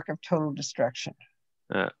initiating the work of total destruction.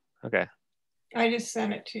 Okay. I just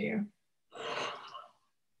sent it to you.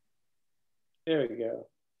 There we go.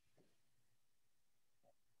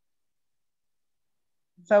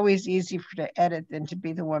 It's always easier to edit than to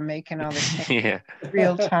be the one making all the changes. Yeah.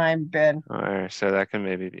 Real time, Ben. All right, so that can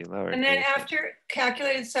maybe be lower. And then after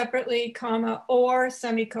calculated separately, comma, or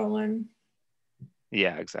semicolon.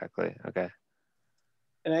 Yeah, exactly. Okay.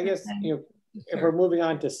 And I guess, if we're moving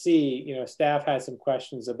on to C, you know, staff had some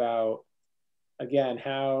questions about, again,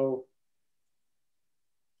 how,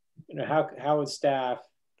 you know, how would staff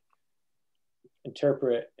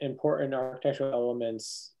interpret important architectural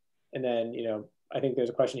elements? And then, you know, I think there's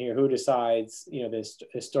a question here, who decides, you know, this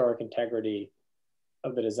historic integrity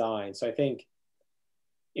of the design? So I think,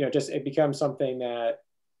 you know, just it becomes something that,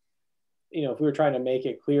 you know, if we were trying to make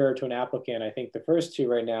it clearer to an applicant, I think the first two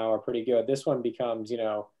right now are pretty good. This one becomes, you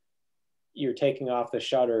know, you're taking off the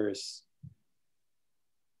shutters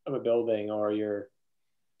of a building, or you're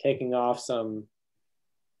taking off some,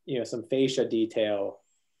 you know, some fascia detail.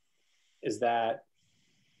 Is that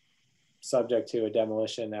subject to a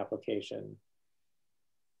demolition application?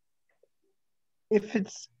 If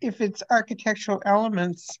it's architectural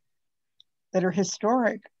elements that are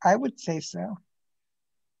historic, I would say so.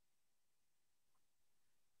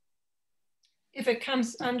 If it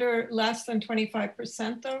comes under less than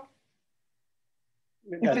 25% though?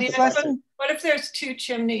 What if there's 2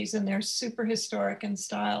 chimneys and they're super historic in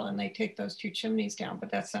style and they take those 2 chimneys down,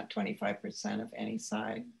 but that's not 25% of any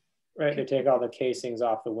side? Right, they take all the casings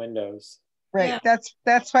off the windows. Right, yeah.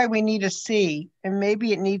 That's why we need a C, and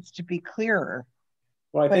maybe it needs to be clearer.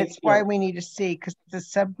 Well, but it's why we need a C, because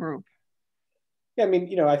it's a subgroup. Yeah, I mean,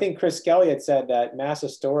 you know, I think Chris Skelly had said that Mass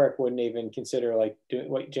Historic wouldn't even consider, like, doing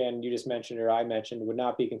what Jan, you just mentioned, or I mentioned, would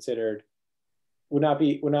not be considered, would not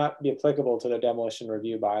be applicable to the demolition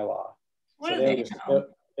review bylaw. What so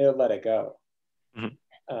they'll let it go.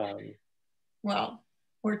 Mm-hmm. Well,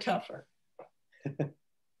 we're tougher.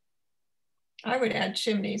 I would add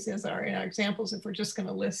chimneys as our examples if we're just going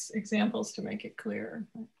to list examples to make it clear.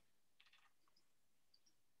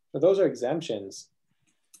 But those are exemptions,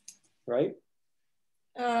 right?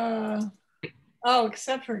 Oh,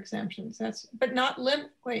 except for exemptions. But not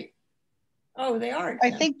wait. Oh, they are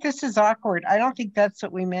exempt. I think this is awkward. I don't think that's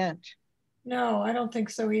what we meant. No, I don't think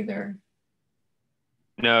so either.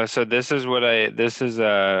 No, so this is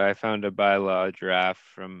I found a bylaw draft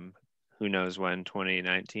from who knows when,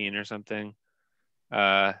 2019 or something,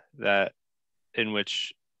 that in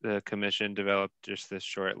which the commission developed just this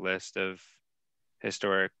short list of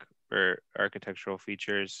historic or architectural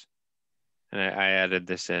features. And I added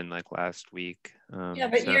this in like last week. Yeah,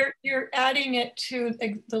 but so you're adding it to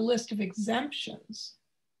the list of exemptions.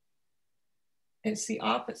 It's the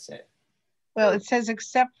opposite. Well, it says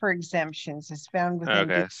except for exemptions is found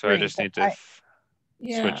within. Okay, so I just need to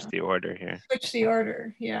switch the order here. Switch the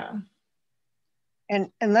order, yeah.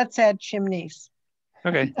 And let's add chimneys.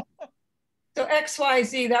 Okay. So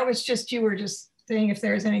XYZ, that was just, you were just saying if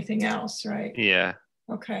there's anything else, right? Yeah.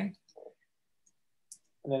 Okay.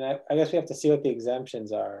 And then I guess we have to see what the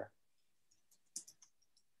exemptions are.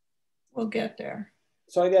 We'll get there.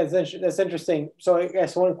 So I guess that's interesting. So I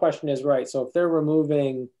guess one question is, right, so if they're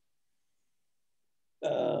removing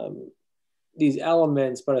these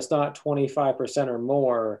elements, but it's not 25% or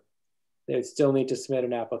more, they still need to submit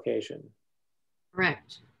an application.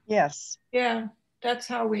 Correct. Yes. Yeah, that's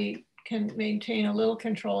how we can maintain a little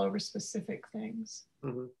control over specific things.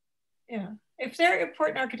 Mm-hmm. Yeah. If they're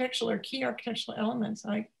important architectural or key architectural elements,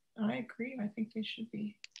 I agree. I think they should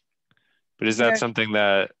be. But is that something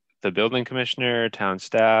that the building commissioner, town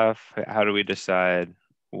staff, how do we decide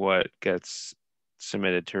what gets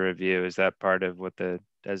submitted to review? Is that part of what the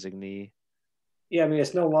designee? Yeah, I mean,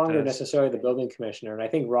 it's no longer necessarily the building commissioner. And I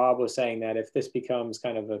think Rob was saying that if this becomes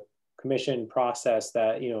kind of a commission process,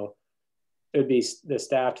 that, you know, it would be the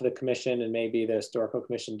staff to the commission and maybe the historical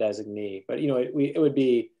commission designee. But, you know, it would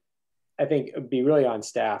be, I think it would be really on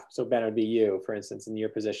staff. So Ben, it would be you, for instance, in your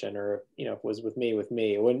position, or, you know, if it was with me,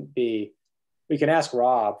 it wouldn't be, we can ask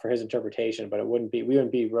Rob for his interpretation, but we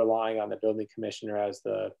wouldn't be relying on the building commissioner as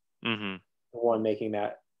the one making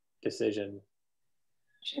that decision.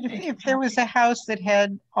 If there was a house that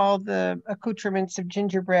had all the accoutrements of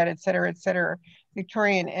gingerbread, et cetera,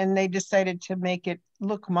 Victorian, and they decided to make it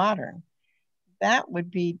look modern, that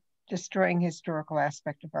would be destroying historical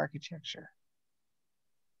aspect of architecture.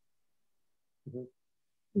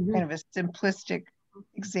 Mm-hmm. Kind of a simplistic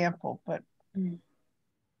example, but.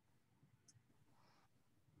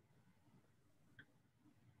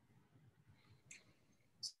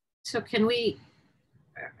 So can we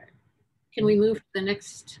move to the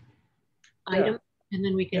next item, and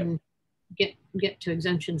then we can get to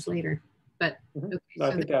exemptions later? But okay, so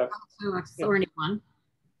I think that's also a thorny one.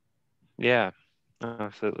 Yeah,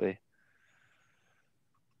 absolutely.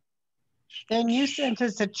 Then you sent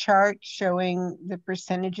us a chart showing the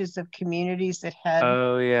percentages of communities that had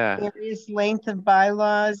various length of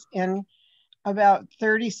bylaws, and about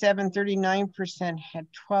 39% had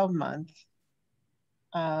 12 months.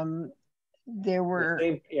 there were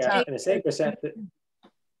and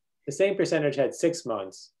the same percentage had 6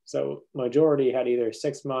 months. So majority had either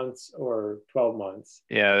 6 months or 12 months.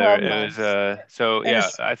 Yeah, it was so yeah,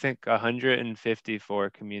 I think 154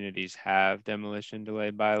 communities have demolition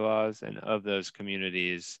delay bylaws, and of those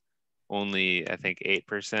communities, only I think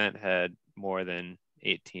 8% had more than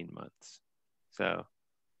 18 months. So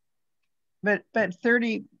but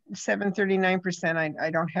 37, 39%, I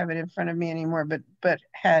don't have it in front of me anymore, but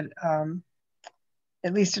had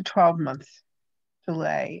at least a 12-month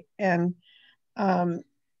delay. And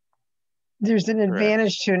there's an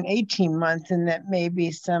advantage to an 18-month in that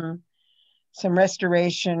maybe some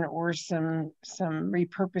restoration or some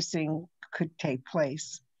repurposing could take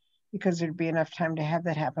place, because there'd be enough time to have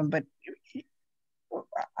that happen. But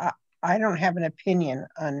I don't have an opinion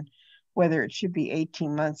on whether it should be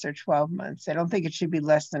 18 months or 12 months. I don't think it should be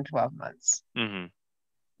less than 12 months. Mm-hmm.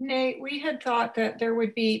 Nate, we had thought that there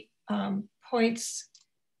would be points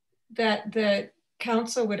that the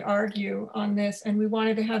council would argue on this, and we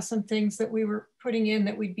wanted to have some things that we were putting in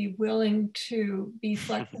that we'd be willing to be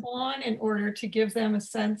flexible on in order to give them a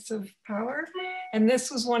sense of power. And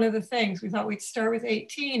this was one of the things. We thought we'd start with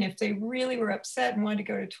 18. If they really were upset and wanted to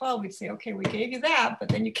go to 12, we'd say, okay, we gave you that, but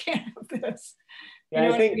then you can't have this.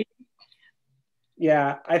 Yeah, I think,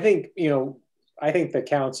 yeah, I think, I think the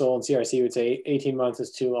council and CRC would say 18 months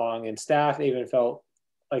is too long, and staff even felt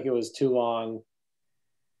like it was too long.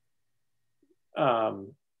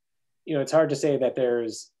 It's hard to say that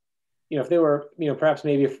there's, if they were, perhaps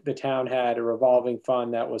maybe if the town had a revolving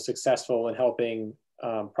fund that was successful in helping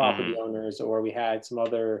property owners, or we had some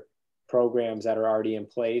other programs that are already in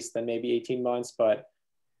place, then maybe 18 months. But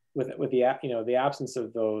with the, the absence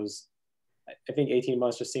of those, I think 18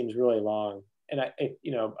 months just seems really long. And I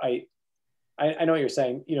know what you're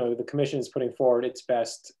saying. The commission is putting forward its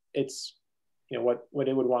best, what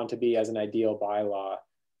it would want to be as an ideal bylaw.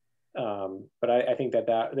 But I think that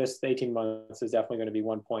this 18 months is definitely going to be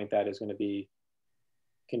one point that is going to be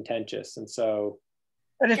contentious. And so,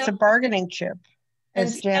 but it's a bargaining chip. And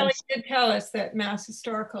Sally did tell us that Mass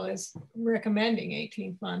Historical is recommending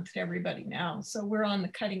 18 months to everybody now. So we're on the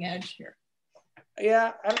cutting edge here.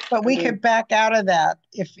 Yeah. But we could back out of that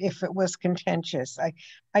if it was contentious.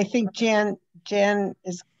 I think Jan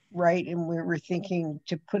is right, and we were thinking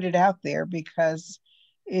to put it out there because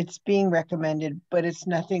it's being recommended, but it's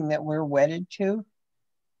nothing that we're wedded to.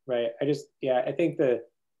 Right. I think for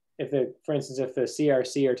instance, if the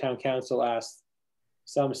CRC or town council asked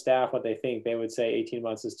some staff what they think, they would say 18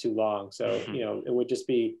 months is too long. So, it would just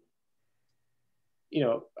be,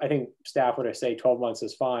 I think staff would say 12 months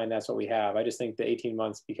is fine. That's what we have. I just think the 18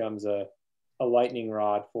 months becomes a lightning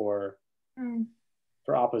rod for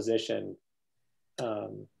opposition.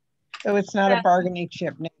 So it's not a bargaining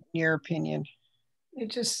chip, in your opinion. It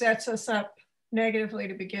just sets us up negatively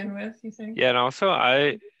to begin with, you think? Yeah, and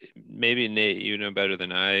also maybe Nate, you know better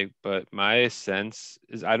than I, but my sense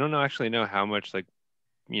is I don't actually know how much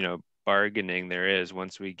bargaining there is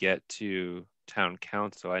once we get to town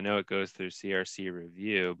council. I know it goes through CRC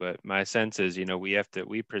review, but my sense is,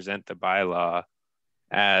 we present the bylaw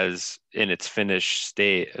as in its finished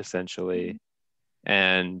state, essentially.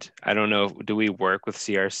 And I don't know, do we work with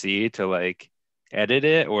CRC to edit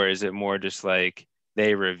it, or is it more just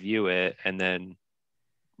they review it and then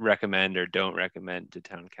recommend or don't recommend to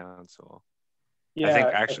town council? Yeah,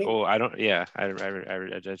 I just don't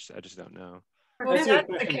know. Well, if that's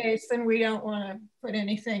the case, then we don't want to put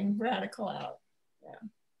anything radical out.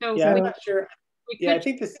 I'm not sure. I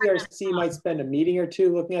think the CRC might spend a meeting or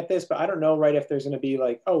two looking at this, but I don't know if there's going to be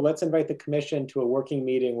let's invite the commission to a working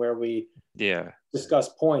meeting where we discuss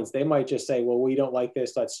points. They might just say, well, we don't like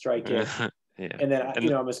this, let's strike it. And then,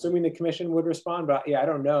 I'm assuming the commission would respond, but I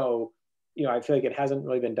don't know. I feel like it hasn't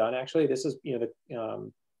really been done. Actually, this is,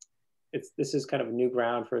 this is kind of new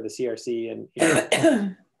ground for the CRC, and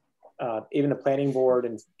even the planning board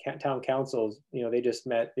and town councils, they just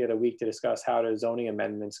met the other week to discuss how do zoning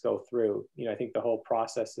amendments go through. I think the whole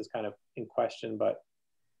process is kind of in question, but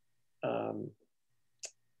So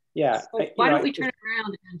why don't we turn it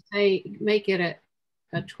around and say, make it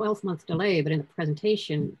a 12-month delay, but in the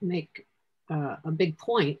presentation, make a big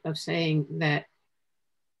point of saying that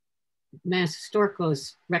Mass Historical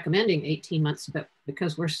is recommending 18 months, but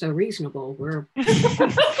because we're so reasonable, we're...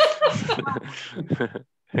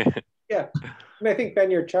 Yeah, I think,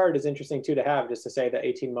 Ben, your chart is interesting too to have, just to say that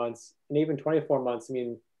 18 months and even 24 months.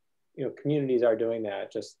 Communities are doing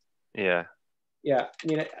that.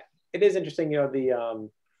 It is interesting.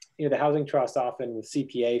 The housing trust often with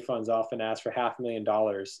CPA funds often ask for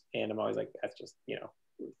 $500,000, and I'm always like, that's just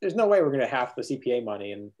there's no way we're going to half the CPA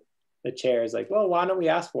money, and the chair is like, well, why don't we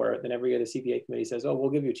ask for it? Then every year the CPA committee says, oh, we'll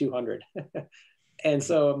give you 200. And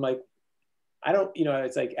so I'm like, I don't,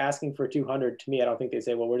 it's like asking for 200 to me. I don't think they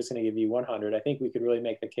say, well, we're just going to give you 100. I think we could really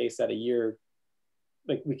make the case that a year,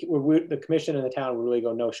 like the commission and the town would really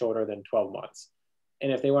go no shorter than 12 months.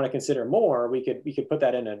 And if they want to consider more, we could put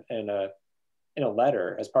that in a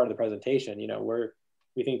letter as part of the presentation.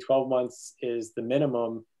 We think 12 months is the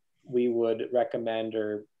minimum we would recommend,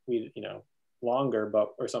 or longer,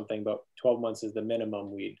 or something, but 12 months is the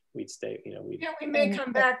minimum we'd stay, we may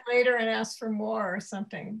come back later and ask for more or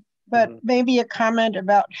something. But maybe a comment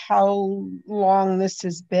about how long this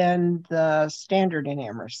has been the standard in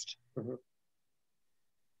Amherst.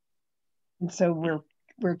 And so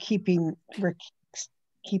we're keeping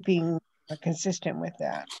consistent with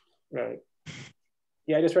that. Right.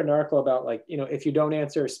 Yeah, I just read an article about, like, if you don't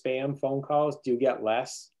answer spam phone calls, do you get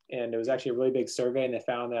less? And it was actually a really big survey, and they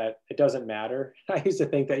found that it doesn't matter. I used to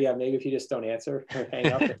think that, yeah, maybe if you just don't answer or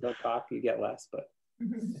hang up and don't talk, you get less, but.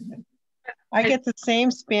 I get the same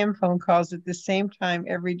spam phone calls at the same time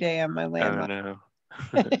every day on my landline.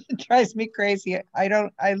 Oh, no. It drives me crazy.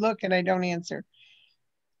 I look and I don't answer.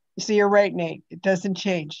 So you're right, Nate. It doesn't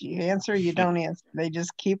change. You answer, you don't answer. They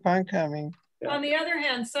just keep on coming. Yeah. On the other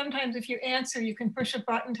hand, sometimes if you answer, you can push a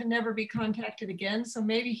button to never be contacted again. So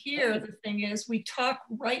maybe here the thing is we talk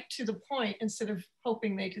right to the point instead of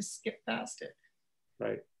hoping they just skip past it.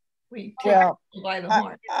 Right. We take it by the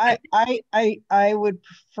horn. I would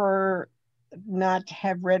prefer not to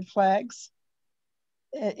have red flags.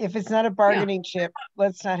 If it's not a bargaining chip,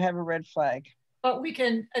 let's not have a red flag. But we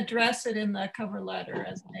can address it in the cover letter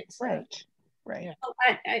as Nate said. Right.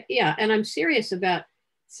 Yeah, and I'm serious about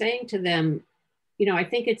saying to them, I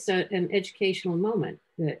think it's an educational moment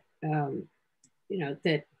that,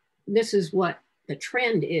 that this is what the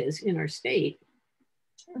trend is in our state.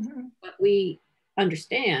 But we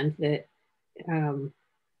understand that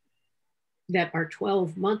that our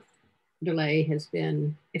 12-month delay has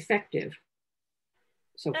been effective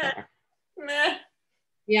so far.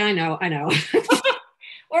 Yeah, I know.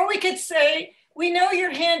 Or we could say, we know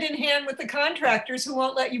you're hand in hand with the contractors who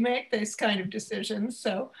won't let you make this kind of decisions.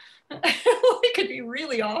 So it could be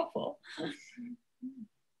really awful.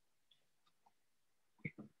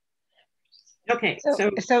 Okay,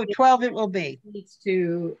 so 12 it will be. Needs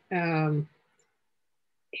to, the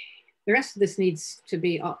rest of this needs to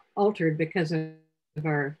be altered because of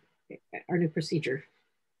our new procedure.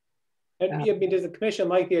 And I mean, does the commission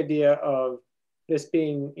like the idea of this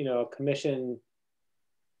being, a commission's,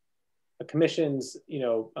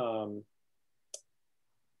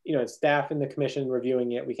 staff in the commission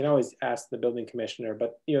reviewing it? We can always ask the building commissioner,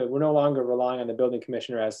 but we're no longer relying on the building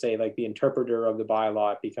commissioner as, say, like the interpreter of the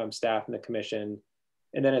bylaw. It becomes staff in the commission,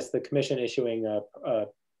 and then it's the commission issuing a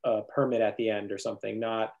permit at the end or something,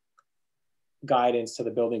 not guidance to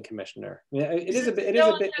the building commissioner. I mean, it's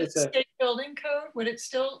a state building code. Would it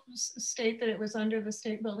still state that it was under the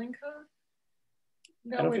state building code?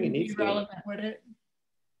 That wouldn't be relevant, would it?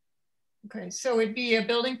 Okay, so it'd be a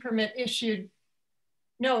building permit issued.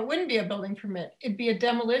 No, it wouldn't be a building permit. It'd be a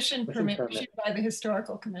demolition permit issued by the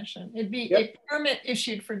Historical Commission. It'd be a permit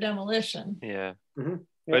issued for demolition. Yeah.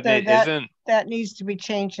 But it isn't. That needs to be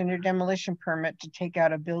changed in your demolition permit to take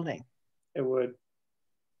out a building. It would.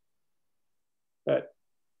 But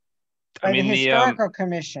by the Historical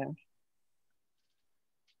Commission.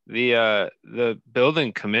 The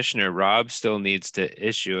building commissioner, Rob, still needs to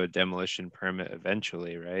issue a demolition permit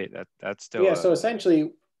eventually, right? That's still so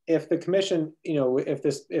essentially, if the commission,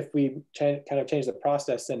 if we kind of change the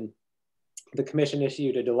process and the commission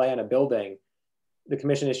issued a delay on a building, the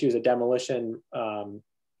commission issues a demolition, a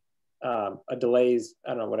delays, I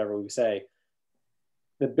don't know, whatever we say.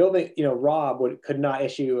 The building, Rob could not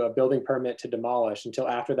issue a building permit to demolish until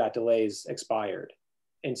after that delay's expired.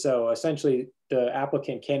 And so essentially the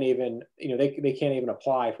applicant can't even, they can't even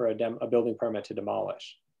apply for a building permit to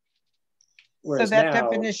demolish. Whereas so that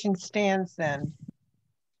definition stands then.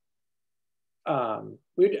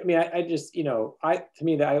 I just, to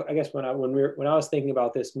me, I guess when I was thinking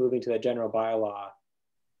about this moving to the general bylaw,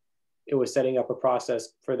 it was setting up a process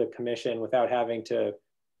for the commission without having to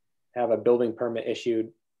have a building permit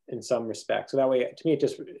issued in some respect. So that way, to me,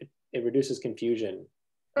 it reduces confusion.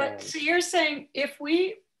 But so you're saying if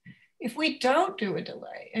we don't do a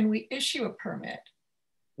delay and we issue a permit,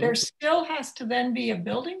 there still has to then be a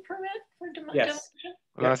building permit for demolition?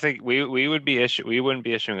 Well, I think we wouldn't be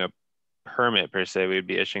issuing a permit per se. We'd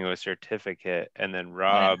be issuing a certificate, and then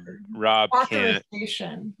Rob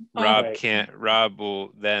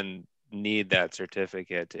will then need that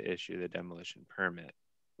certificate to issue the demolition permit.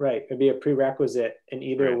 Right, it'd be a prerequisite in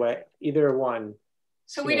either way, either one.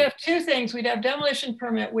 So we'd have two things. We'd have demolition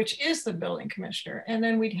permit, which is the building commissioner, and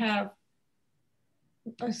then we'd have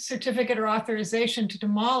a certificate or authorization to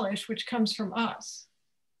demolish, which comes from us.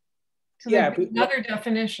 So yeah, another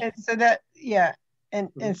definition. And so that, yeah, and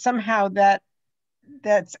somehow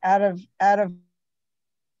that's out of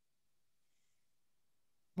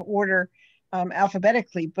order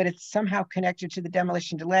alphabetically, but it's somehow connected to the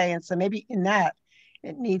demolition delay. And so maybe in that,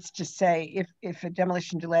 it needs to say if a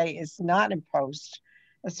demolition delay is not imposed,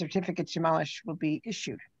 a certificate to demolish will be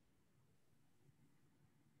issued.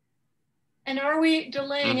 And are we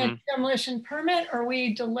delaying a demolition permit, or are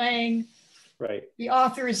we delaying the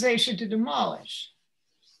authorization to demolish?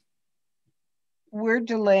 We're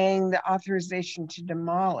delaying the authorization to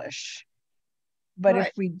demolish. But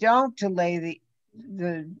if we don't delay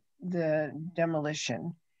the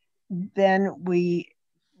demolition, then we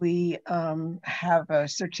have a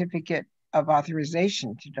certificate of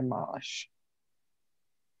authorization to demolish.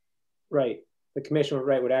 Right. The commission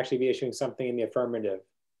would actually be issuing something in the affirmative.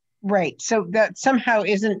 Right. So that somehow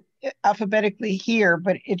isn't alphabetically here,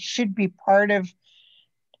 but it should be part of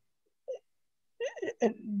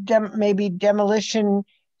maybe demolition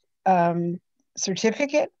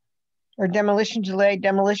certificate, or demolition delay,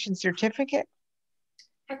 demolition certificate.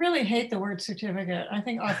 I really hate the word certificate. I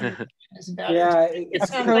think authorization is better. Yeah,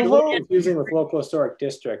 it's a little confusing with local historic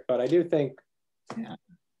district, but I do think. Yeah.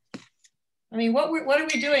 I mean, what are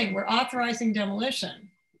we doing? We're authorizing demolition.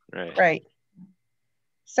 Right. Right.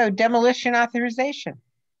 So demolition authorization.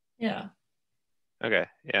 Yeah. Okay.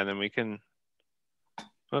 Yeah, and then we can,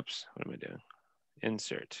 whoops, what am I doing?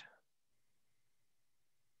 Insert.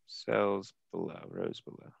 Cells below, rows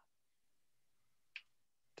below.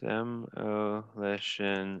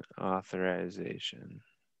 Demolition authorization.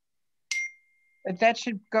 But that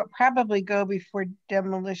should probably go before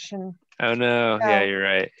demolition. Oh no, yeah, you're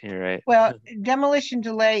right. You're right. Well, demolition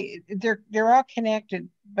delay, they're all connected,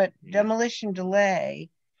 but demolition delay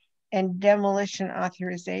and demolition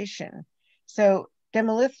authorization. So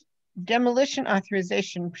demolition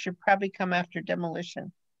authorization should probably come after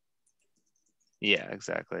demolition. Yeah,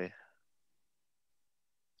 exactly.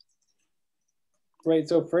 Right.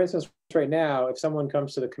 So for instance, right now, if someone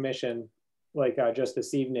comes to the commission, like just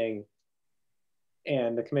this evening,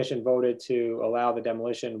 and the commission voted to allow the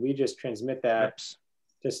demolition, we just transmit that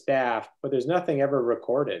to staff, but there's nothing ever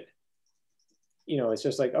recorded. You know, it's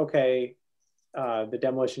just like, okay, the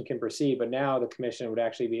demolition can proceed, but now the commission would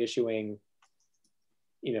actually be issuing,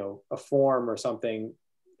 you know, a form or something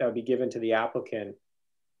that would be given to the applicant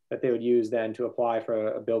that they would use then to apply for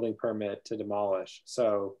a building permit to demolish.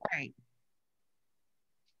 So. Right.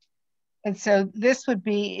 And so this would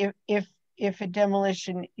be if a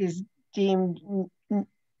demolition is deemed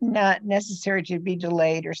not necessary to be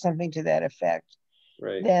delayed or something to that effect,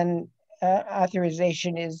 right, then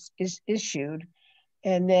authorization is issued.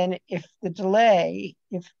 And then if the delay,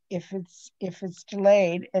 if it's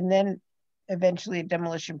delayed, and then eventually a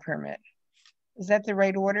demolition permit. Is that the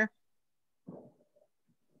right order?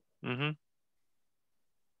 Mm-hmm.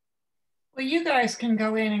 Well, you guys can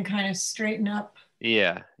go in and kind of straighten up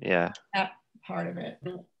that part of it,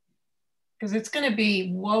 because it's going to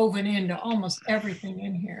be woven into almost everything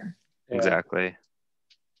in here. Exactly.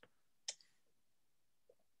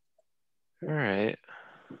 All right.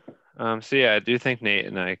 So yeah, I do think Nate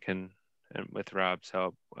and I can, and with Rob's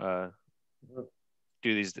help, do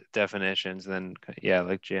these definitions. Then yeah,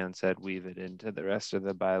 like Jan said, weave it into the rest of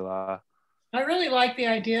the bylaw. I really like the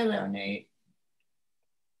idea though, Nate.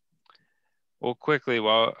 Well, quickly,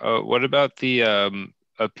 what about the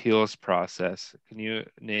appeals process? Can you,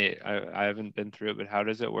 Nate, I haven't been through it, but how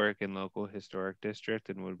does it work in local historic district,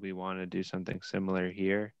 and would we want to do something similar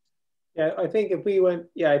here? Yeah, I think if we went,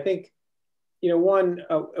 I think, you know, one,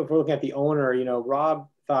 if we're looking at the owner, you know, Rob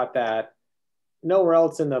thought that nowhere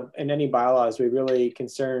else in any bylaws we really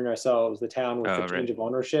concern ourselves, the town, with the change of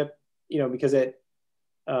ownership, you know, because it,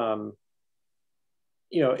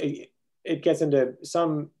 you know, it gets into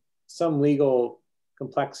some legal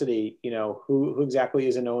complexity, you know, who exactly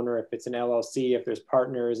is an owner, if it's an LLC, if there's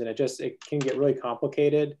partners, and it can get really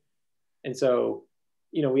complicated. And so,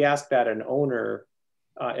 you know, we ask that an owner,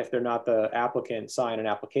 if they're not the applicant, sign an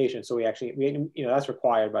application. So we you know, that's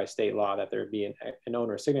required by state law that there be an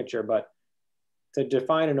owner signature, but to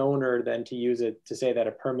define an owner, then to use it to say that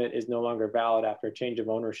a permit is no longer valid after a change of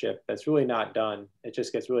ownership, that's really not done. It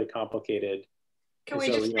just gets really complicated. Can we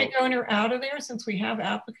just take owner out of there since we have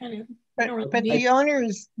applicant? But the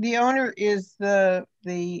owner is the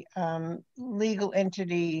legal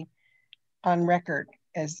entity on record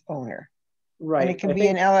as owner. Right. And it can be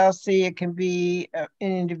an LLC, it can be an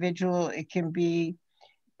individual, it can be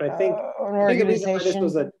But I think, the reason why this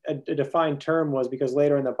was a defined term was because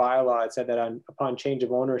later in the bylaw, it said that upon change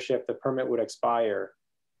of ownership, the permit would expire.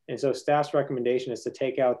 And so staff's recommendation is to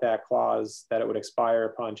take out that clause that it would expire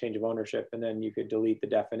upon change of ownership. And then you could delete the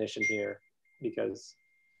definition here because.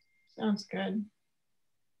 Sounds good.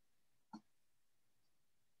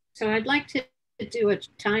 So I'd like to do a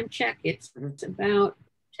time check. It's about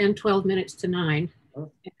 10, 12 minutes to 9.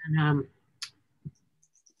 And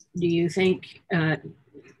do you think,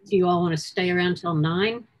 do you all want to stay around till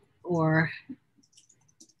 9 or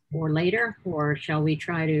later, or shall we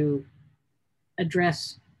try to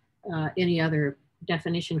address any other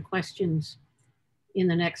definition questions in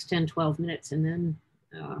the next 10, 12 minutes and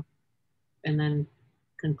then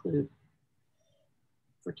conclude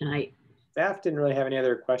for tonight? Staff didn't really have any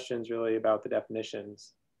other questions really about the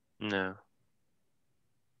definitions. No.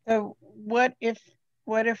 So what if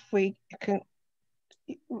we can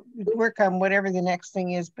work on whatever the next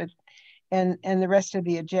thing is, but and the rest of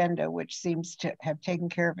the agenda, which seems to have taken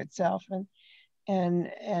care of itself,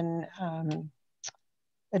 and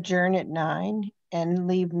adjourn at 9 and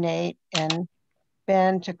leave Nate and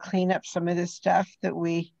Ben to clean up some of the stuff that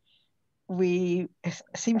we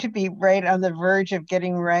seem to be right on the verge of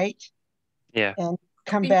getting right. Yeah. And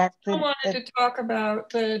come back. I wanted to talk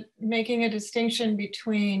about making a distinction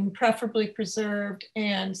between preferably preserved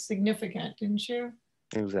and significant, didn't you?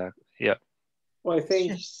 Exactly. Yeah. Well, I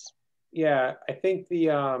think, yeah, I think the,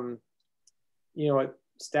 what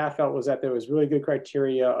staff felt was that there was really good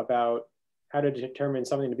criteria about how to determine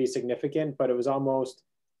something to be significant, but it was almost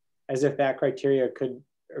as if that criteria could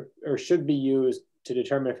or should be used to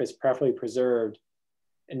determine if it's preferably preserved.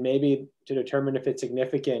 And maybe to determine if it's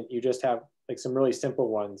significant, you just have like some really simple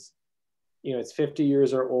ones. It's 50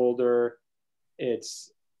 years or older.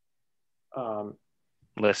 It's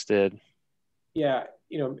listed. Yeah,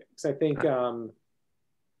 because I think, for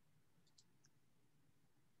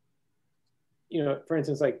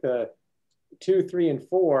instance, like the 2, 3, and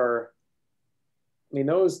 4, I mean,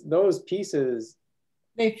 those pieces.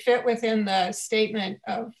 They fit within the statement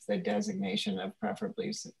of the designation of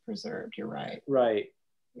preferably preserved. You're right. Right.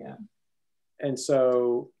 Yeah. And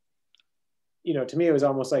so, to me, it was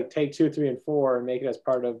almost like take 2, 3, and 4 and make it as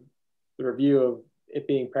part of the review of it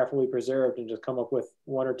being preferably preserved and just come up with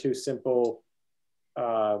 1 or 2 simple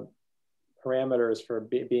parameters for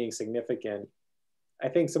being significant. I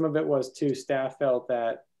think some of it was too, staff felt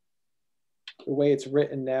that the way it's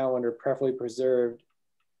written now under preferably preserved,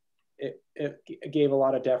 it gave a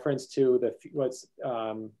lot of deference to what's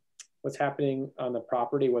happening on the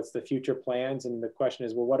property, what's the future plans. And the question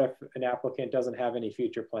is, well, what if an applicant doesn't have any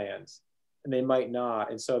future plans? And they might not.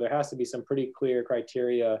 And so there has to be some pretty clear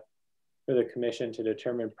criteria for the commission to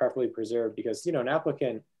determine preferably preserved, because, an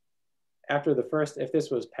applicant, after if this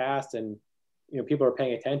was passed and, people are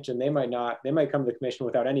paying attention, they might come to the commission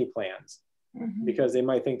without any plans, because they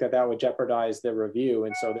might think that would jeopardize their review.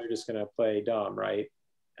 And so they're just going to play dumb, right?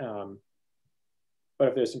 But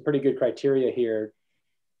if there's some pretty good criteria here.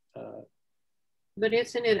 But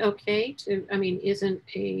isn't it okay to,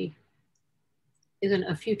 isn't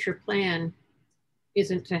a future plan,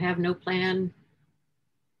 isn't to have no plan,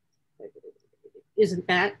 isn't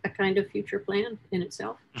that a kind of future plan in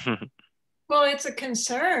itself? Well, it's a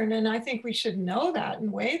concern, and I think we should know that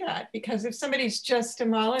and weigh that, because if somebody's just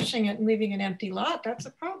demolishing it and leaving an empty lot, that's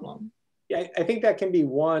a problem. Yeah, I think that can be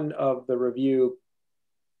one of the review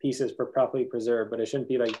pieces for preferably preserved, but it shouldn't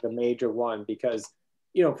be like the major one, because,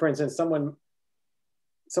 for instance, someone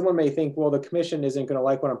may think, well, the commission isn't going to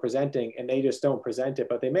like what I'm presenting, and they just don't present it,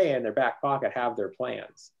 but they may in their back pocket have their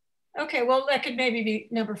plans. Okay, well, that could maybe be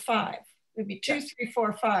number 5. It'd be 2, 3,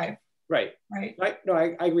 4, 5. Right. Right.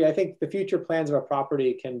 I agree. I think the future plans of a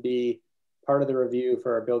property can be part of the review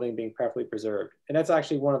for a building being preferably preserved. And that's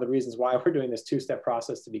actually one of the reasons why we're doing this 2-step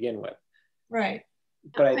process to begin with. Right.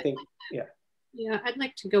 But I think, yeah. Yeah, I'd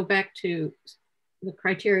like to go back to the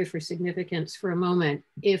criteria for significance for a moment.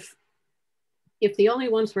 If the only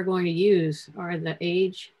ones we're going to use are the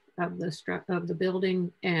age of the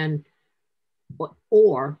building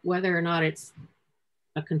or whether or not it's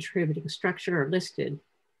a contributing structure or listed,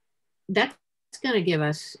 that's going to give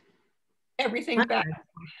us everything back.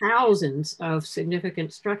 Thousands of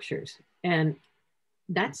significant structures, and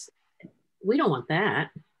we don't want that.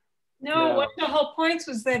 No, one of the whole points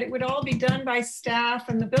was that it would all be done by staff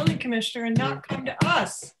and the building commissioner and not come to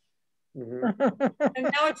us. And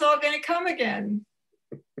now it's all going to come again.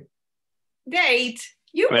 Nate,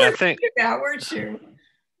 you were thinking that, weren't you?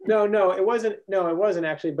 No, it wasn't. No, it wasn't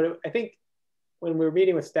actually. But I think when we were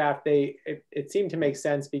meeting with staff, it seemed to make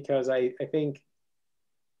sense, because I think,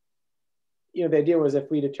 the idea was if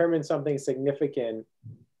we determine something significant,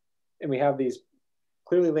 and we have these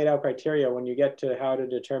clearly laid out criteria, when you get to how to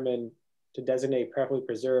determine to designate preferably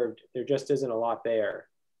preserved, there just isn't a lot there.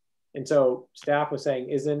 And so staff was saying,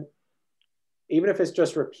 even if it's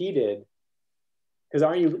just repeated,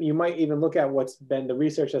 because you might even look at what's been the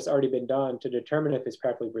research that's already been done to determine if it's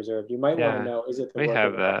preferably preserved. You might want to know, is it the work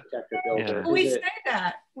of an architect or builder? Well, we say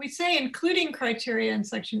that. We say including criteria in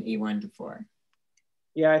section E1 to 4.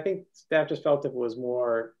 Yeah, I think staff just felt it was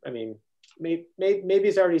more, I mean, maybe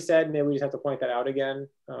it's already said, maybe we just have to point that out again.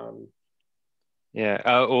 Yeah.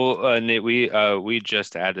 Well, Nate, we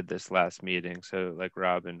just added this last meeting, so like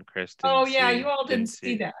Rob and Chris you all didn't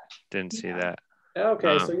see that. Didn't see that.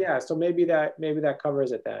 Okay, so yeah, so maybe that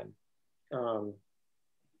covers it then.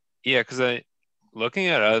 Yeah, because looking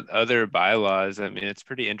at other bylaws, I mean, it's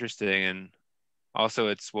pretty interesting, and also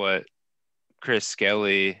it's what Chris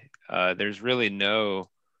Skelly. There's really no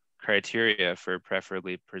criteria for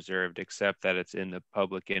preferably preserved, except that it's in the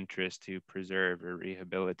public interest to preserve or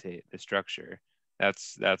rehabilitate the structure.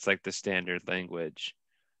 That's like the standard language.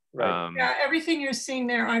 Right. Yeah, everything you're seeing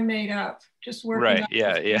there, I made up. Just working. Right.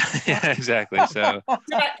 Yeah. Exactly. So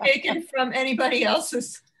not taken from anybody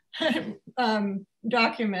else's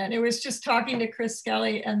document. It was just talking to Chris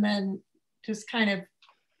Skelly and then just kind of,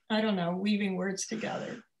 I don't know, weaving words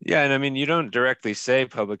together. Yeah, and I mean, you don't directly say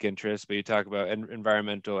public interest, but you talk about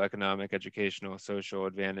environmental, economic, educational, social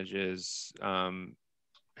advantages,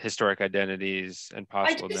 historic identities, and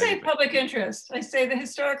possible. I do say public interest. I say the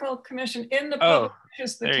historical commission in the public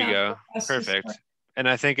interest. There you go. Perfect. And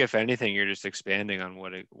I think if anything, you're just expanding on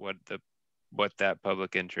what that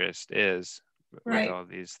public interest is with all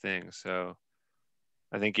these things. So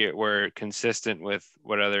I think we're consistent with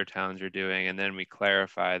what other towns are doing, and then we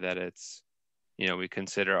clarify that it's, we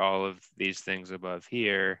consider all of these things above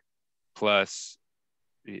here, plus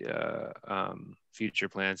the future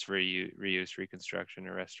plans for reuse, reconstruction,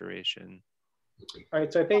 or restoration. All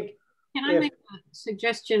right, so I think. Can I make a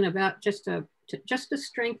suggestion about just to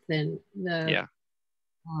strengthen the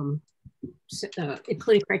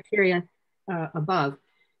including criteria above?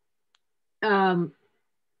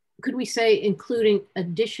 Could we say including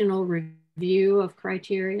additional review of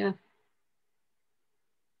criteria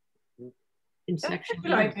in section? That's a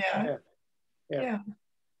good idea. Yeah.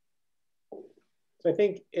 So I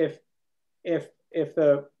think if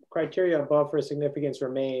the criteria above for significance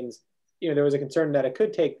remains, there was a concern that it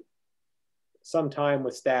could take some time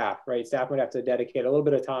with staff, right? Staff would have to dedicate a little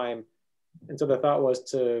bit of time. And so the thought was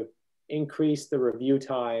to increase the review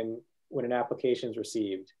time when an application is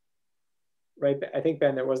received, right? I think,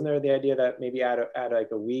 Ben, wasn't there the idea that maybe add like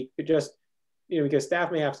a week, but just, because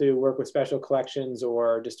staff may have to work with special collections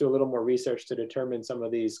or just do a little more research to determine some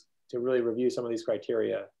of these, to really review some of these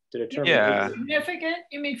criteria to determine. Significant?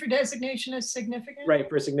 You mean for designation as significant? Right,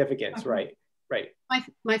 for significance, right.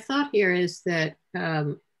 My thought here is that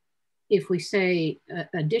if we say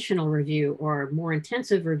additional review or more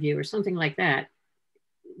intensive review or something like that,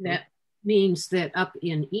 that means that up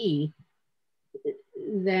in E,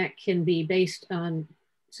 that can be based on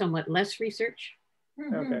somewhat less research.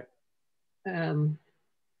 Okay.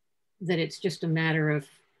 That it's just a matter of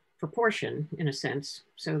proportion in a sense,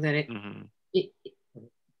 so that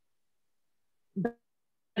but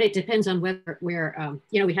it depends on where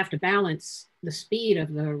we have to balance the speed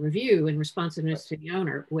of the review and responsiveness to the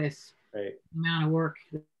owner with the amount of work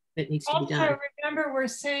that needs to be done. Also, remember, we're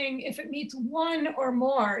saying if it meets one or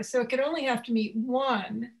more, so it could only have to meet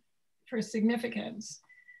one for significance,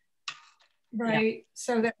 right? Yeah.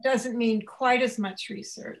 So that doesn't mean quite as much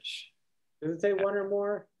research. Does it say one or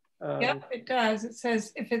more? Yep, it does. It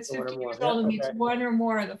says if it's 50 years old, it meets one or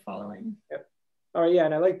more of the following. Yep. Oh yeah,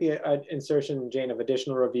 and I like the insertion, Jane, of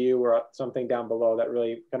additional review or something down below that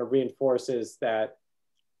really kind of reinforces that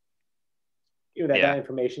that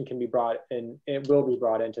information can be brought and it will be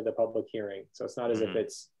brought into the public hearing. So it's not as if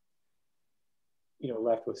it's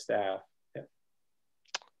left with staff. Yeah.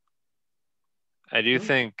 I do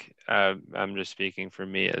think I'm just speaking for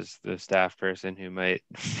me as the staff person who might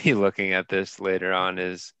be looking at this later on,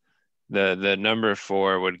 is the number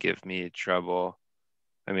 4 would give me trouble.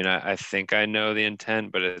 I mean, I think I know the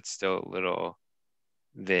intent, but it's still a little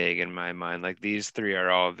vague in my mind. Like these 3 are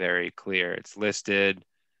all very clear. It's listed,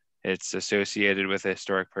 it's associated with a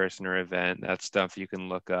historic person or event. That's stuff you can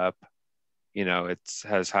look up. It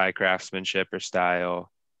has high craftsmanship or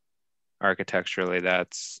style. Architecturally,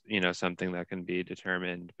 that's, something that can be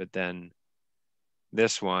determined. But then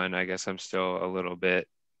this one, I guess I'm still a little bit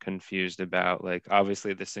confused about. Like,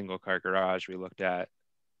 obviously the single car garage we looked at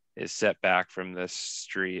is set back from the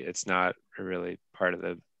street. It's not really part of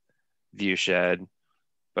the view shed,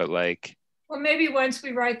 but like, Well, maybe once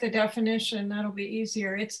we write the definition, that'll be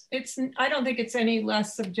easier. I don't think it's any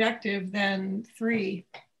less subjective than 3.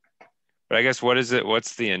 But I guess what's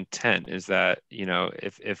the intent? Is that, you know,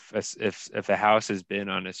 if a house has been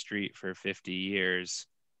on a street for 50 years,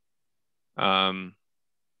 does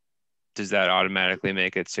that automatically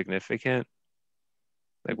make it significant?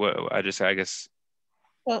 Like what, I guess.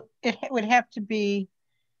 Well, it would have to be,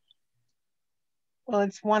 well,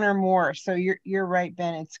 it's one or more. So you're right,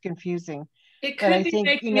 Ben, it's confusing. It could be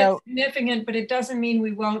making it significant, but it doesn't mean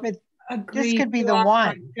we won't agree. This could be the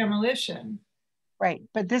one. Demolition. Right,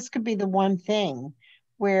 but this could be the one thing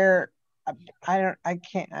where I'm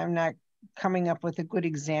not coming up with a good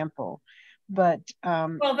example, but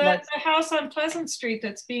well, the house on Pleasant Street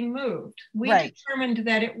that's being moved, we determined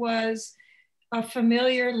that it was a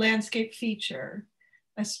familiar landscape feature,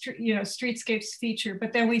 a streetscapes feature,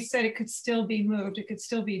 but then we said it could still be moved, it could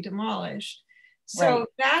still be demolished. So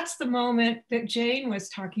that's the moment that Jane was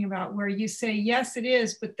talking about, where you say, yes, it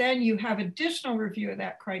is, but then you have additional review of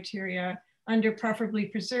that criteria under preferably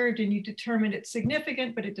preserved, and you determine it's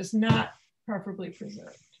significant, but it does not preferably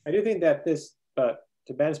preserved. I do think that this, to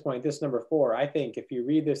Ben's point, this number 4, I think if you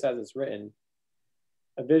read this as it's written,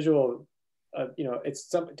 a visual,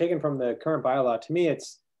 it's taken from the current bylaw. To me,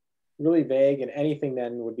 it's really vague, and anything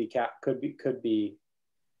then would be could be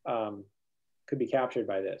captured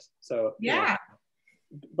by this. So yeah.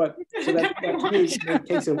 But so that to me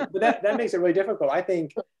takes it, but that makes it really difficult. I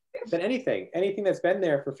think that anything that's been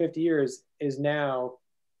there for 50 years is now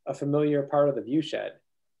a familiar part of the view shed.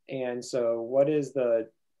 And so what is to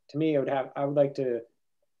me, I would like to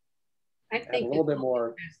have a little bit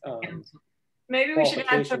more. Maybe we should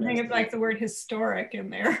add something like the word historic in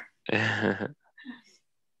there.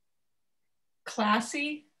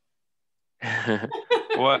 Classy.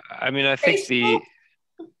 Well, I mean, I think the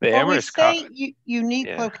Amherst unique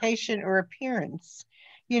location or appearance.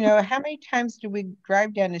 You know, how many times do we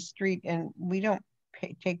drive down the street and we don't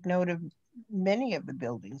take note of many of the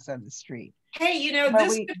buildings on the street? Hey, you know,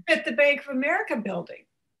 this could fit the Bank of America building.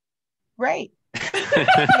 Right.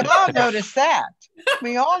 We all notice that.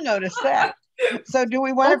 We all notice that. So do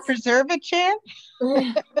we want to preserve it, Jan?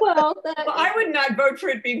 Well, I would not vote for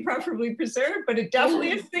it being preferably preserved, but it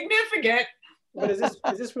definitely is significant. But is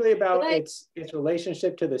this really about its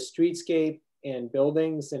relationship to the streetscape and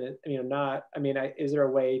buildings, and is there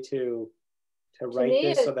a way to write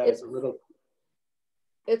this so that it's a little?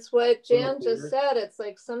 It's what Jan just said. It's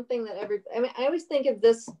like something that I always think of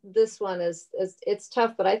this one as it's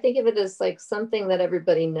tough, but I think of it as like something that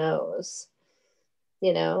everybody knows.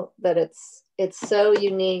 You know, that it's so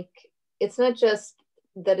unique. It's not just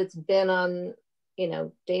that it's been on,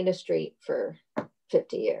 Dana Street for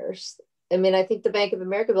 50 years. I mean, I think the Bank of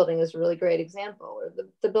America building is a really great example, or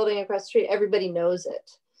the building across the street, everybody knows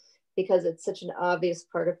it because it's such an obvious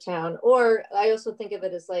part of town. Or I also think of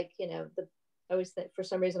it as like, for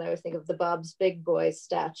some reason, I always think of the Bob's Big Boy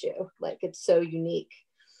statue. Like, it's so unique.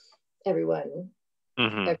 Everyone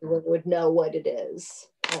would know what it is.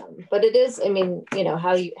 But it is,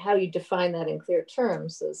 how you define that in clear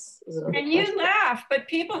terms is another question. You laugh, but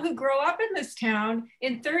people who grow up in this town,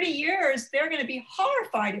 in 30 years, they're going to be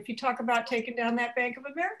horrified if you talk about taking down that Bank of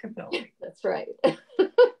America building. That's right.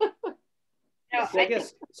 I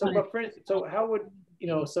guess, so how would,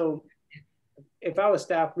 so if I was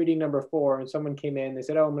staff reading number 4 and someone came in, they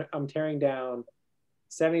said, oh, I'm tearing down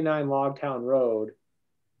 79 Logtown Road,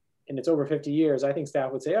 and it's over 50 years, I think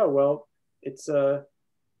staff would say, oh, well, it's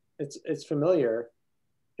familiar.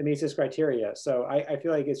 It meets this criteria. So I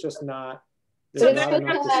feel like it's just not. So then it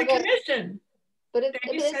comes to the commission. But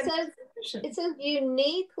it says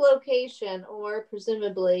unique location or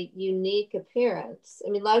presumably unique appearance.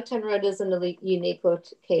 I mean, Logtown Road isn't a unique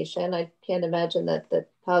location. I can't imagine that the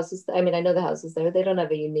houses, I know the houses there, they don't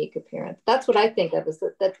have a unique appearance. That's what I think of, is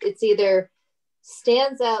that it's either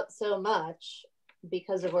stands out so much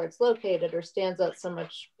because of where it's located, or stands out so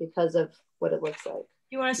much because of what it looks like.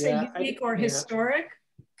 You want to say unique or historic?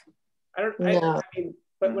 I mean,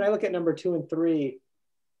 but when I look at number 2 and 3,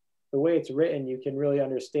 the way it's written, you can really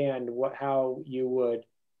understand how you would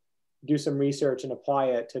do some research and apply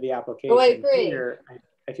it to the application. Oh, I agree. Here,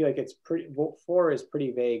 I feel like it's 4 is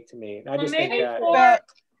pretty vague to me. And I just think that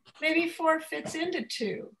maybe 4 fits into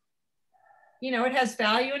 2. It has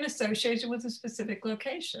value and association with a specific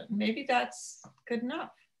location. Maybe that's good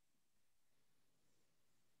enough.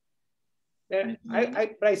 Yeah,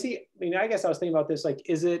 but I see. I guess I was thinking about this. Like,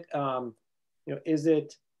 is it, is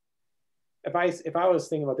it? If I was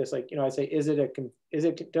thinking about this, like, I'd say,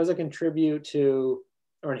 does it contribute to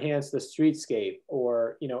or enhance the streetscape,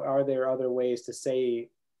 or are there other ways to say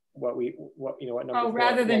what number Oh, four,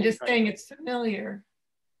 rather than just saying it's familiar.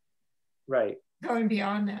 Right. Going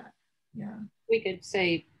beyond that, yeah. We could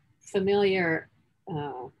say familiar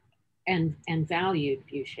and valued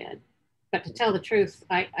viewshed. But to tell the truth,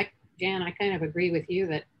 Jan, I kind of agree with you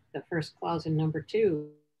that the first clause in number 2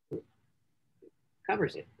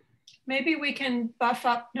 covers it. Maybe we can buff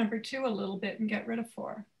up number 2 a little bit and get rid of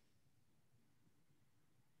 4.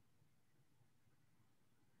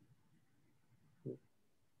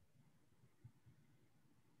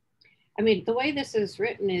 I mean, the way this is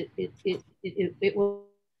written, it will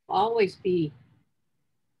always be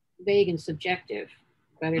vague and subjective.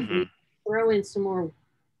 But if we throw in some more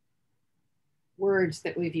words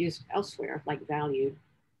that we've used elsewhere, like valued,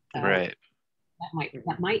 right,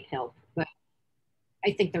 that might help. But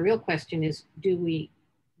I think the real question is, do we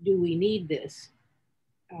need this?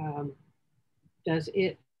 Does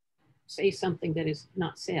it say something that is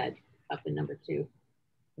not said up in number 2?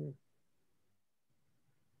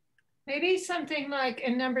 Maybe something like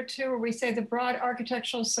in number 2, where we say the broad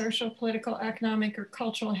architectural, social, political, economic, or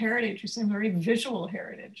cultural heritage, we say very visual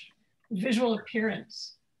heritage, visual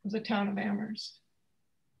appearance of the town of Amherst,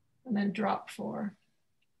 and then drop 4.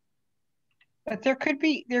 But there could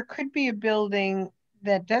be a building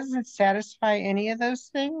that doesn't satisfy any of those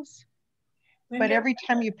things, but every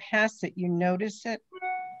time you pass it, you notice it.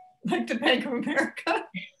 Like the Bank of America.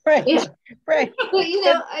 Right, yeah. Right. Well, you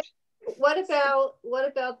know, what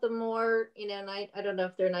about the more, you know, I don't know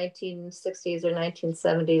if they're 1960s or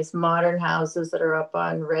 1970s modern houses that are up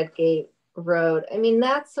on Redgate Road. I mean,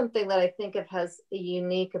 that's something that I think of has a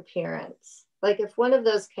unique appearance. Like if one of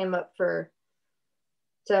those came up for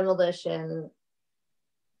demolition,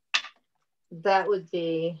 that would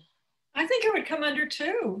be. I think it would come under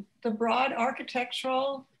 2, the broad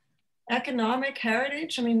architectural, economic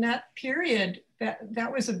heritage. I mean, that period,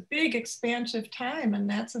 that was a big expansive time, and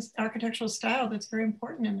that's an architectural style that's very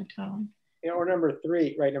important in the town. Yeah, or number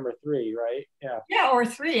 3, right? Number 3, right? Yeah. Yeah, or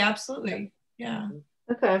 3, absolutely. Yeah.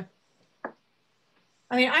 Okay.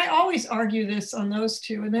 I mean, I always argue this on those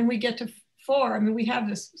 2, and then we get to 4. I mean, we have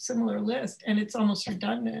this similar list, and it's almost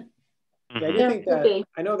redundant. Yeah, I do think that,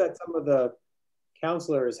 I know that some of the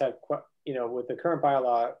counselors have, you know, with the current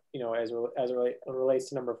bylaw, you know, as it relates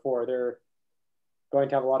to number 4, they're going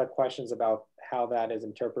to have a lot of questions about how that is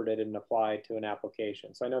interpreted and applied to an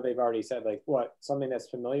application. So I know they've already said, like, what, something that's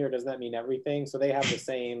familiar, doesn't that mean everything? So they have the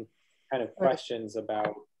same kind of questions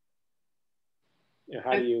about, you know,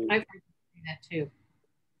 how do you... I've heard that too.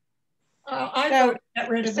 I would get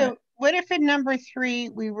rid of it. What if in number 3,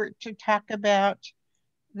 we were to talk about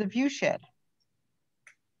the viewshed?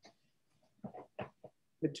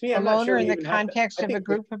 But to me, I'm not sure in the context of a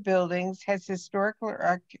group of buildings has historical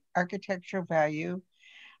or architectural value,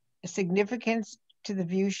 significance to the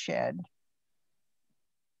viewshed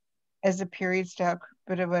as a period style,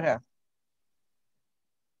 We're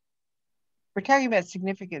talking about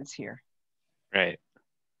significance here. right.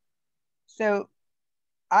 So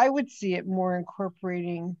I would see it more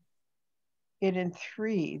incorporating it in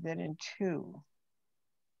 3 than in 2.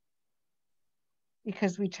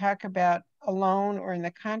 Because we talk about alone or in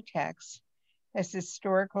the context as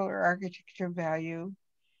historical or architectural value,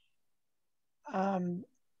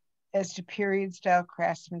 as to period style,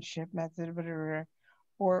 craftsmanship, method, whatever,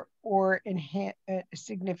 or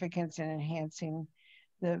significance in enhancing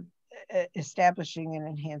the, establishing and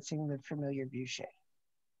enhancing the familiar viewshed.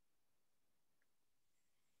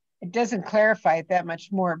 It doesn't clarify it that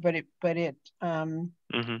much more, but it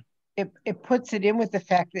puts it in with the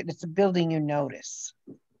fact that it's a building you notice.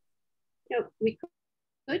 You know, we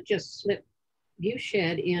could just slip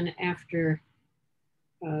viewshed in after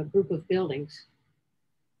a group of buildings,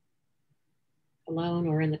 alone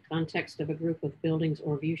or in the context of a group of buildings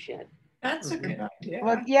or viewshed. That's a good idea.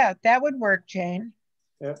 Well, yeah, that would work, Jane.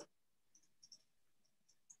 Yeah.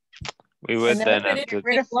 We would then have to get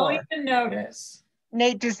rid of 4. Even notice.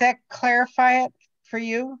 Nate, does that clarify it for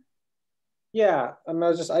you? Yeah, I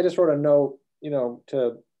just wrote a note, you know,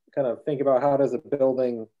 to kind of think about how is a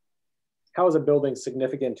building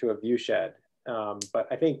significant to a viewshed? But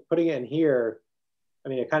I think putting it in here, I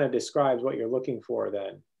mean, it kind of describes what you're looking for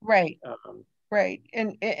then. Right. Right,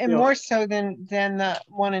 and more so than the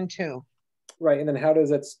 1 and 2. Right, and then how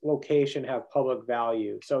does its location have public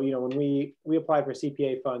value? So, you know, when we applied for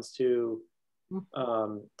CPA funds to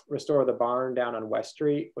restore the barn down on West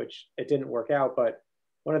Street, which it didn't work out, but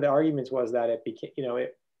one of the arguments was that it became, you know,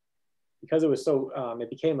 because it was so, it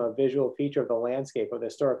became a visual feature of the landscape, of the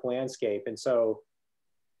historic landscape, and so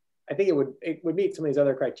I think it would meet some of these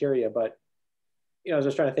other criteria, but you know, I was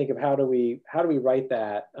just trying to think of how do we write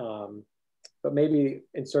that but maybe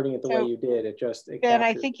inserting it the way you did, it Ben,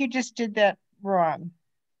 I think you just did that wrong.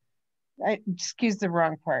 Excuse the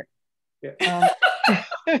wrong part. Yeah.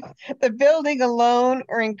 The building alone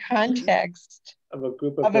or in context of a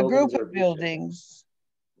group of buildings.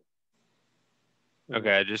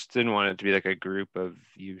 Okay, I just didn't want it to be like a group of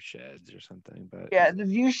view sheds or something, but yeah, the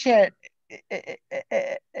view shed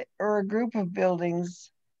or a group of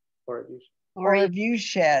buildings or a view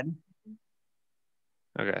shed.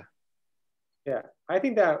 Okay. Yeah, I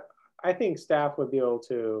think staff would be able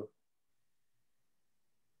to.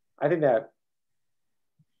 I think that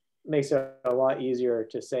makes it a lot easier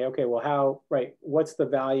to say, okay, well, what's the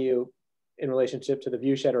value in relationship to the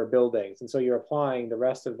view shed or buildings? And so you're applying the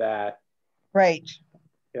rest of that. Right.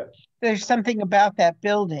 Yeah. There's something about that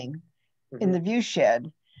building in the view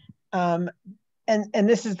shed. And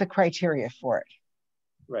this is the criteria for it.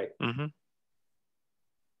 Right.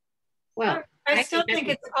 Well, I still think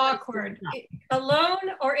it's awkward.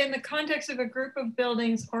 Alone or in the context of a group of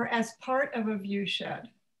buildings or as part of a view shed.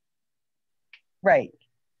 Right.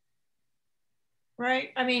 Right?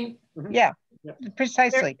 I mean. Yeah,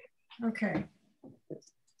 precisely. Okay.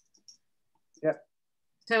 Yeah.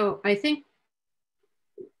 So I think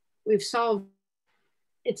we've solved,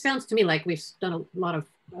 it sounds to me like we've done a lot of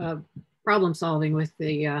problem solving with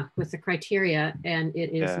the criteria, and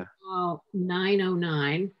it is now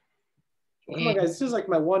 9:09. Come on, guys! This is like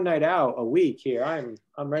my one night out a week here. I'm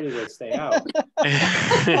ready to stay out. You and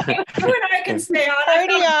I can stay on.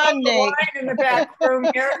 Party on, Nate. Wine in the back room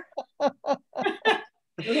here.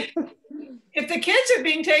 If the kids are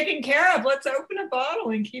being taken care of, let's open a bottle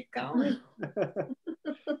and keep going.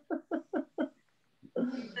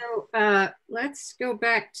 So let's go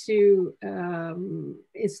back to,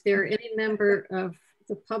 is there any member of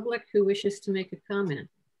the public who wishes to make a comment?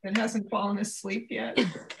 That hasn't fallen asleep yet.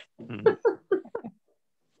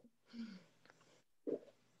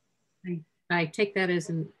 I take that as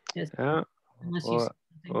unless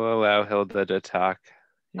we'll allow Hilda to talk.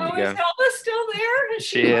 Is Hilda still there?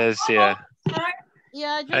 She is, yeah.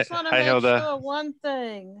 Yeah, I just want to make sure one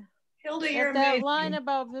thing. Hilda, you're that amazing. line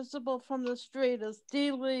about visible from the street is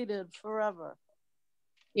deleted forever.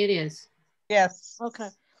 It is. Yes. Okay.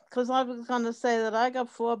 Because I was going to say that I got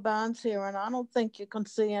 4 barns here, and I don't think you can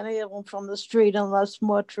see any of them from the street unless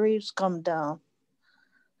more trees come down.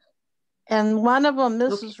 And one of them,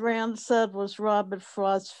 Mrs. Rand said, was Robert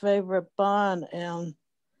Frost's favorite barn, and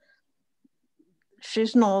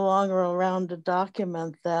she's no longer around to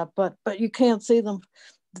document that. But you can't see them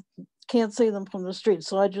from the street.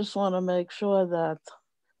 So I just want to make sure that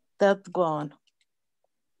that's gone.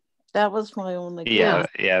 That was my only yeah,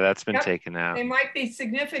 that's been taken out. They might be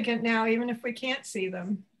significant now, even if we can't see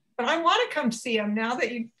them. But I want to come see them now that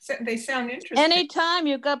they sound interesting. Anytime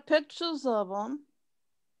you got pictures of them.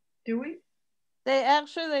 Do we? They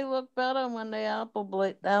look better when the apple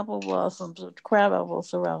blossoms or crab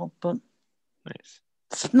apples around. But nice.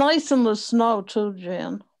 It's nice in the snow too,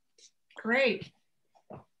 Jan. Great.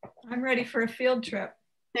 I'm ready for a field trip.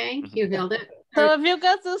 Thank you, Hilda. So have you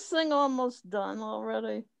got this thing almost done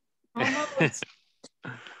already? Almost.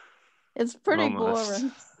 It's pretty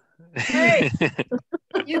boring. Hey,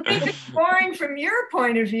 you think it's boring from your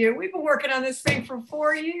point of view? We've been working on this thing for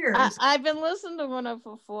 4 years. I've been listening to it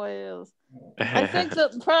for 4 years. I think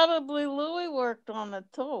that probably Louis worked on it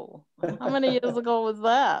too. How many years ago was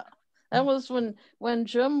that? That was when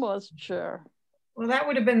Jim was chair. Well, that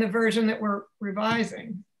would have been the version that we're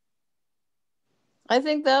revising. I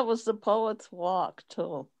think that was the Poet's Walk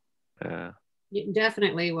too. Yeah. It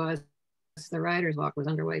definitely was. The Writer's Walk was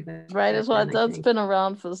underway. Writer's Walk, that's been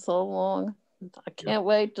around for so long. I can't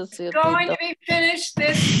wait to see it. It's going to be finished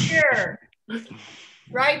this year.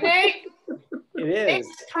 Right, Nate? It is.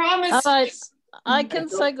 Promise. All right. I can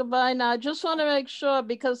say goodbye now. I just want to make sure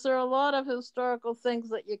because there are a lot of historical things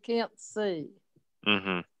that you can't see.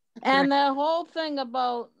 Mm-hmm. And that whole thing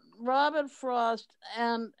about Robert Frost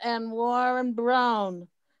and Warren Brown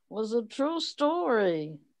was a true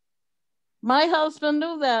story. My husband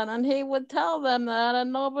knew that, and he would tell them that,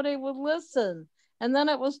 and nobody would listen. And then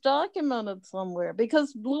it was documented somewhere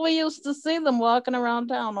because Louis used to see them walking around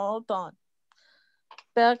town all the time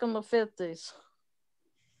back in the 50s.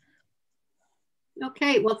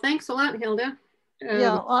 Okay, well, thanks a lot, Hilda.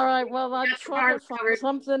 Yeah, all right. Well, I'm trying to find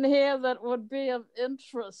something here that would be of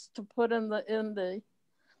interest to put in the Indy.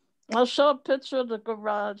 I'll show a picture of the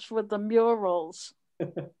garage with the murals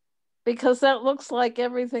because that looks like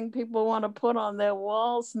everything people want to put on their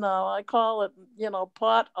walls now. I call it,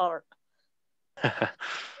 pot art.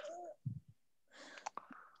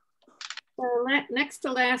 Well, next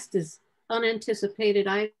to last is unanticipated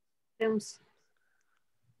items.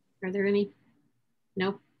 Are there any?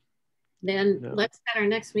 Nope. Then No. let's set our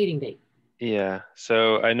next meeting date. Yeah,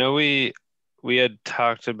 so I know we had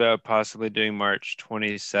talked about possibly doing March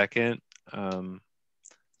 22nd.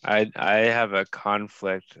 I have a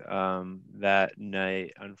conflict that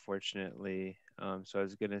night, unfortunately. So I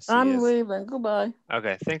was gonna see I'm if... leaving. Goodbye.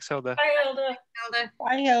 Okay, thanks, Hilda. Bye, Hilda. Hilda.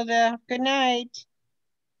 Bye, Hilda. Good night.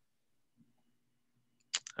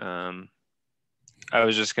 I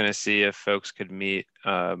was just gonna see if folks could meet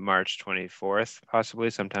March 24th, possibly.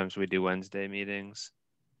 Sometimes we do Wednesday meetings.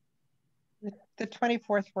 The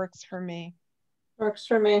 24th works for me. Works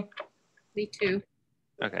for me. Me too.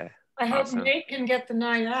 Okay. I hope Awesome. Nate can get the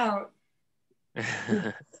night out.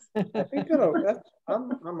 I think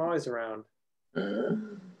I'm always around.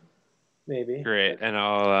 Maybe. Great. And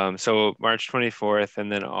I'll so March 24th, and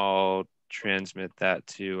then I'll transmit that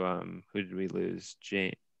to who did we lose?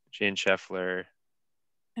 Jane Scheffler.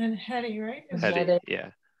 And Hetty, right? Hetty,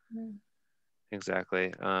 yeah.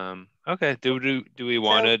 Exactly. Okay. Do we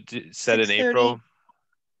want to set in April?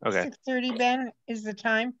 Okay. 6:30, Ben, is the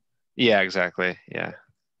time? Yeah, exactly. Yeah.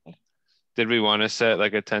 Did we want to set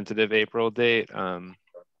like a tentative April date? I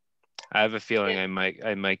have a feeling I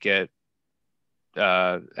might get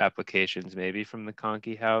applications maybe from the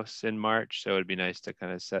Conkey House in March, so it'd be nice to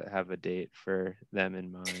kind of have a date for them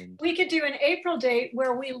in mind. We could do an April date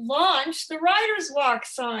where we launch the Writers Walk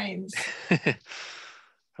signs.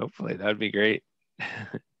 Hopefully, that'd be great.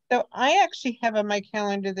 So I actually have on my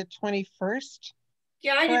calendar the 21st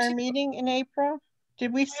Yeah, I for our do. meeting in April.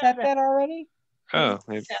 Did we set that already? Oh,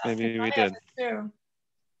 maybe we did. Too.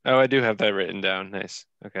 Oh, I do have that written down. Nice.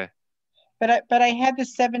 Okay. But I had the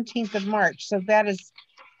 17th of March, so that is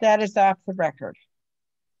off the record.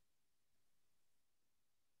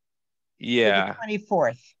 Yeah. The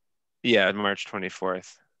 24th. Yeah, March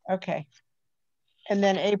 24th. Okay. And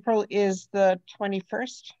then April is the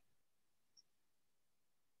 21st?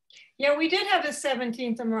 Yeah, we did have the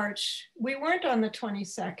 17th of March. We weren't on the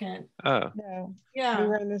 22nd. Oh. No. Yeah. We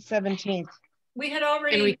were on the 17th. We had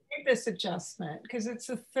already made this adjustment because it's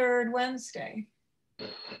the third Wednesday.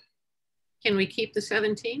 Can we keep the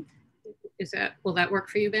 17th? Will that work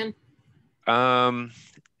for you, Ben?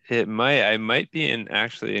 It might. I might be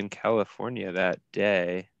actually in California that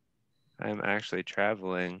day. I'm actually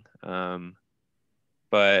traveling.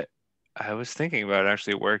 But I was thinking about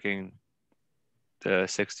actually working the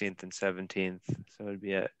 16th and 17th. So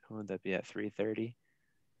would that be at 3:30?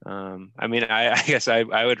 I mean, I guess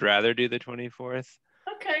I would rather do the 24th.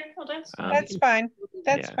 Okay, well that's fine. That's fine.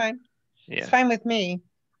 That's fine. Yeah. It's fine with me.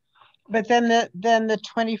 But then the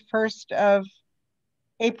 21st of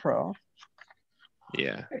April.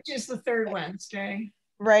 Yeah. Which is the third Wednesday.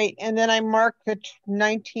 Right. And then I mark the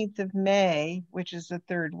 19th of May, which is the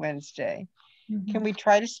third Wednesday. Mm-hmm. Can we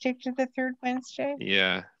try to stick to the third Wednesday?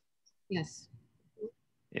 Yeah. Yes.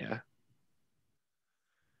 Yeah.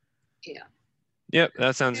 Yeah. Yep,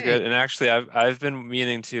 that sounds good. And actually, I've been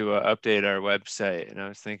meaning to update our website, and I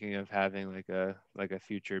was thinking of having like a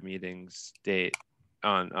future meetings date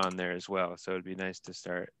on there as well. So it'd be nice to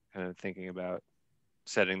start kind of thinking about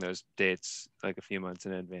setting those dates like a few months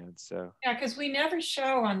in advance. So yeah, because we never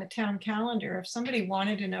show on the town calendar. If somebody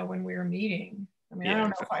wanted to know when we were meeting, I mean, I don't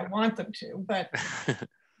know if I want them to, but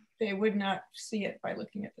they would not see it by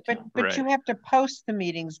looking at the town. But you have to post the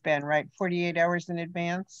meetings, Ben, right? 48 hours in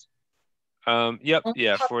advance. Yep.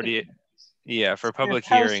 Yeah. 48. Yeah. For public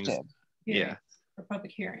hearings. Yeah. For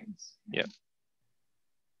public hearings. Yep.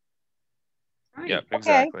 Right. Yep.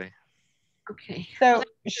 Exactly. Okay. So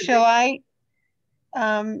shall I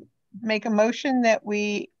make a motion that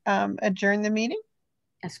we adjourn the meeting?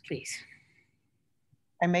 Yes, please.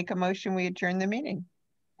 I make a motion we adjourn the meeting.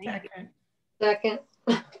 Second.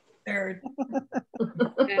 Third.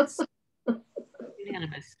 That's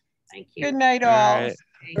unanimous. Thank you. Good night, all. Right.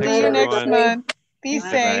 See you next month. Be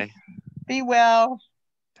safe. Bye. Be well.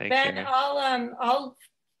 Ben, I'll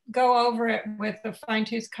go over it with the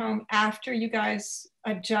fine-tooth comb after you guys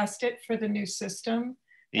adjust it for the new system.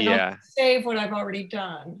 And I'll save what I've already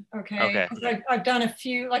done. Okay. I've done a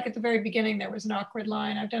few, like at the very beginning, there was an awkward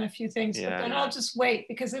line. I've done a few things, but then I'll just wait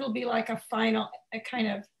because it'll be like a kind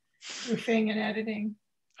of proofing and editing.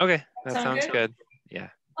 Okay. That sounds good. Yeah.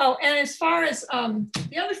 Oh, and as far as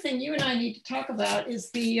the other thing you and I need to talk about is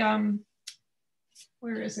the,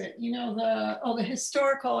 where is it? You know, the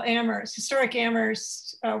historic Amherst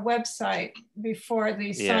website before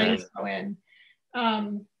the signs go in.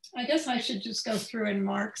 I guess I should just go through and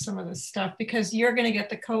mark some of the stuff because you're going to get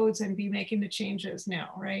the codes and be making the changes now,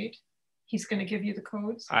 right? He's going to give you the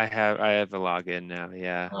codes. I have the login now.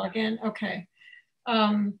 Yeah. Login. Okay.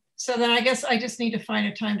 So then I guess I just need to find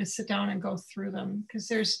a time to sit down and go through them because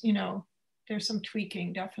there's there's some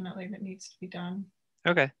tweaking definitely that needs to be done.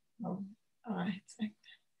 Okay. So,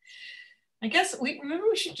 I guess maybe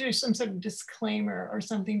we should do some sort of disclaimer or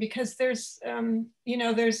something, because there's, you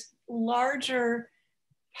know, there's larger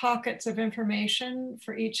pockets of information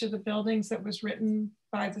for each of the buildings that was written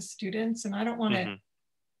by the students. And I don't want to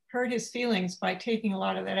hurt his feelings by taking a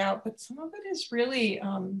lot of that out, but some of it is really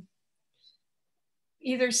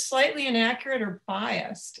either slightly inaccurate or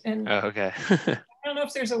biased. And okay. I don't know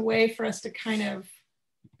if there's a way for us to kind of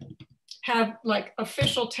have like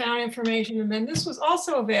official town information. And then this was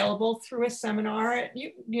also available through a seminar at,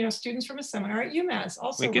 you know, students from a seminar at UMass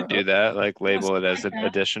also. We could do that, like label it as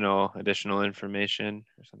additional information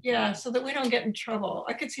or something. Yeah, so that we don't get in trouble.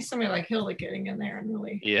 I could see somebody like Hilda getting in there and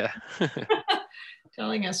really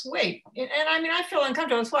telling us, wait. And I mean, I feel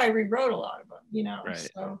uncomfortable. That's why I rewrote a lot of them, you know. Right.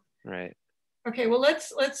 So. Right. Okay, well,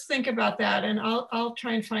 let's think about that, and I'll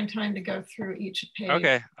try and find time to go through each page.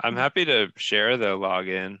 Okay, I'm happy to share the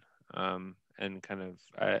login, and kind of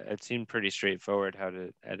it seemed pretty straightforward how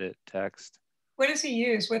to edit text. What does he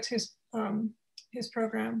use? What's his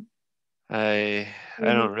program? I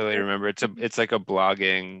don't really remember. It's like a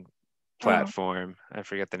blogging platform. I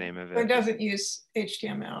forget the name of it. It doesn't use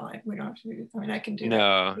HTML. We don't have to do. I mean, I can do that.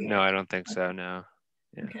 No, no, I don't think so. No.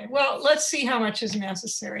 Yeah. Okay, well, let's see how much is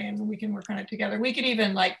necessary and we can work on it together. We could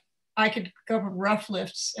even I could go over rough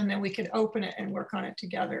lifts and then we could open it and work on it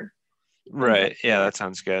together. Right, yeah, that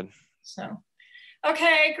sounds good. So,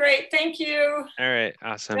 okay, great, thank you. All right,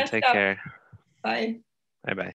 awesome, take care. Bye. Bye-bye.